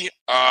 3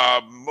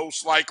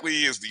 most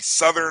likely is the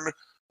Southern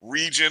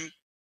region.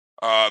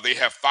 They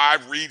have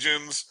 5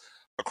 regions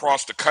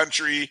across the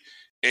country,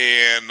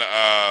 and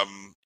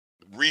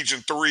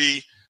Region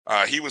 3,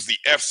 he was the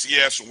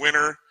FCS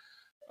winner.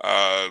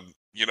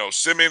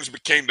 Simmons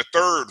became the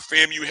 3rd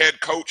FAMU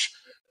head coach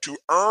to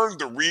earn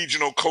the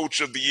Regional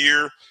Coach of the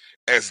Year,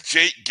 as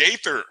Jake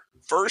Gaither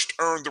first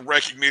earned the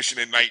recognition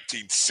in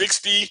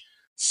 1960,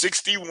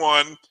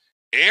 61,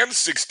 and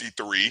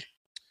 63.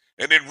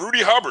 And then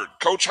Rudy Hubbard,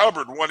 Coach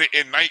Hubbard, won it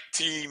in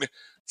 19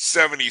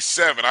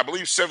 77. I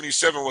believe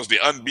 77 was the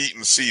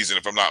unbeaten season,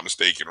 if I'm not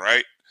mistaken,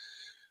 right?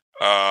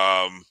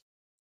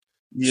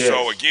 Yes.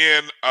 So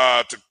again,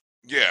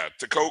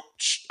 to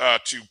coach,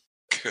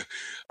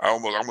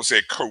 I'm gonna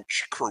say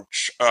coach.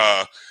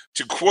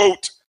 To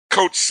quote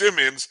Coach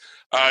Simmons,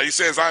 he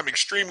says, "I'm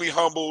extremely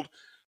humbled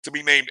to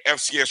be named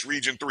FCS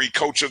Region 3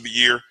 Coach of the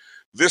Year.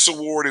 This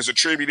award is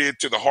attributed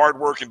to the hard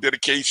work and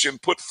dedication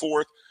put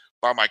forth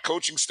by my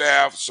coaching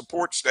staff,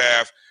 support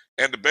staff,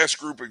 and the best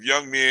group of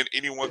young men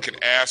anyone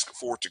can ask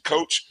for to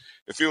coach.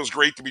 It feels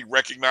great to be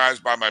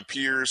recognized by my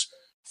peers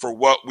for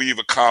what we've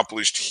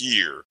accomplished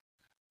here."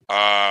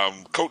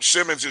 Coach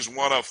Simmons is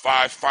one of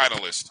 5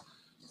 finalists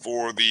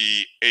for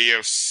the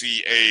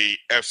AFCA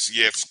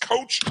FCS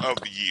Coach of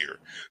the Year.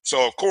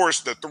 So, of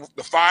course, the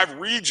 5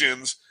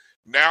 regions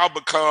now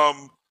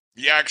become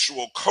the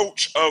actual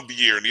Coach of the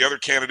Year. And the other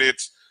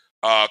candidates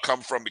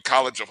come from the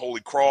College of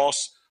Holy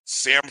Cross,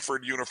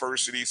 Samford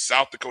University,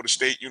 South Dakota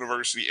State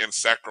University, and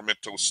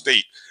Sacramento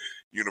State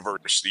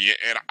University.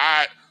 And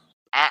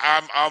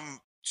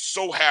I'm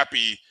so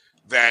happy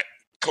that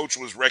Coach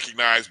was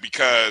recognized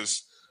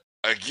because,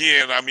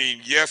 again, I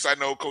mean, yes, I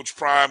know Coach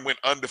Prime went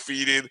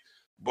undefeated,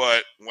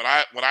 but when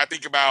I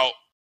think about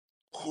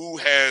who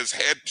has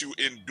had to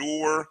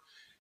endure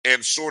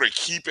and sort of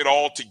keep it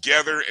all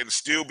together and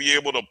still be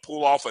able to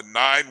pull off a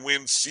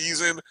 9-win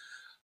season,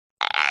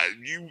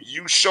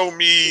 you show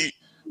me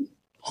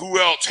who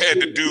else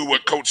had to do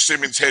what Coach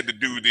Simmons had to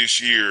do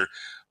this year.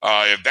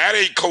 If that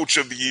ain't Coach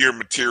of the Year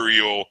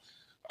material,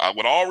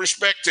 with all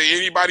respect to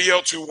anybody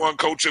else who won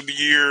Coach of the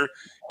Year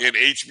in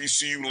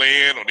HBCU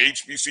land, on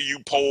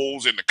HBCU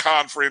polls, in the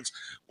conference,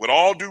 with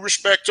all due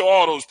respect to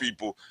all those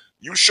people,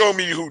 you show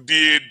me who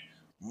did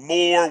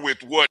more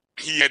with what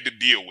he had to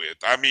deal with.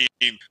 I mean,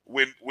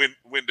 when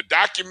the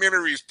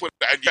documentary is put,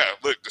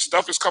 look, the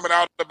stuff is coming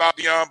out about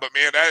Deion, but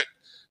man,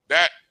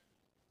 that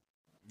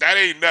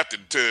ain't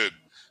nothing to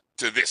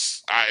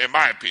this, in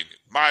my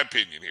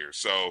opinion here.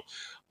 So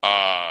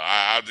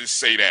I'll just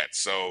say that.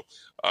 So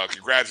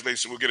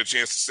congratulations. We'll get a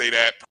chance to say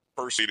that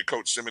personally to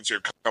Coach Simmons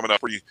here coming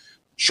up pretty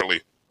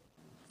shortly.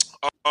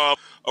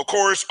 Of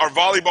course, our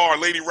volleyball, our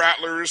Lady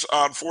Rattlers,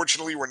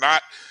 unfortunately, were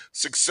not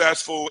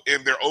successful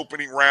in their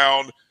opening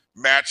round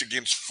match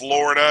against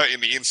Florida in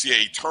the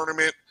NCAA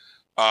tournament.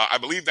 I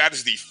believe that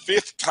is the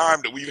 5th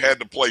time that we've had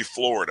to play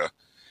Florida.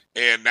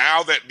 And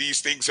now that these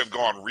things have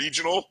gone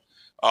regional,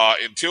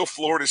 until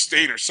Florida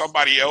State or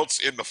somebody else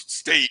in the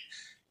state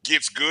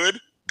gets good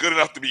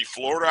enough to beat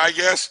Florida, I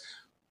guess,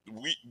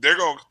 they're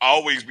going to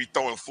always be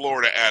throwing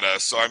Florida at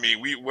us. So, I mean,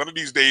 one of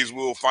these days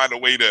we'll find a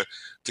way to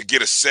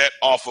get a set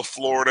off of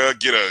Florida,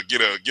 get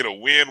a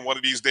win one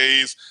of these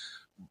days.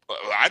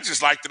 I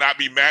just like to not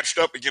be matched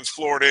up against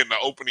Florida in the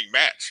opening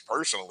match,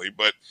 personally.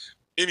 But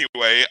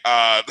anyway,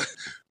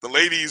 the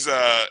ladies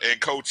and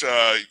Coach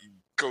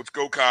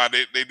Gokhan,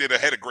 they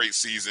had a great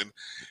season.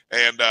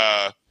 And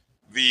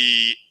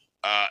the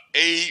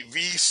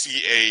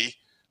AVCA,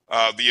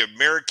 the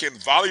American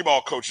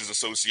Volleyball Coaches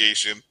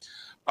Association,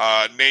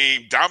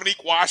 named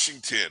Dominique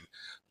Washington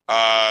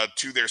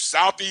to their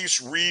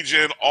Southeast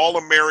Region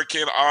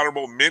All-American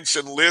Honorable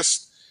Mention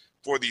list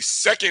for the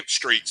 2nd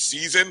straight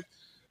season.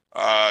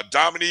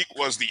 Dominique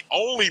was the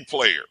only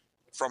player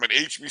from an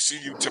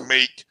HBCU to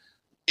make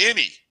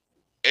any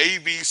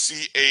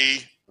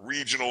AVCA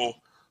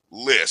regional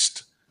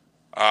list.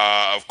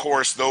 Of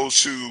course,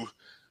 those who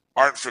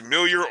aren't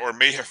familiar or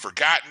may have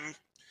forgotten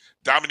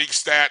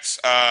Dominique's stats,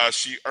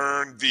 she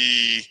earned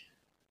the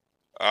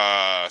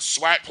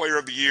SWAC Player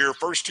of the Year,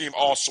 first team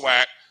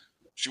All-SWAC.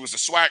 She was the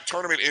SWAC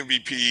Tournament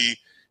MVP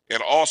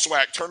and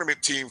All-SWAC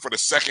Tournament team for the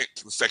 2nd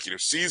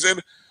consecutive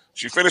season.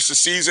 She finished the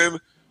season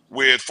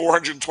with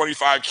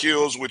 425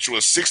 kills, which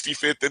was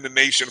 65th in the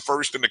nation,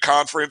 1st in the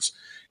conference,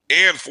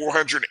 and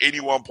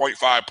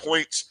 481.5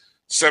 points,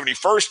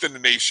 71st in the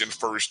nation,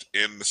 1st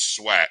in the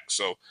SWAC.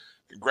 So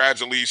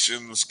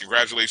congratulations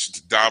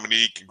to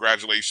Dominique.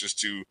 Congratulations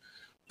to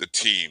the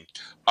team.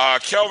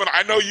 Kelvin,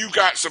 I know you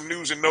got some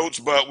news and notes,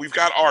 but we've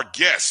got our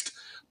guest.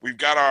 We've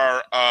got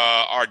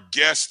our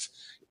guest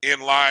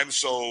in line.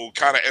 So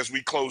kind of as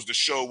we close the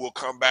show, we'll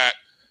come back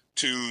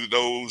to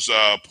those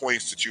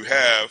points that you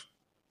have.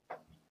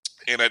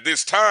 And at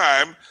this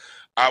time,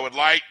 I would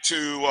like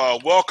to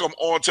welcome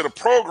onto the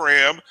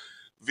program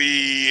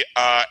the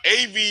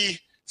AVCA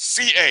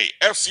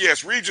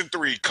FCS Region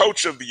 3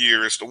 Coach of the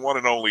Year. It's the one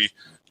and only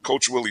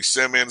Coach Willie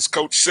Simmons.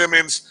 Coach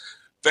Simmons,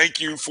 thank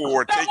you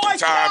for taking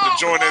time to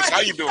join us.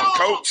 How you doing,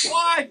 Coach?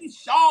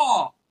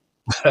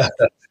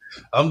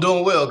 I'm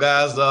doing well,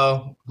 guys.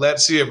 Glad to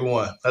see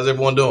everyone. How's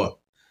everyone doing?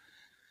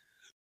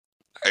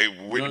 Hey,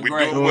 we're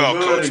doing well,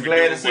 Coach. We're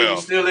glad to see you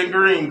still in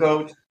green,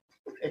 Coach.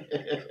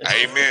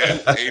 Amen.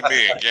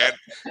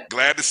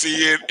 Glad to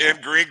see you in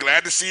green.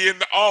 Glad to see you in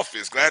the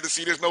office. Glad to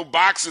see there's no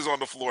boxes on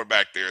the floor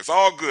back there. It's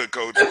all good,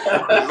 Coach.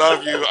 We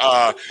love you.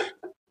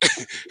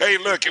 Hey,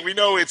 look, and we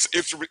know it's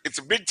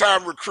a big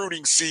time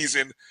recruiting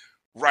season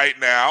right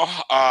now.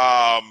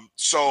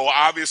 So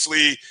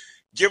obviously,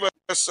 give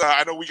us.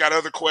 I know we got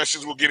other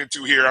questions we'll get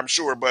into here, I'm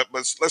sure, but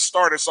let's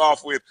start us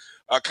off with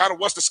kind of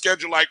what's the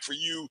schedule like for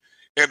you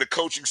and the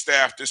coaching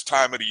staff this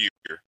time of the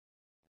year?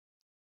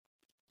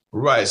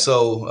 Right.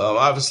 So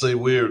obviously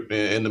we're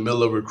in the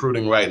middle of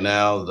recruiting right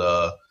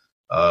now.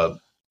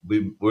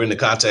 We're in the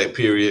contact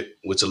period,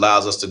 which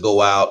allows us to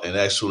go out and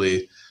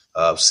actually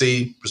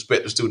see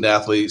prospective student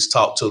athletes,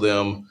 talk to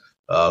them,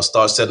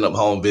 start setting up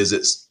home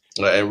visits,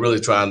 and really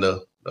trying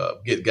to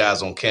get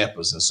guys on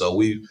campus. And so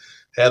we've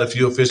had a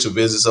few official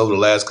visits over the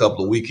last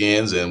couple of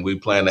weekends, and we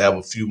plan to have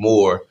a few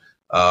more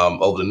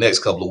over the next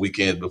couple of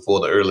weekends before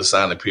the early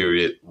signing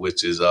period,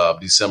 which is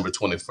December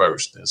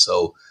 21st. And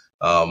so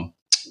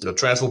the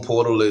transfer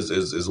portal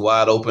is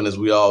wide open, as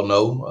we all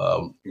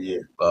know.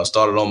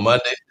 Started on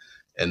Monday.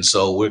 And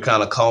so we're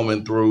kind of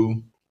combing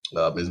through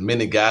as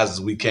many guys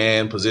as we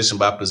can, position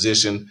by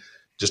position,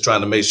 just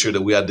trying to make sure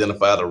that we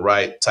identify the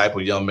right type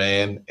of young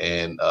man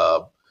and,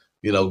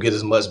 get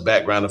as much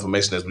background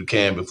information as we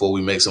can before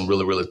we make some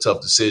really, really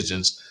tough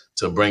decisions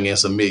to bring in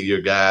some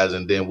mid-year guys.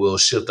 And then we'll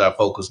shift our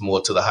focus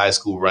more to the high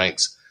school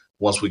ranks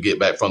once we get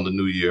back from the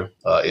new year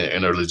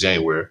in early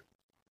January.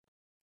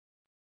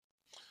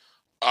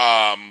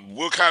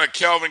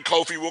 Kelvin,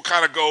 Kofi, we'll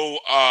kind of go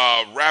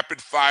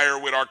rapid fire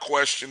with our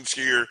questions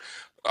here.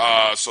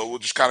 So we'll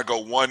just kind of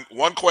go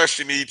one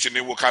question each, and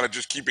then we'll kind of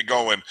just keep it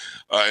going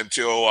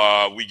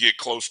until we get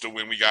close to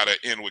when we got to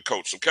end with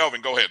Coach. So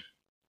Kelvin, go ahead.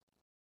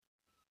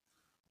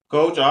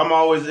 Coach, I'm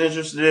always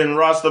interested in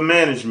roster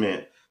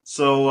management.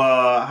 So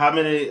how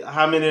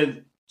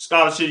many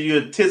scholarships you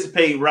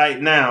anticipate right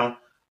now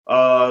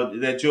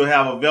that you'll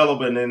have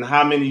available, and then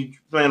how many you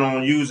plan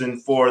on using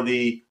for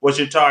what's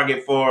your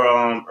target for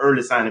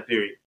early signing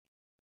period?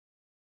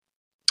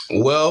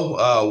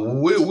 Well,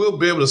 we'll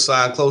be able to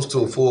sign close to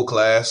a full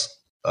class,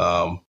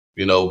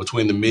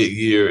 between the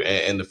mid-year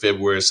and the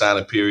February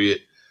signing period.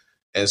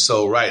 And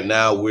so right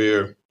now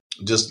we're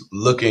just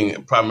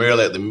looking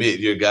primarily at the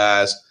mid-year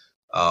guys.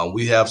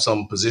 We have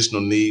some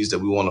positional needs that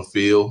we want to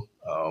fill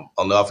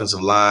on the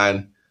offensive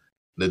line,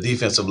 the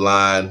defensive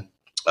line,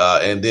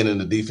 and then in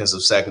the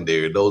defensive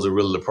secondary. Those are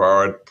really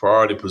the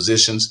priority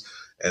positions.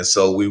 And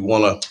so we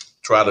want to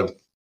try to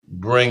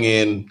bring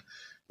in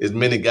as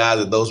many guys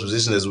at those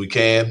positions as we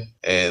can.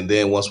 And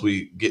then once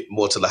we get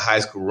more to the high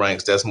school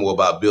ranks, that's more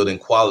about building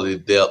quality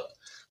depth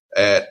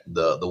at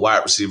the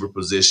wide receiver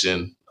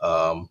position,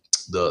 the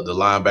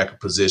linebacker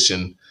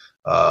position,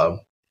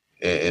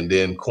 and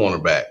then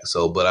cornerback.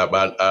 So, but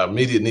our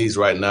immediate needs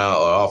right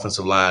now are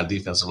offensive line,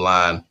 defensive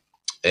line,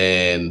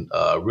 and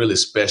really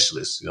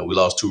specialists. We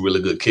lost two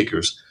really good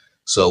kickers.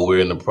 So we're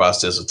in the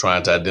process of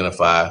trying to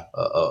identify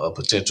a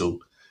potential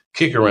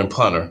kicker and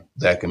punter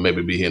that can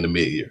maybe be here in the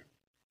mid-year.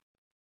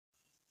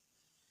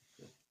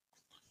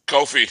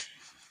 Kofi.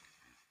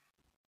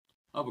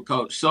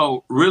 Coach.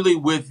 So really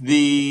with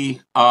the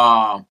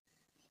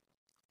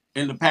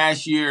in the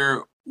past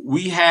year,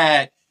 we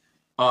had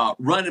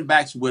running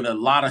backs with a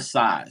lot of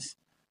size.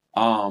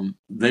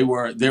 They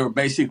were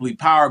basically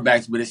power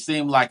backs, but it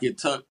seemed like it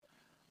took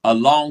a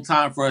long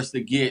time for us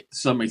to get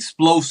some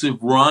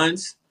explosive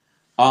runs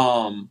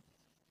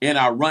in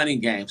our running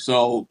game.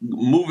 So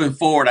moving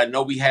forward, I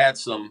know we had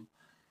some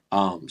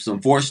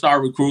 4-star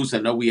recruits. I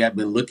know we have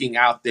been looking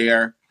out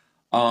there.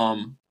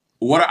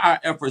 What are our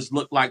efforts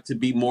look like to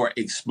be more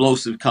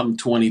explosive come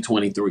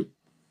 2023?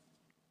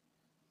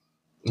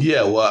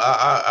 Yeah, well,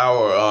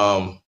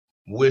 our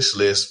wish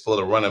list for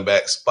the running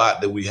back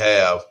spot that we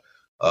have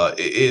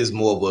is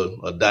more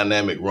of a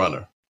dynamic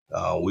runner.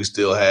 We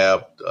still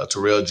have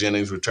Terrell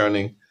Jennings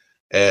returning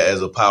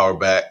as a power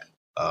back.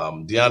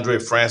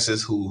 DeAndre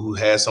Francis, who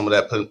has some of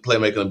that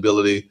playmaking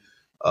ability,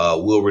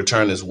 will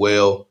return as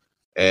well.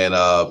 And,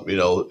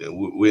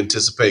 we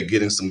anticipate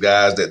getting some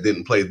guys that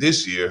didn't play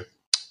this year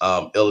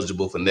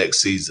eligible for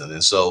next season.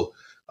 And so,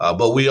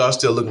 but we are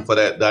still looking for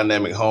that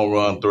dynamic home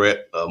run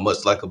threat,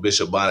 much like a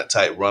Bishop Bonnet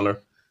type runner.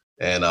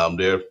 And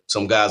there are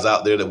some guys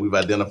out there that we've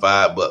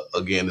identified, but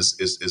again,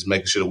 it's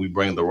making sure that we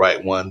bring the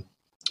right one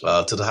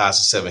to the House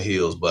of Seven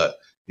Hills. But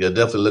you're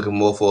definitely looking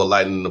more for a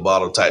lightning in the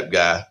bottle type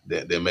guy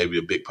than maybe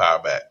a big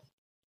power back.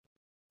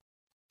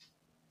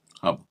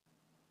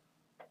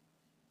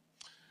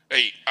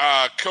 Hey,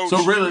 Coach,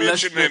 so really, you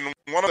mentioned in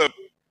one of the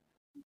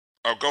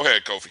 – oh, go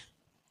ahead, Kofi.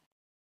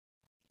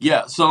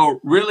 Yeah, so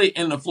really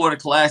in the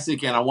Florida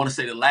Classic, and I want to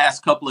say the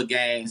last couple of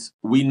games,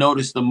 we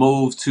noticed the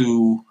move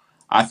to,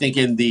 I think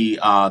in the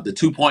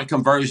 2-point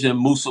conversion,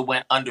 Musa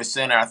went under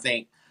center. I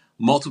think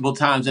multiple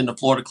times in the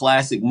Florida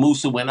Classic,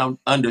 Musa went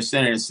under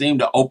center. It seemed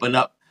to open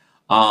up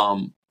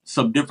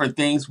some different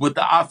things with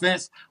the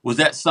offense. Was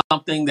that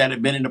something that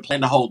had been in the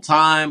plan the whole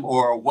time,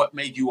 or what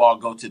made you all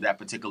go to that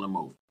particular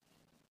move?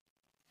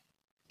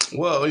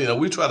 Well,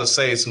 we try to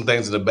save some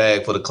things in the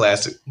bag for the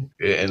Classic,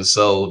 and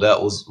so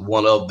that was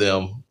one of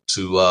them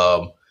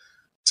to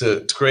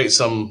create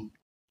some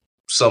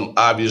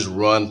obvious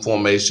run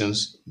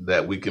formations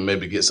that we can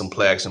maybe get some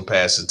play action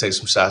passes, take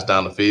some shots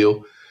down the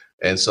field,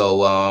 and so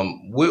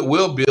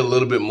we'll be a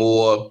little bit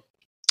more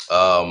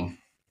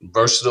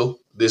versatile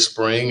this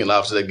spring, and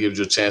obviously that gives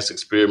you a chance to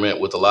experiment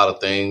with a lot of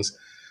things.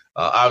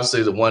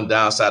 Obviously, the one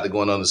downside to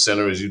going on the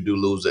center is you do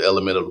lose the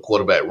element of the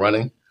quarterback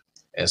running.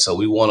 And so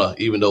we want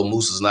to, even though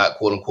Moose is not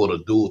quote unquote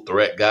a dual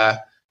threat guy,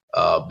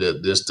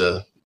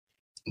 the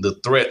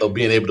threat of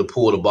being able to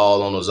pull the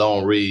ball on his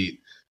own read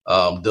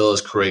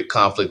does create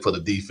conflict for the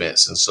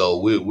defense. And so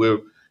we're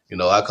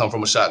I come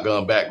from a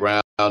shotgun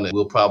background, and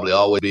we'll probably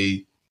always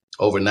be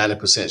over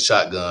 90%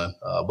 shotgun.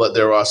 But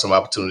there are some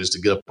opportunities to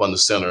get up on the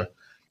center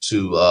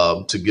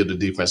to give the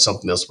defense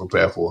something else to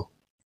prepare for.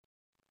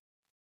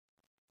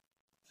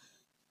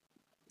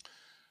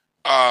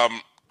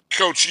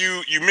 Coach,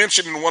 you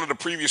mentioned in one of the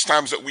previous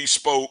times that we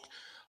spoke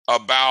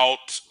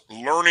about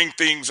learning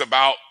things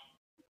about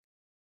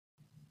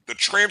the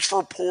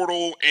transfer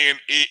portal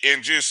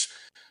and just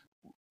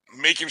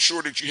making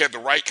sure that you had the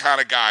right kind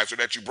of guys, or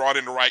that you brought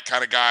in the right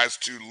kind of guys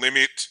to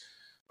limit,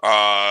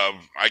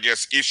 I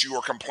guess, issue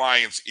or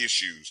compliance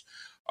issues.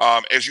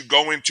 As you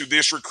go into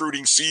this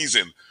recruiting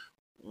season,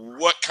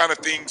 what kind of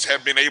things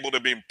have been able to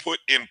be put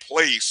in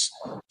place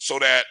so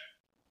that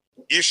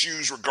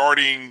issues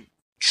regarding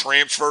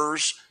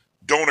transfers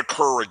don't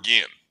occur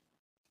again?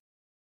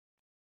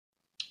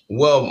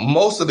 Well,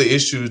 most of the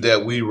issues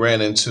that we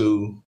ran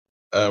into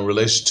in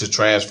relation to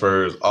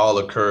transfers all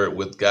occurred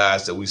with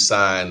guys that we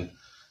signed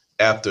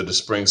after the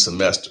spring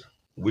semester.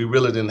 We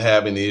really didn't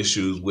have any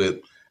issues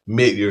with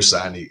mid-year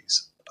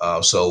signees.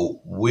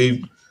 So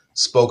we've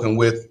spoken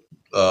with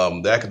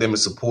the academic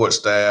support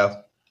staff,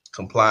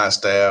 compliance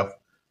staff,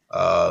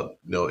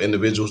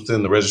 individuals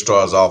within the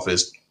registrar's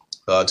office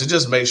to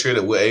just make sure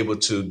that we're able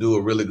to do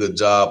a really good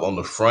job on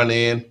the front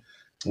end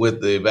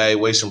with the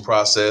evaluation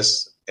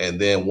process.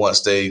 And then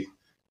once they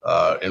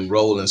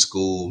enroll in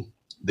school,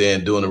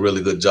 then doing a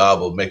really good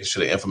job of making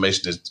sure the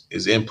information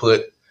is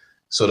input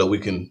so that we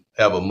can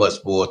have a much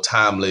more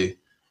timely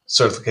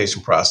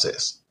certification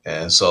process.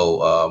 And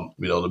so,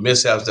 the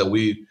mishaps that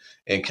we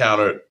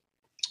encountered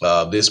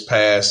this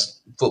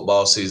past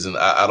football season,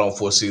 I don't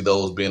foresee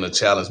those being a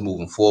challenge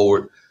moving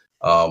forward.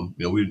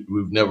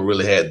 We've never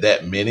really had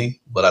that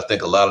many, but I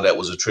think a lot of that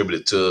was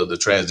attributed to the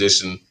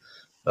transition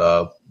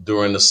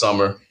during the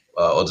summer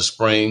or the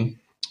spring,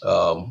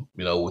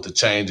 with the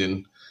change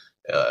in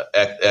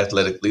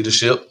athletic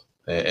leadership,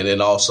 and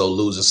then also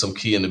losing some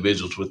key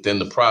individuals within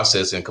the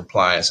process in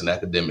compliance and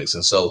academics.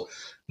 And so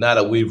now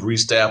that we've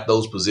restaffed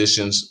those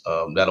positions,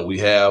 now that we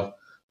have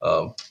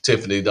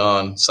Tiffany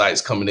Don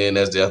Seitz coming in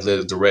as the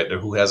athletic director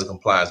who has a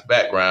compliance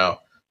background,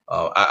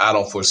 I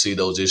don't foresee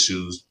those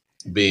issues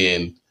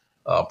being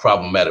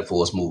problematic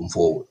for us moving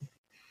forward.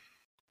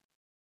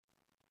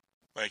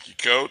 Thank you,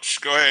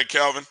 Coach. Go ahead,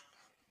 Kelvin.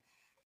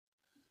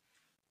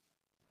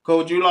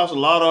 Coach, you lost a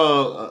lot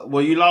of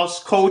you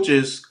lost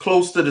coaches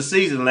close to the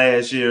season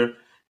last year,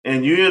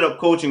 and you ended up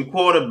coaching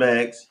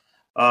quarterbacks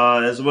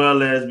as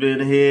well as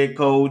being a head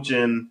coach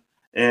and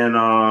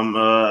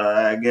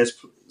I guess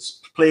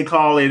play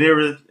calling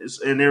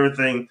and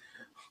everything.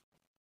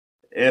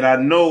 And I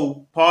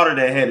know part of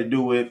that had to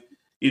do with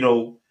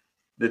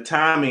the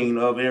timing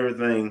of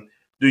everything.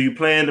 Do you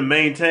plan to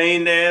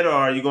maintain that, or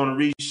are you going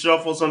to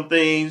reshuffle some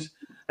things?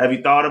 Have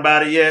you thought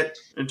about it yet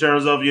in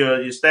terms of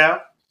your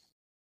staff?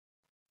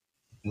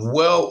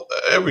 Well,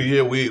 every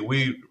year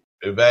we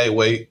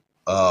evaluate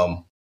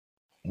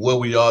where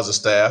we are as a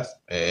staff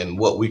and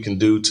what we can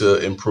do to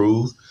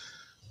improve.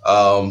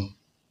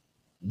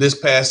 This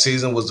past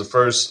season was the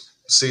first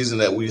season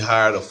that we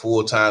hired a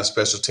full-time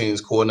special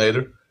teams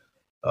coordinator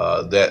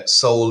that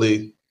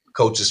solely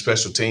coaches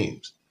special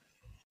teams.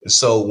 And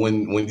so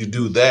when you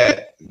do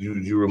that,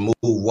 you remove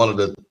one of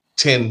the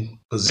 10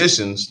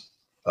 positions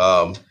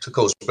to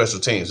coach special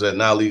teams. So that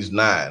now leaves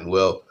 9.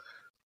 Well,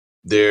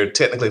 there are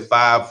technically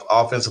 5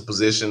 offensive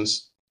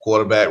positions: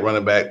 quarterback,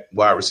 running back,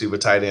 wide receiver,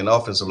 tight end,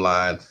 offensive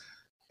line.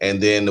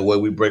 And then the way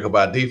we break up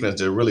our defense,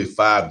 there are really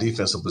 5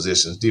 defensive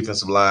positions: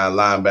 defensive line,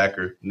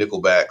 linebacker,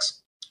 nickelbacks,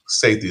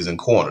 safeties, and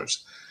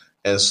corners.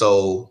 And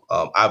so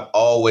I've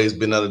always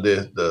been under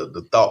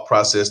the thought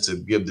process to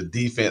give the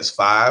defense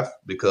 5,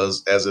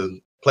 because as a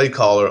play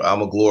caller,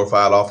 I'm a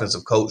glorified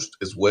offensive coach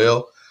as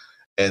well.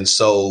 And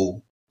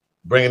so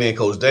bringing in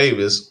Coach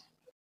Davis,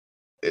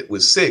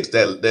 with 6,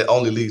 that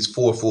only leaves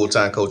 4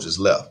 full-time coaches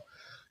left.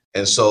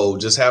 And so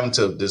just having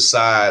to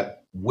decide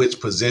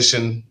which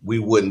position we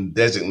wouldn't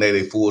designate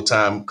a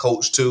full-time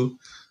coach to.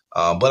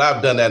 But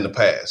I've done that in the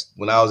past.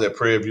 When I was at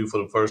Prairie View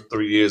for the first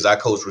 3 years, I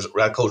coached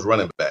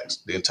running backs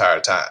the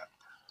entire time.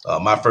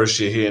 My first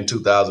year here in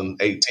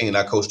 2018,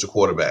 I coached the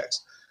quarterbacks.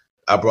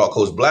 I brought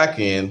Coach Black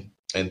in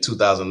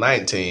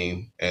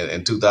 2019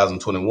 and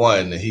 2021,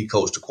 and he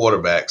coached the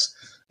quarterbacks.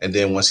 And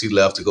then once he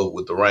left to go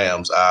with the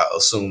Rams, I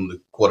assumed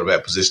the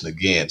quarterback position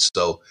again.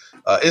 So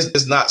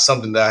it's not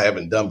something that I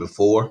haven't done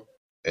before.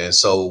 And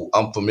so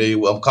I'm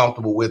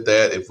comfortable with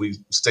that. If we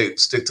stick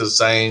to the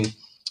same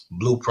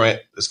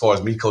blueprint as far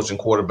as me coaching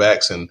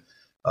quarterbacks, and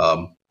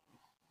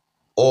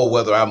or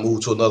whether I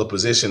move to another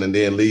position and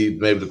then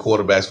leave maybe the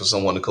quarterbacks for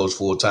someone to coach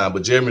full time.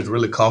 But Jeremy's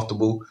really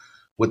comfortable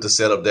with the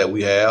setup that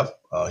we have.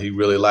 He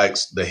really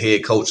likes the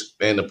head coach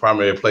and the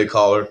primary play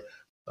caller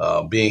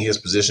being his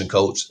position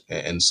coach.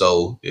 And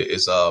so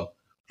it's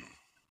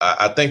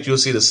I think you'll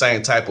see the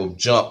same type of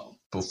jump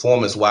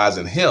performance-wise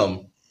in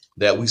him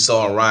that we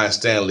saw in Ryan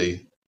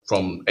Stanley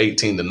from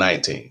 18 to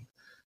 19.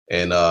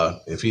 And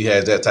if he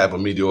has that type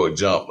of meteoric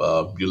jump,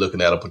 you're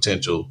looking at a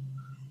potential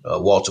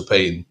Walter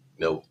Payton,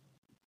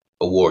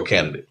 award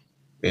candidate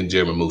in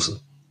Jeremy Moussa.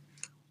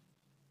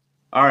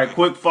 All right,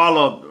 quick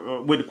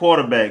follow-up with the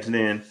quarterbacks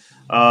then.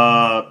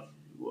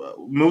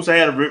 Moussa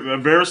had a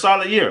very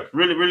solid year.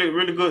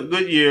 Really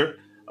good year.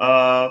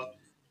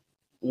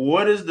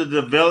 What is the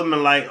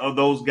development like of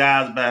those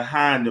guys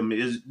behind him?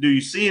 Do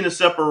you see any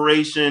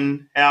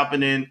separation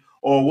happening,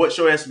 or what's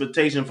your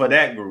expectation for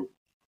that group?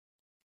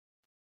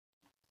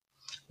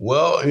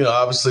 Well,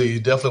 obviously you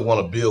definitely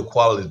want to build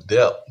quality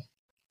depth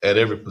at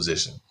every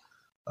position.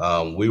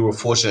 We were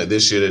fortunate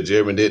this year that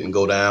Jeremy didn't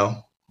go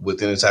down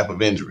with any type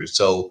of injury.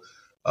 So,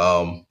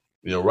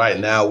 right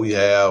now we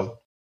have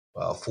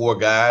 4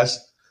 guys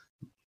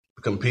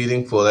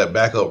competing for that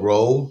backup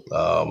role.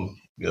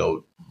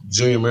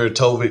 Junior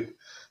Miratovic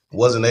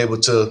wasn't able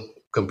to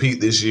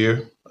compete this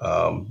year.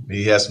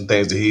 He had some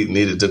things that he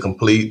needed to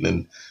complete,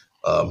 and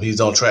he's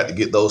on track to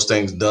get those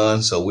things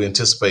done. So we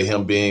anticipate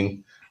him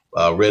being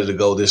ready to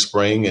go this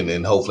spring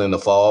and hopefully in the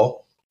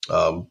fall.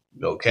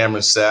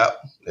 Cameron Sapp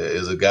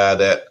is a guy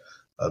that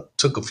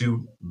took a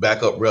few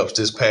backup reps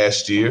this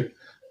past year.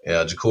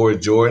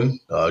 Ja'Cory Jordan,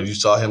 you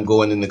saw him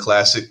going in the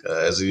Classic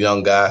as a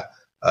young guy,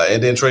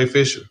 and then Trey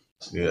Fisher,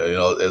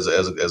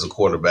 as a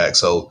quarterback.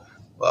 So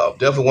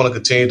definitely want to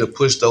continue to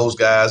push those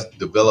guys,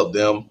 develop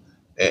them,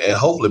 and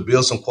hopefully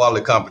build some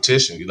quality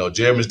competition.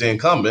 Jeremy's the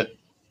incumbent,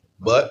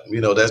 but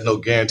there's no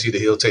guarantee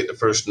that he'll take the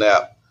first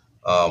snap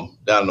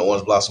down in the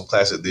Orange Blossom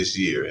Classic this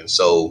year. And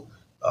so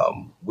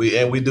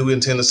we do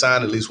intend to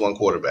sign at least one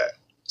quarterback.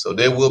 So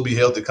there will be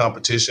healthy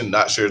competition.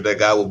 Not sure if that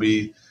guy will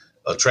be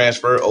a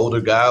transfer, older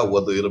guy, or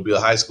whether it'll be a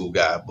high school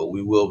guy, but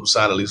we will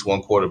sign at least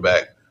one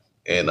quarterback,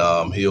 and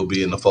he'll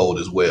be in the fold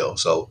as well.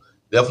 So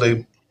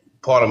definitely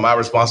part of my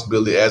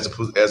responsibility as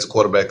a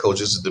quarterback coach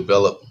is to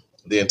develop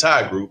the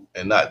entire group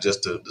and not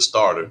just the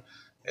starter.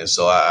 And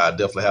so I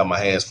definitely have my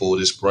hands full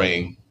this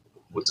spring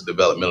with the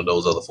development of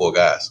those other 4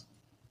 guys.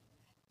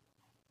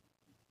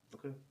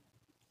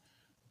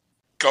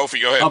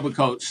 Kofi, go ahead.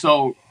 Coach.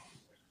 So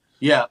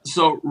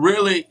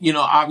really,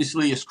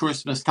 obviously it's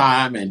Christmas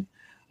time, and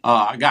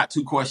I got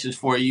 2 questions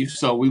for you.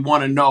 So we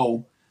want to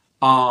know,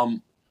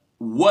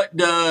 what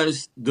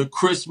does the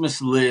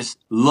Christmas list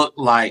look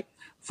like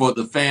for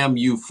the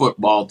FAMU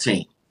football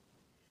team?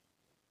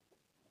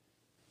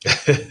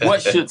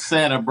 What should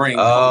Santa bring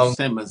Coach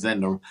Simmons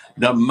and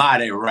the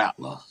Mighty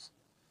Rattlers?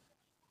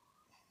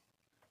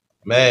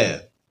 Man,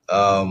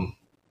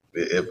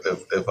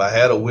 if I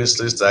had a wish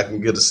list, I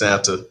can get a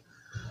Santa.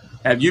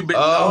 Have you been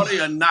naughty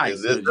or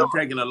nice? You're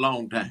taking a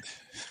long time.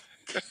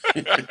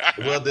 The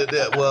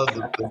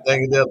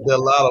thing is, there are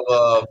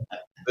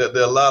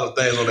a lot of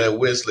things on that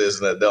wish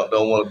list, and I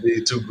don't want to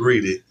be too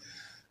greedy.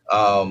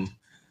 But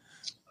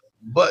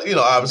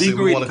obviously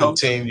we want to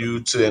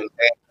continue to enhance.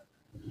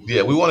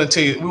 Yeah, we want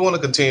to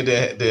continue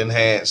to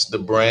enhance the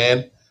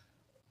brand.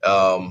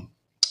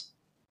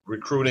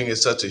 Recruiting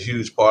is such a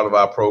huge part of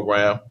our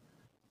program,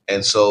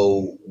 and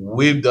so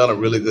we've done a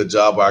really good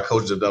job. Our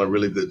coaches have done a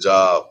really good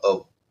job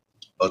of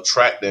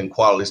attracting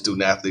quality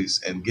student athletes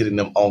and getting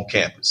them on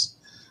campus.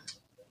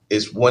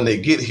 It's when they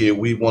get here,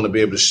 we want to be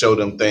able to show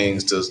them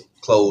things to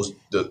close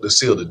to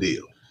seal the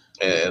deal.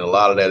 And a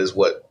lot of that is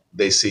what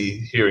they see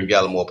here in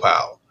Gallimore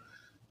Powell.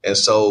 And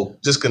so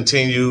just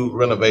continue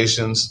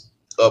renovations,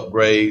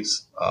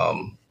 upgrades.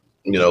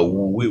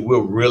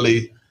 We're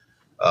really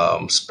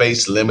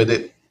space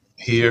limited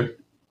here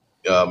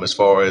as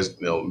far as,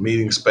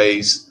 meeting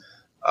space,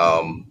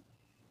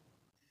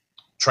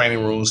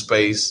 training room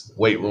space,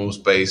 weight room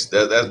space.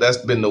 That's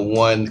been the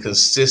one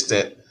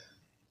consistent,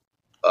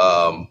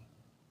 I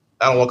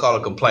don't want to call it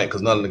a complaint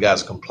because none of the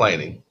guys are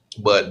complaining.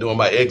 But during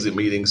my exit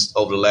meetings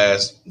over the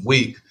last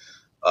week,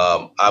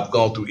 I've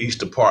gone through each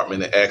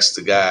department and asked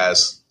the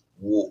guys,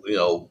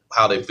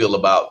 how they feel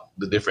about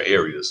the different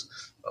areas,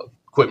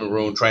 equipment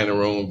room, training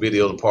room,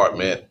 video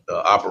department,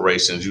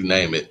 operations, you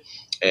name it.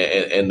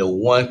 And the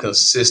one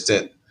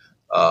consistent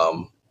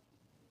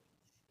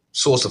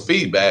source of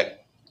feedback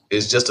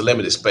is just a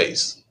limited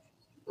space,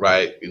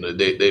 right?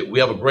 We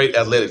have a great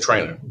athletic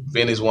trainer.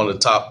 Finney's one of the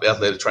top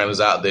athletic trainers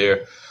out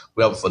there.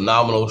 We have a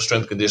phenomenal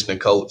strength conditioning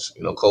coach.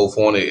 Cole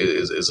Forney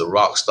is a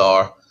rock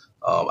star.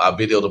 Our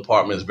video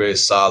department is very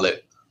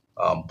solid.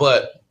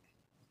 But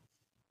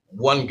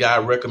one guy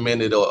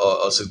recommended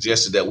or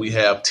suggested that we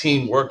have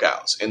team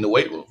workouts in the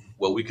weight room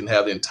where we can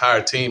have the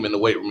entire team in the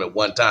weight room at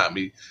one time.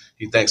 He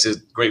thinks it's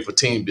great for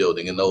team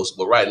building and those.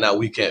 But right now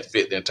we can't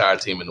fit the entire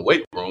team in the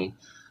weight room.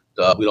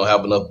 We don't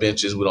have enough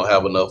benches. We don't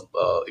have enough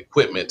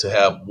equipment to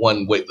have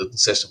one weightlifting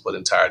session for the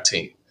entire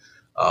team.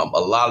 A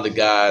lot of the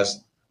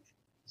guys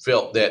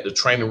felt that the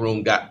training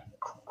room got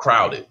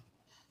crowded,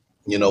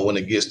 when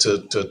it gets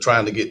to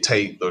trying to get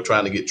tape or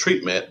trying to get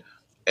treatment,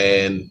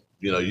 and,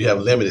 you have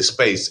limited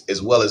space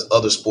as well as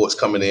other sports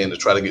coming in to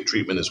try to get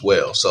treatment as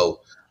well. So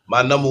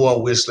my number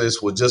one wish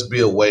list would just be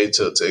a way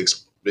to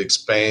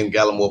expand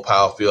Gallimore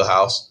Powell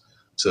Fieldhouse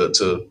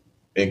to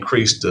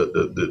increase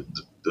the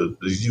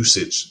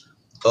usage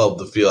of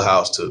the field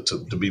house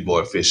to be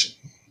more efficient.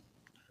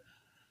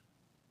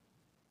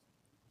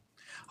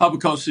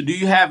 Coach, so do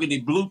you have any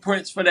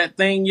blueprints for that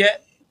thing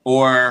yet,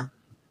 or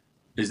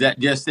is that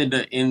just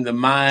in the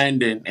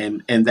mind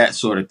and that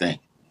sort of thing?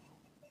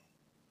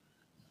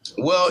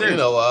 Well,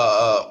 Seriously.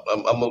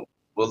 I'm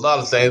a lot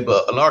of things,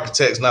 but an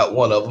architect's not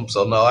one of them.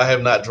 So no, I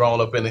have not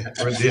drawn up any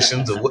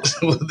renditions of what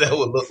that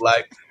would look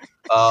like.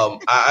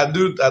 I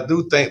do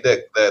think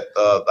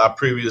that our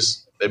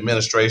previous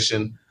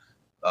administration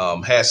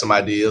had some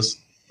ideas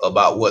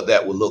about what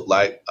that would look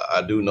like.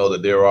 I do know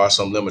that there are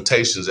some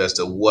limitations as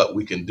to what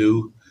we can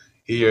do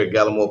here at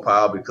Gallimore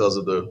Powell because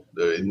of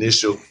the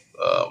initial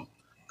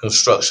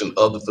construction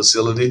of the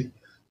facility,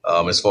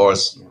 as far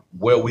as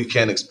where we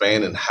can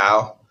expand and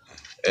how.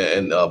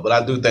 But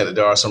I do think that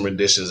there are some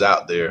renditions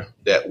out there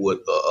that would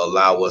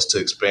allow us to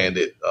expand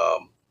it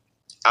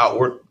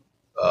outward,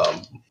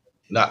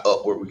 not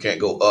upward. We can't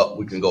go up,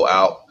 we can go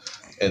out.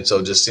 And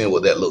so just seeing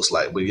what that looks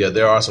like. But yeah,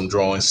 there are some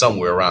drawings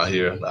somewhere around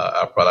here.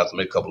 I'll probably have to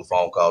make a couple of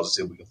phone calls to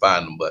see if we can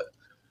find them. But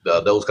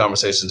those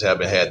conversations have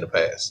been had in the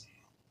past.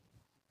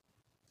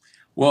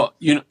 Well,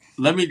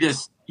 let me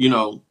just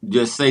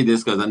say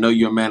this, because I know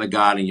you're a man of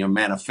God and you're a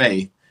man of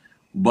faith.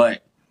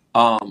 But,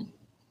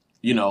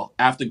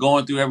 after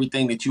going through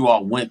everything that you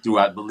all went through,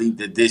 I believe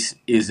that this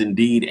is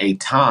indeed a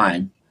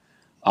time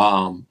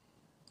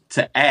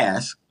to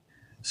ask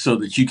so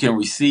that you can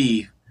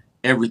receive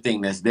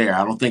everything that's there.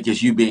 I don't think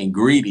it's you being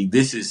greedy.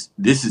 This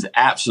is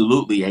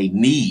absolutely a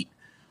need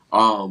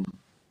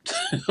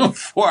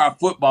for our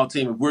football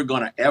team if we're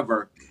going to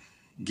ever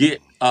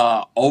get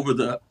over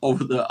the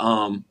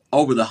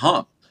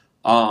hump.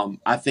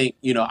 I think,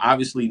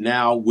 obviously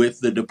now with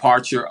the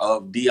departure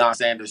of Deion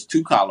Sanders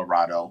to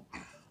Colorado,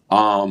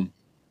 a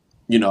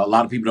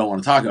lot of people don't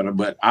want to talk about it,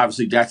 but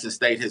obviously Jackson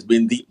State has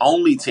been the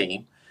only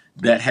team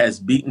that has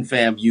beaten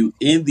FAMU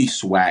in the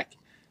SWAC.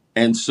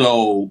 And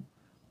so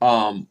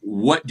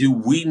what do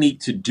we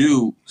need to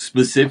do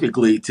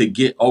specifically to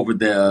get over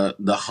the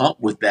hump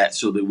with that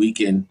so that we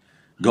can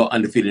go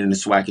undefeated in the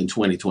SWAC in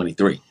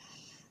 2023?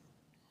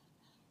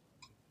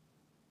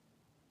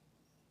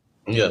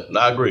 Yeah,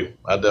 I agree.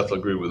 I definitely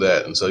agree with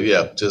that. And so,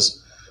 yeah,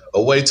 just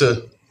a way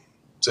to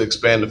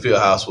expand the field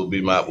house would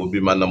be my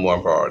number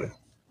one priority.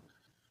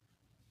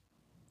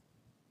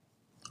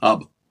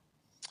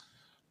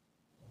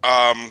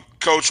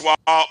 Coach,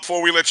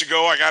 before we let you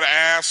go, I got to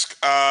ask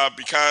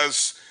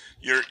because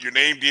your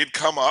name did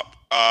come up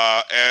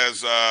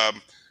as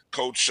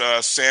Coach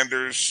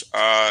Sanders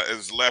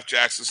has left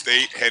Jackson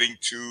State, heading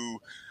to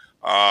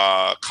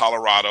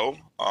Colorado.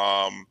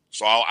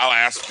 So I'll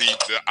ask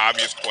the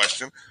obvious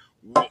question: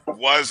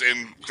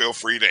 and feel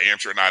free to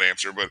answer or not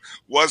answer, but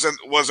was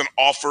an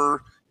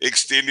offer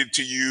extended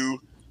to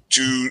you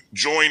to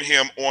join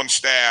him on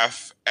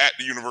staff at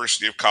the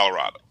University of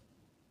Colorado?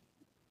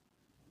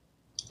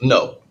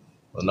 No,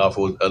 an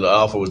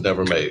offer was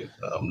never made.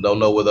 Don't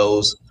know where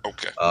those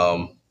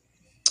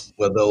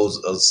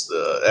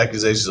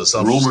accusations or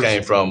assumptions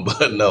came from,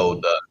 but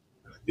no,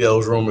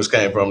 those rumors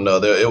came from. No,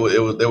 they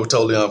were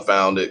totally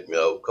unfounded.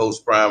 Coach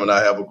Prime and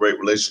I have a great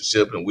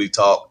relationship, and we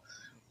talk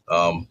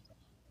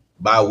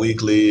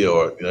bi-weekly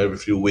or every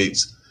few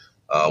weeks.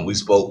 We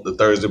spoke the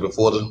Thursday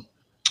before the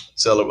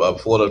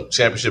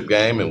championship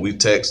game, and we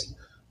text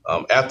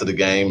after the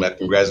game. I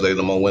congratulated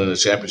them on winning the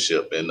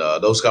championship, and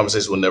those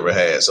conversations were never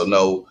had. So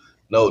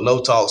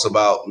no talks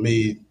about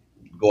me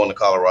going to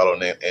Colorado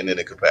in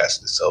any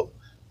capacity. So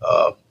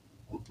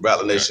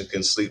Rattler Nation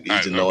can sleep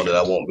easy knowing that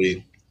I won't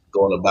be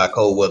going to buy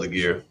cold weather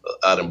gear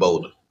out in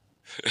Boulder.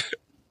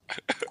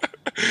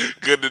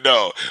 Good to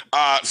know.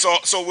 So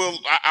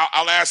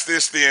I'll ask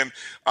this then.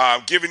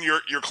 Given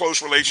your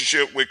close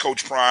relationship with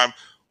Coach Prime,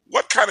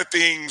 what kind of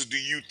things do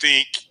you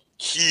think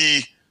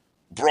he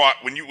brought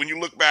when you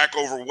look back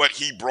over what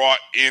he brought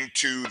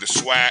into the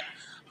SWAC?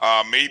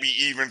 Maybe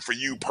even for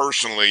you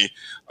personally,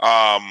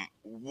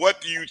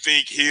 what do you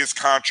think his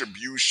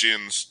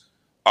contributions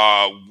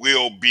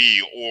will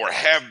be or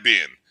have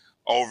been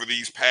over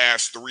these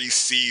past 3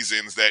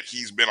 seasons that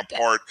he's been a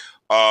part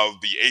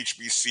of the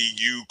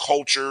HBCU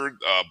culture,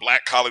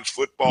 Black college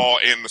football,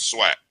 and the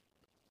SWAC?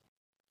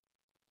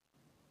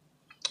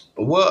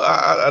 Well,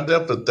 I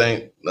definitely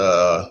think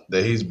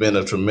that he's been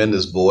a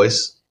tremendous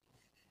voice.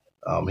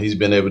 He's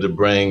been able to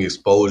bring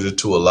exposure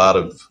to a lot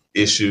of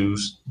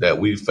issues that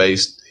we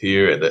faced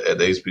here at the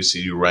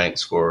HBCU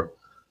ranks for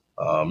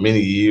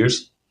many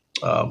years,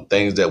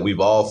 things that we've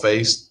all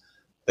faced,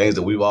 things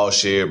that we've all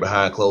shared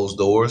behind closed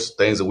doors,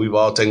 things that we've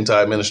all taken to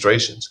our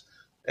administrations,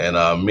 and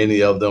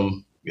many of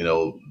them,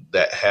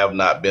 that have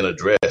not been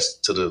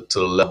addressed to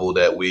the level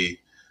that we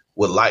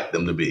would like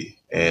them to be.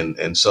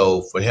 And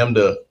so for him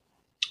to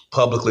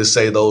publicly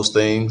say those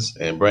things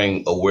and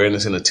bring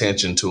awareness and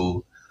attention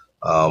to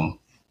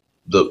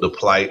the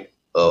plight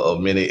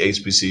of many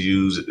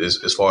HBCUs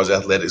as far as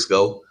athletics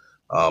go,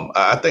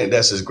 I think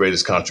that's his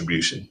greatest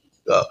contribution.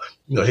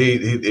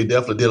 He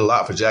definitely did a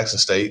lot for Jackson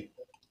State.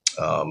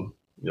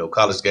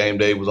 College Game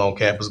Day was on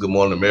campus. Good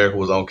Morning America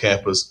was on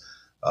campus.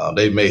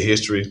 They've made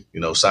history,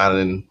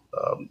 signing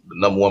the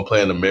number 1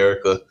 player in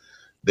America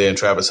there in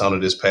Travis Hunter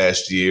this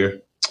past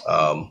year.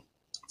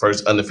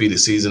 First undefeated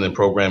season in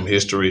program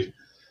history.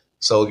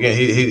 So, again,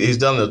 he's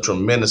done a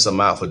tremendous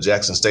amount for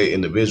Jackson State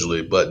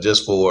individually, but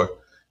just for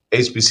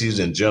HBCUs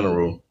in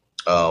general.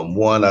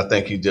 One, I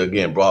think he,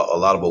 again, brought a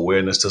lot of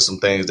awareness to some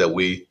things that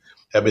we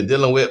have been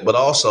dealing with, but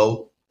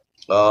also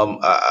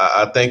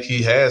I think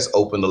he has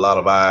opened a lot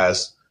of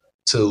eyes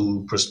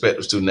to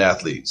prospective student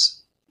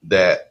athletes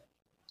that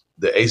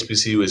the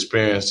HBCU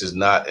experience is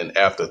not an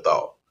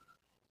afterthought,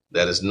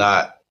 that is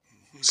not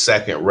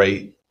second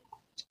rate,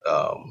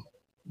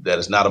 that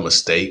is not a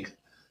mistake,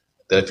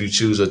 that if you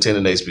choose to attend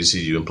an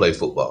HBCU and play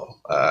football.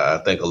 I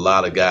think a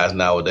lot of guys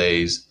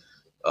nowadays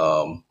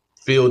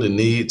feel the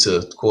need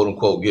to, quote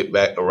unquote, get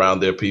back around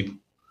their people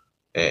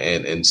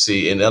and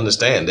see and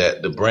understand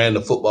that the brand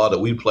of football that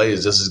we play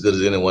is just as good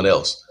as anyone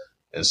else.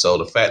 And so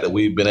the fact that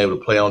we've been able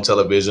to play on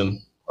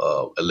television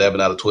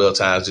 11 out of 12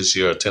 times this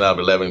year, 10 out of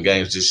 11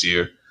 games this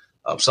year,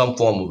 some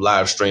form of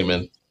live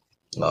streaming,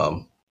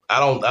 I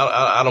don't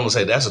want to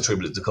say that's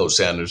attributed to Coach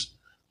Sanders,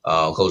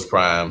 Coach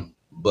Prime,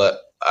 but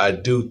I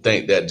do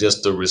think that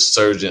just the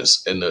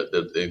resurgence and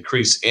the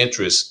increased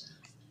interest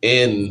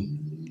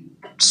in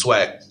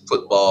SWAC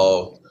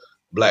football,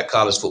 Black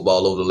college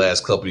football over the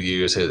last couple of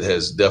years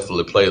has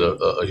definitely played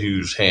a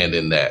huge hand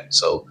in that.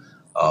 So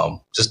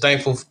just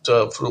thankful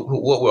for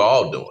what we're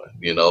all doing,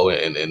 you know,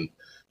 and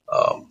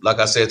like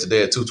I said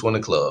today at 220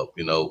 Club,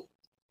 you know,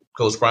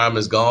 Coach Prime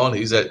is gone.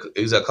 He's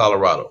at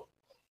Colorado.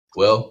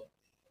 Well,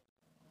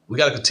 we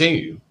got to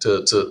continue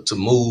to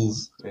move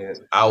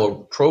our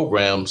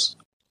programs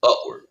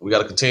upward. We got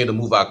to continue to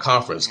move our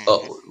conference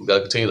upward. We got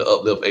to continue to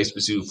uplift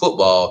HBCU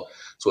football.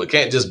 So it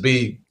can't just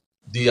be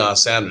Deion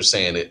Sanders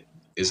saying it.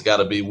 It's got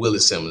to be Willie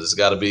Simmons. It's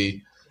got to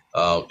be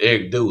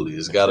Eric Dooley.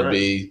 It's got to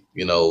be,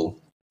 you know,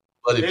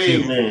 Buddy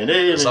Pugh.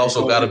 It's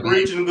also got to be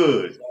reaching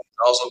good. It's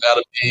also got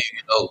to be,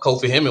 you know,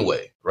 Kofi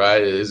Hemingway,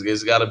 right?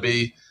 It's got to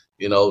be,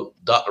 you know,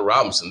 Dr.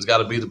 Robinson. It's got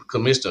to be the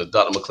commissioner,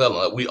 Dr. McClellan.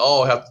 Like, we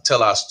all have to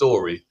tell our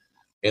story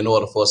in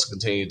order for us to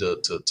continue to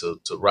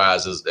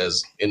rise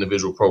as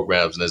individual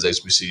programs and as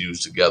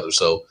HBCUs together.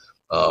 So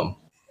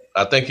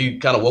I think he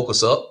kind of woke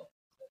us up.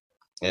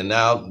 And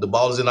now the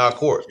ball is in our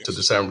court to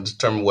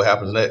determine what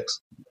happens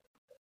next.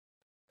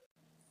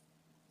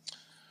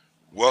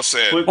 Well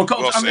said. Well, Coach,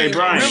 well said.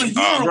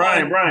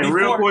 Brian,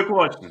 real quick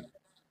question.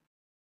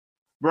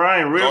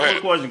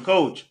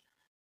 Coach.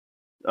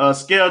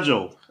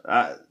 Schedule.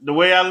 The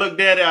way I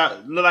looked at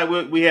it, look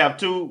like we have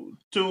two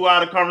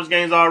out of conference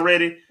games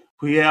already.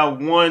 We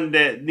have one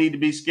that need to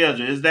be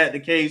scheduled. Is that the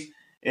case?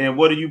 And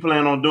what do you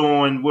plan on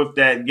doing with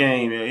that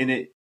game?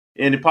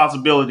 Any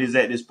possibilities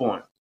at this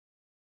point?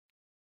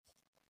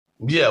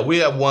 Yeah, we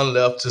have one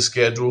left to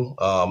schedule.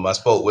 I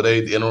spoke with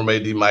interim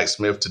AD Mike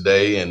Smith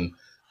today, and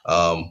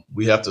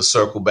we have to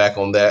circle back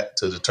on that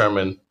to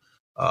determine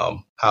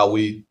how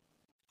we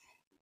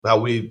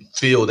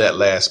fill that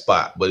last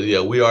spot. But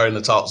yeah, we are in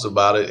the talks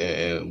about it,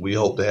 and we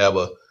hope to have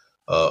a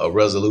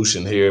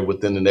resolution here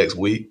within the next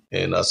week,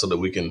 and so that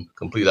we can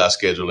complete our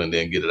schedule and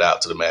then get it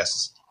out to the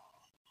masses.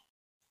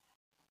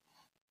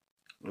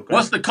 Okay.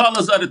 What's the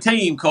colors of the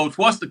team, Coach?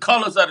 What's the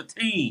colors of the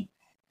team?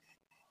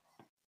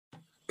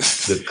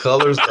 The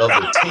colors of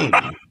the team.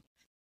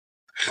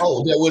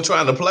 Oh, that we're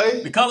trying to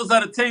play? The colors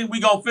of the team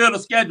we going to fill the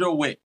schedule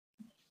with.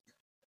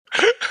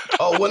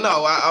 Oh, well,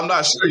 no, I'm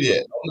not sure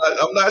yet.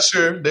 I'm not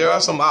sure. There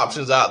are some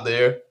options out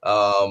there.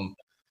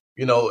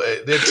 You know,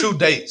 there are 2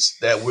 dates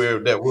that we're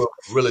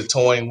really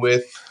toying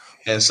with.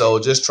 And so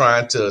just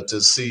trying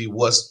to see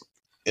what's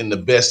in the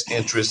best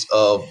interest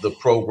of the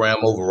program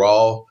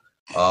overall.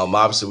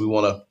 Obviously, we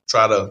want to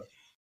try to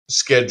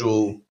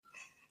schedule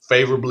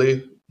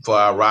favorably for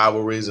our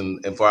rivalries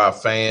and for our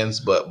fans,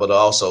 but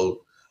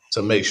also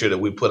to make sure that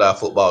we put our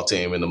football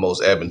team in the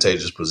most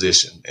advantageous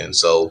position. And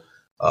so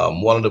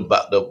one of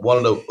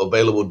the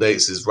available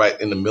dates is right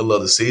in the middle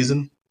of the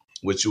season,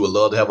 which you would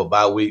love to have a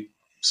bye week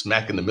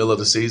smack in the middle of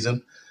the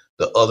season.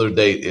 The other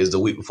date is the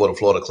week before the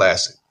Florida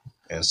Classic.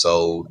 And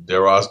so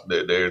there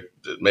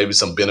may be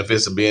some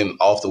benefits of being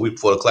off the week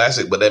before the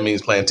Classic, but that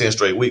means playing 10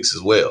 straight weeks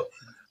as well,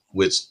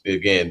 which,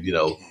 again, you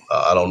know,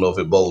 I don't know if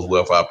it bodes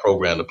well for our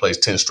program to play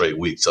 10 straight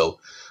weeks. So,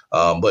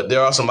 but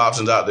there are some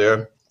options out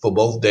there for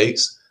both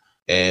dates.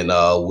 And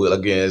we'll,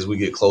 again, as we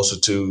get closer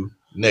to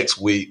next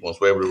week, once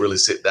we're able to really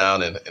sit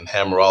down and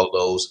hammer all of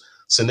those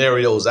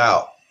scenarios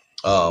out,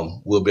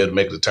 we'll be able to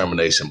make a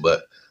determination.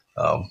 But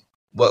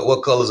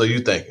what colors are you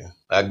thinking?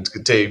 I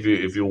can tell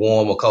you if you're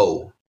warm or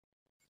cold.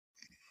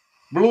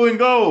 Blue and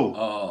gold.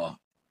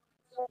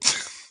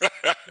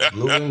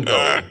 Blue and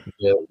gold.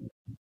 Yeah.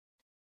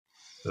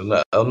 Is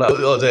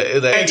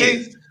that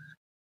Angie?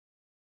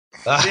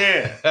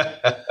 Yeah.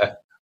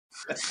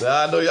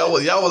 I know y'all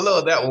would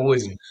love that one,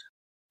 wouldn't you?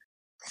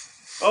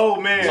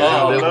 Oh man,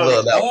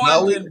 love that one.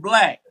 Orange and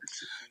black.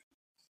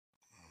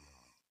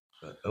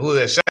 Who's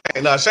that?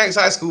 Shanks? No, Shanks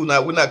High School.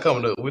 Now we're not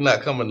coming to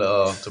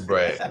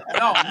brag.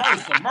 No,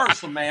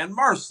 Mercer, man,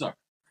 Mercer.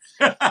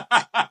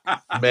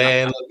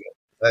 Man,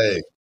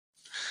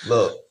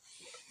 look,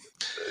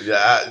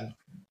 yeah.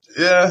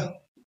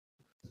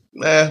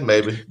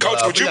 Maybe.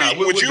 Coach, would you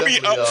be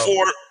up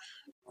for?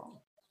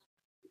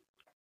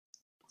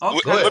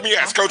 Let me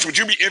ask, Coach, would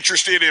you be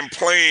interested in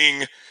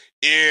playing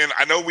in?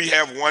 I know we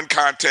have one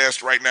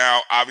contest right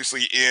now,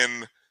 obviously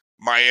in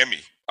Miami,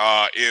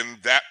 in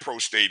that pro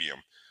stadium.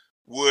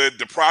 Would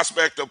the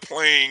prospect of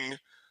playing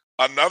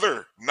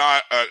another,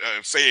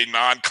 say a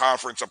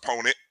non-conference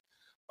opponent,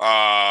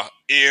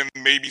 in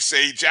maybe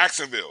say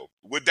Jacksonville,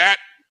 would that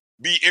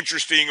be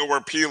interesting or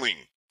appealing?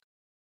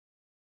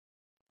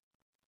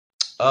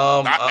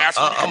 Not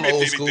asking you to commit to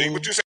anything,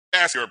 but just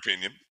ask your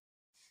opinion.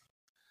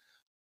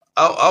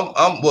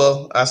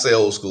 I say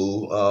old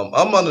school.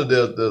 I'm under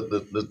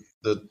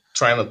the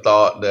train of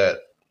thought that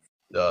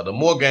the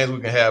more games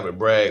we can have at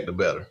Bragg, the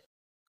better.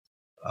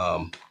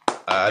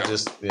 I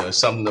just, it's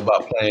something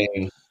about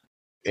playing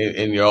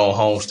in your own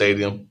home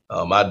stadium.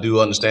 I do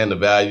understand the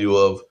value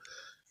of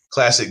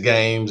classic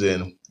games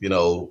and,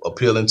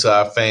 appealing to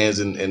our fans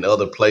in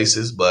other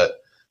places,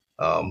 but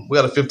we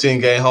got a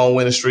 15-game home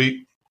winning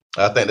streak.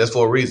 I think that's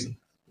for a reason.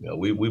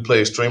 We play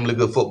extremely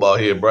good football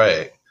here at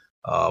Bragg.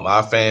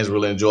 Our fans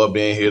really enjoy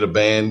being here. The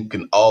band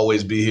can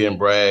always be here in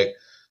Bragg.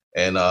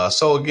 And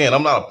so, again,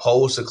 I'm not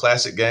opposed to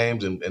classic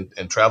games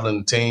and traveling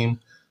the team.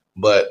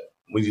 But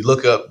when you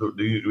look at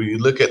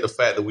the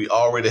fact that we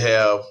already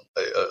have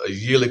a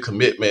yearly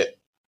commitment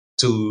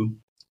to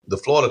the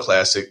Florida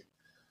Classic,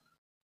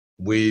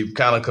 we've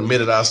kind of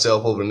committed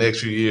ourselves over the next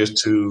few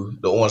years to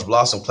the Orange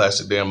Blossom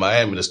Classic there in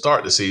Miami to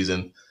start the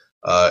season.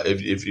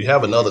 If you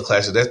have another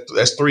classic,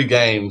 that's 3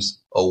 games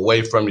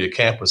away from your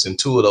campus, and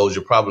 2 of those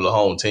you're probably the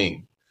home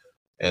team.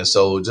 And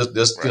so just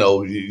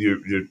right.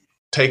 You're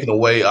taking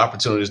away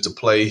opportunities to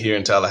play here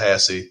in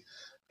Tallahassee,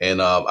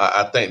 and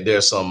I think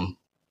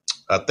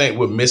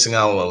we're missing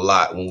out on a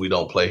lot when we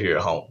don't play here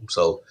at home.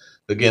 So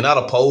again, not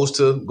opposed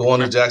to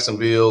going to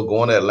Jacksonville,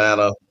 going to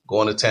Atlanta,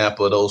 going to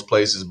Tampa, those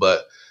places,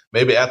 but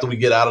maybe after we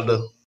get out of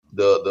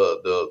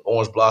the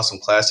Orange Blossom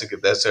Classic,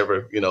 if that's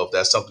ever if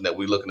that's something that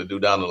we're looking to do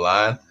down the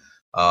line.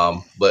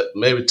 But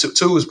maybe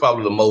 2 is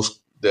probably the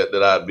most that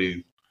I'd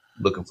be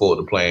looking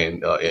forward to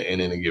playing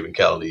in any given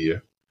calendar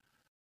year.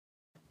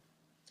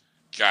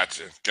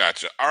 Gotcha.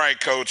 All right,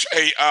 Coach.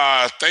 Hey,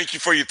 thank you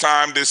for your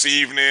time this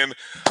evening.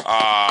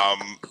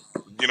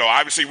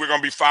 Obviously we're going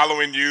to be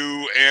following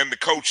you and the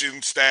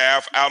coaching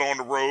staff out on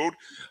the road.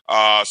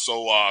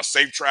 So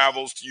safe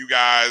travels to you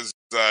guys.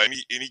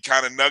 Any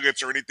kind of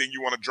nuggets or anything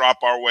you want to drop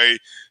our way,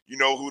 you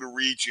know who to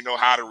reach, you know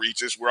how to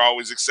reach us. We're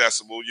always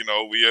accessible.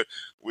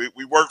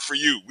 We work for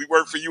you. We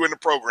work for you in the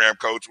program,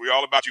 Coach. We're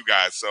all about you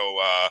guys. So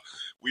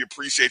we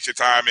appreciate your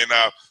time, and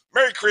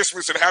Merry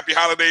Christmas and Happy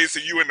Holidays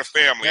to you and the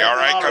family. Happy all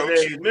right,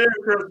 holidays. Coach? Merry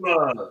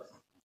Christmas.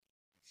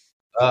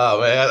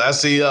 Man, I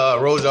see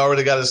Roger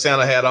already got his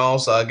Santa hat on,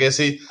 so I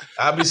guess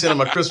I'll be sending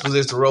my Christmas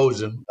list to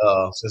Roger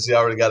since he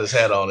already got his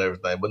hat on and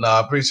everything. But no, I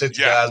appreciate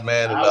you guys,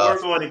 man. And, I'll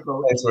work on it,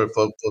 Coach. Thanks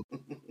for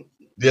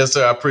yes,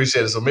 sir. I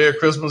appreciate it. So Merry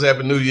Christmas,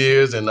 Happy New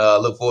Year's, and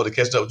look forward to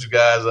catching up with you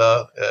guys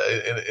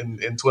in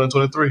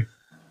 2023.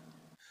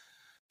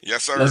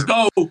 Yes, sir. Let's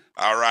go.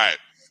 All right.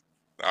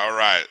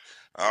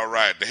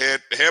 The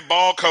head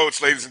ball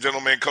coach, ladies and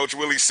gentlemen, Coach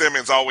Willie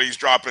Simmons, always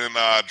dropping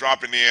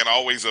in,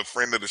 always a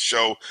friend of the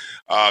show.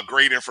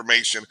 Great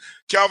information.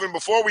 Calvin,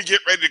 before we get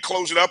ready to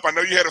close it up, I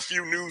know you had a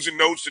few news and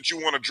notes that you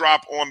want to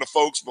drop on the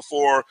folks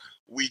before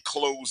we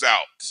close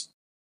out.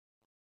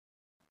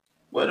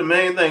 Well, the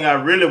main thing I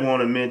really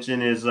want to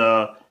mention is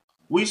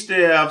we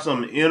still have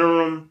some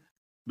interim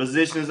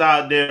positions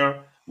out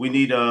there. We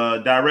need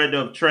a director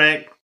of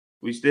track.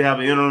 We still have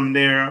an interim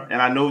there,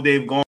 and I know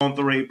they've gone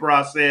through a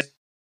process.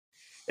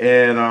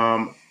 And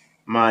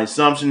my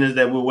assumption is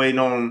that we're waiting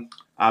on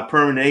our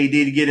permanent AD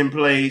to get in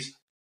place.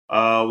 We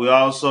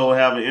also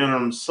have an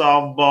interim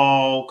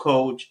softball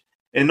coach.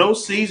 And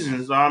those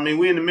seasons,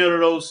 we're in the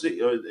middle of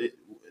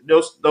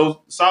those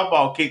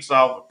softball kicks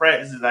off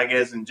practices, I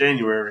guess, in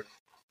January.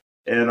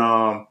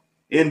 And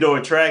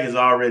indoor track has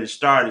already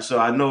started, so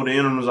I know the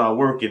interims are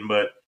working.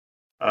 But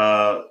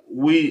the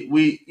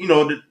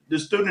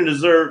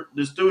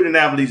student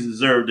athletes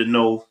deserve to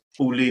know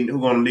who's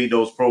going to lead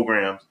those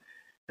programs.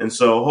 And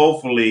so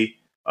hopefully,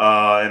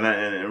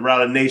 and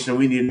Raleigh Nation,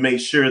 we need to make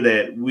sure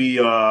that we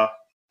are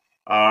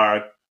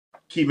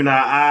keeping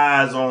our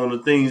eyes on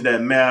the things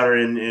that matter,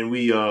 and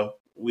we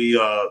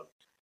follow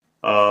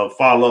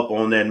up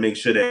on that and make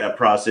sure that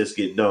process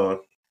get done.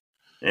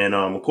 And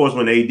of course,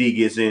 when AD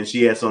gets in,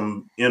 she has a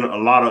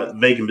lot of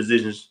vacant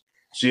positions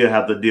she'll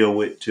have to deal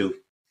with too.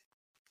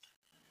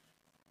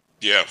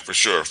 Yeah, for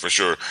sure.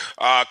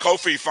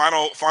 Kofi,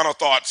 final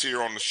thoughts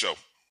here on the show.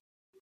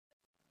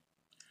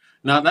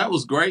 Now, that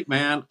was great,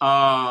 man.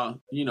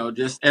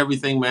 Just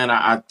everything, man.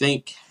 I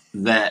think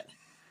that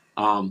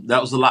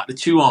that was a lot to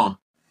chew on,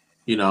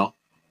 to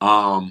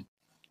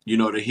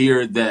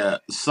hear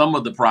some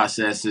of the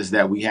processes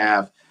that we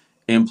have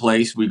in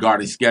place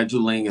regarding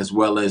scheduling as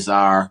well as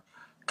our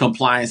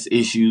compliance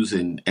issues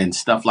and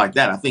stuff like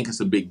that. I think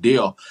it's a big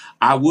deal.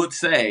 I would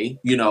say,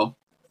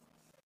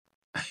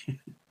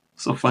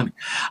 so funny.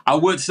 I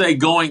would say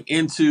going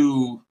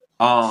into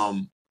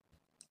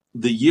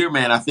the year,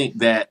 man, I think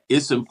that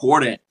it's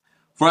important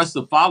for us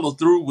to follow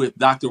through with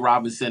Dr.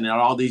 Robinson and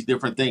all these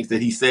different things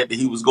that he said that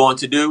he was going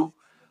to do,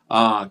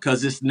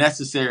 because it's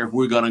necessary if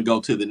we're going to go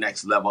to the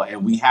next level,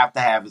 and we have to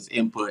have his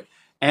input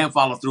and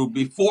follow through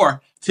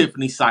before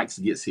Tiffany Sykes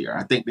gets here.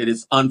 I think that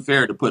it's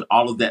unfair to put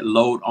all of that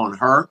load on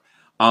her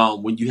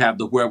when you have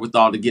the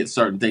wherewithal to get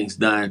certain things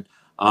done.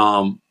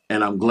 And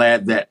I'm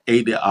glad that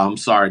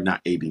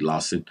not A.D.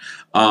 Lawson,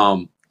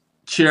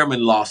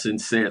 Chairman Lawson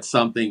said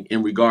something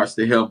in regards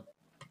to him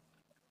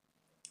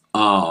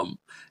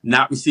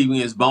not receiving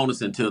his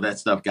bonus until that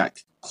stuff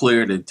got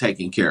cleared and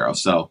taken care of.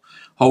 So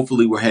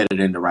hopefully we're headed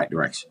in the right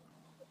direction.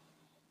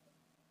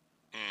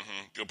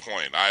 Good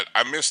point.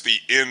 I missed the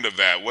end of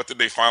that. What did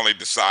they finally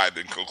decide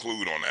and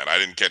conclude on that? I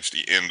didn't catch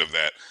the end of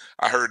that.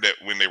 I heard that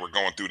when they were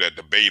going through that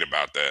debate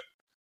about that.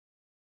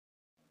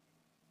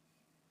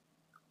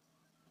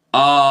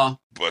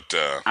 But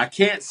I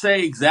can't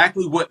say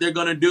exactly what they're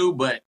gonna do,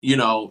 but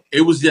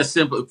it was just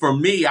simple for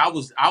me. I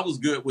was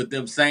good with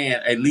them saying,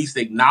 at least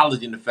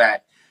acknowledging the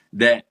fact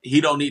that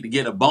he don't need to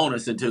get a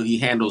bonus until he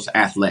handles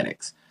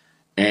athletics,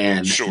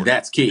 and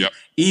that's key. Yep.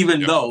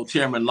 Even though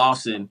Chairman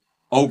Lawson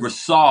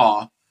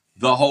oversaw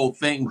the whole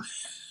thing,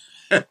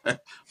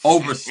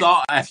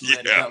 oversaw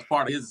athletics, that was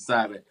part of his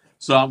assignment.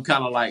 So I'm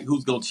kind of like,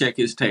 who's gonna check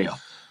his tail,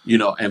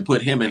 and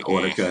put him in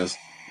order, because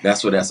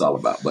that's what that's all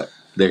about. But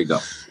there you go.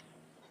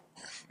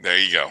 There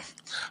you go.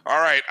 All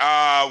right.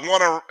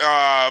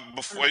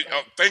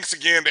 Thanks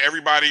again to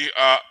everybody.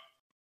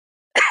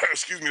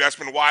 Excuse me. That's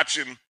been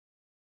watching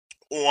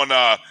on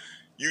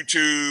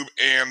YouTube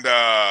and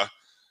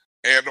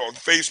on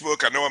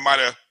Facebook. I know it might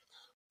have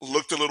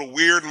looked a little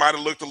weird, might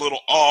have looked a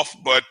little off,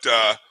 but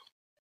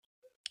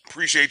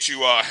appreciate you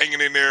hanging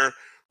in there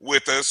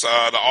with us.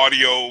 The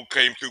audio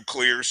came through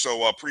clear,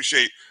 so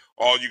appreciate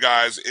all you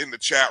guys in the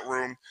chat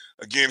room.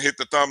 Again, hit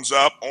the thumbs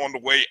up on the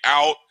way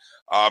out.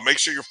 Make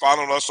sure you're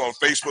following us on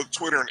Facebook,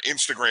 Twitter, and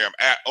Instagram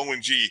at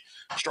ONG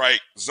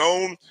Strike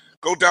Zone.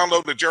 Go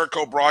download the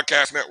Jericho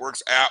Broadcast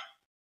Network's app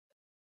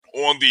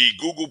on the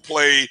Google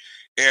Play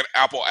and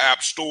Apple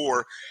App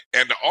Store.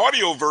 And the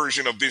audio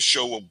version of this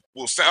show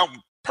will sound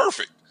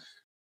perfect.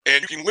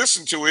 And you can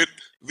listen to it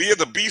via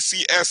the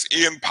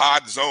BCSN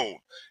Pod Zone.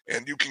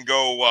 And you can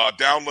go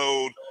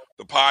download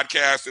the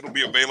podcast. It'll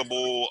be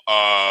available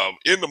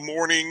in the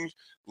morning,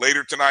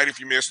 later tonight if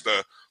you missed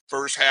the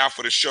first half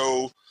of the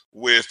show.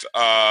 With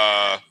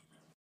oh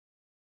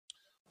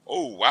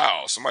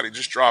wow, somebody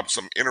just dropped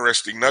some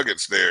interesting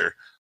nuggets there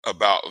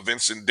about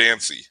Vincent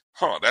Dancy.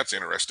 That's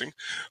interesting.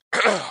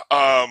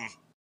 But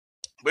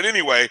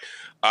anyway,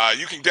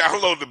 you can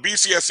download the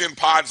BCSN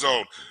Pod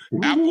Zone,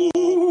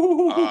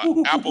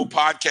 Apple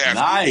Podcast,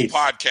 nice. Google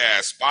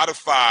Podcast,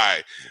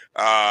 Spotify,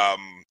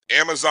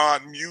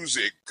 Amazon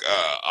Music,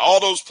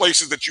 all those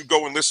places that you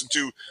go and listen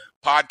to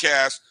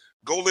podcasts.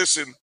 Go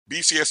listen,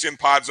 BCSN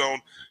Pod Zone.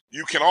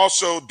 You can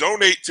also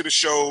donate to the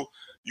show.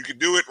 You can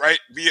do it right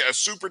via a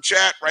super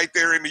chat right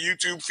there in the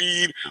YouTube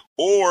feed,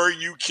 or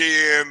you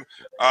can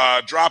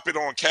drop it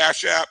on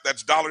Cash App.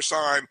 That's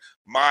 $MyJBN,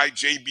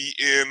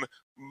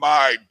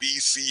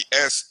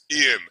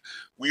 MyBCSN.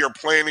 We are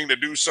planning to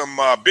do some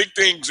big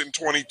things in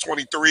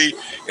 2023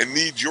 and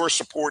need your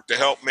support to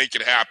help make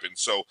it happen.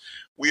 So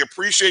we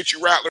appreciate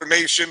you, Rattler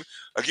Nation.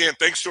 Again,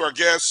 thanks to our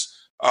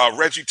guests,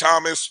 Reggie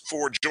Thomas,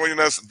 for joining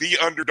us, The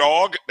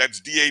Underdog. That's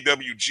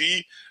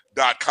DAWG.com.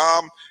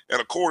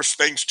 And of course,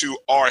 thanks to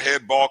our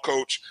head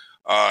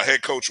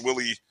coach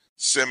Willie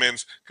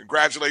Simmons.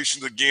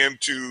 Congratulations again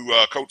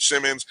to Coach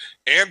Simmons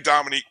and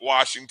Dominique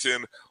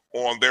Washington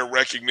on their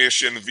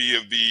recognition via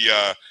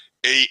the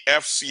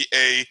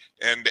AFCA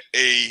and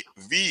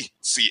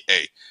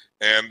AVCA.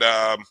 And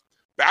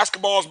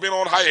basketball has been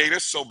on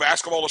hiatus, so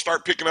basketball will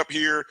start picking up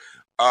here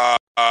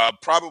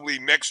probably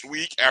next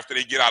week after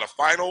they get out of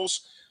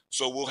finals.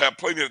 So we'll have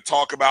plenty to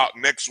talk about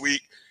next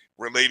week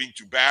relating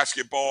to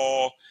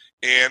basketball.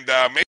 And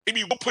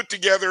maybe we'll put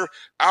together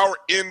our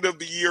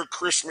end-of-the-year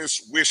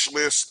Christmas wish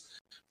list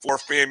for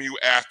FAMU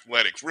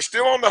athletics. We're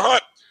still on the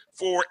hunt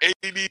for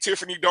AD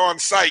Tiffany Dawn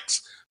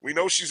Sykes. We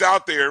know she's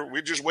out there.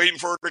 We're just waiting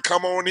for her to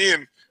come on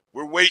in.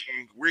 We're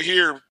waiting. We're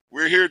here.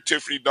 We're here,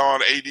 Tiffany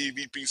Dawn, AD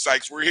VP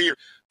Sykes. We're here.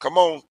 Come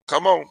on.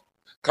 Come on.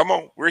 Come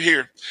on. We're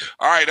here.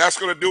 All right, that's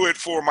going to do it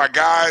for my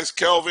guys,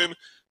 Kelvin,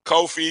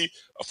 Kofi,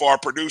 for our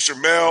producer,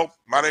 Mel.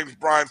 My name is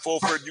Brian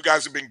Fulford. You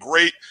guys have been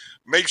great.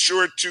 Make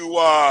sure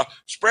to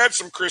spread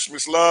some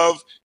Christmas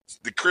love,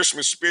 the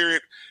Christmas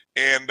spirit,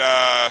 and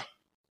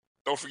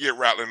don't forget,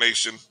 Rattler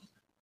Nation,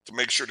 to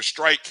make sure to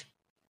strike,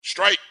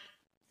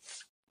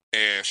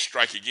 and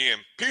strike again.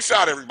 Peace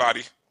out,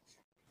 everybody.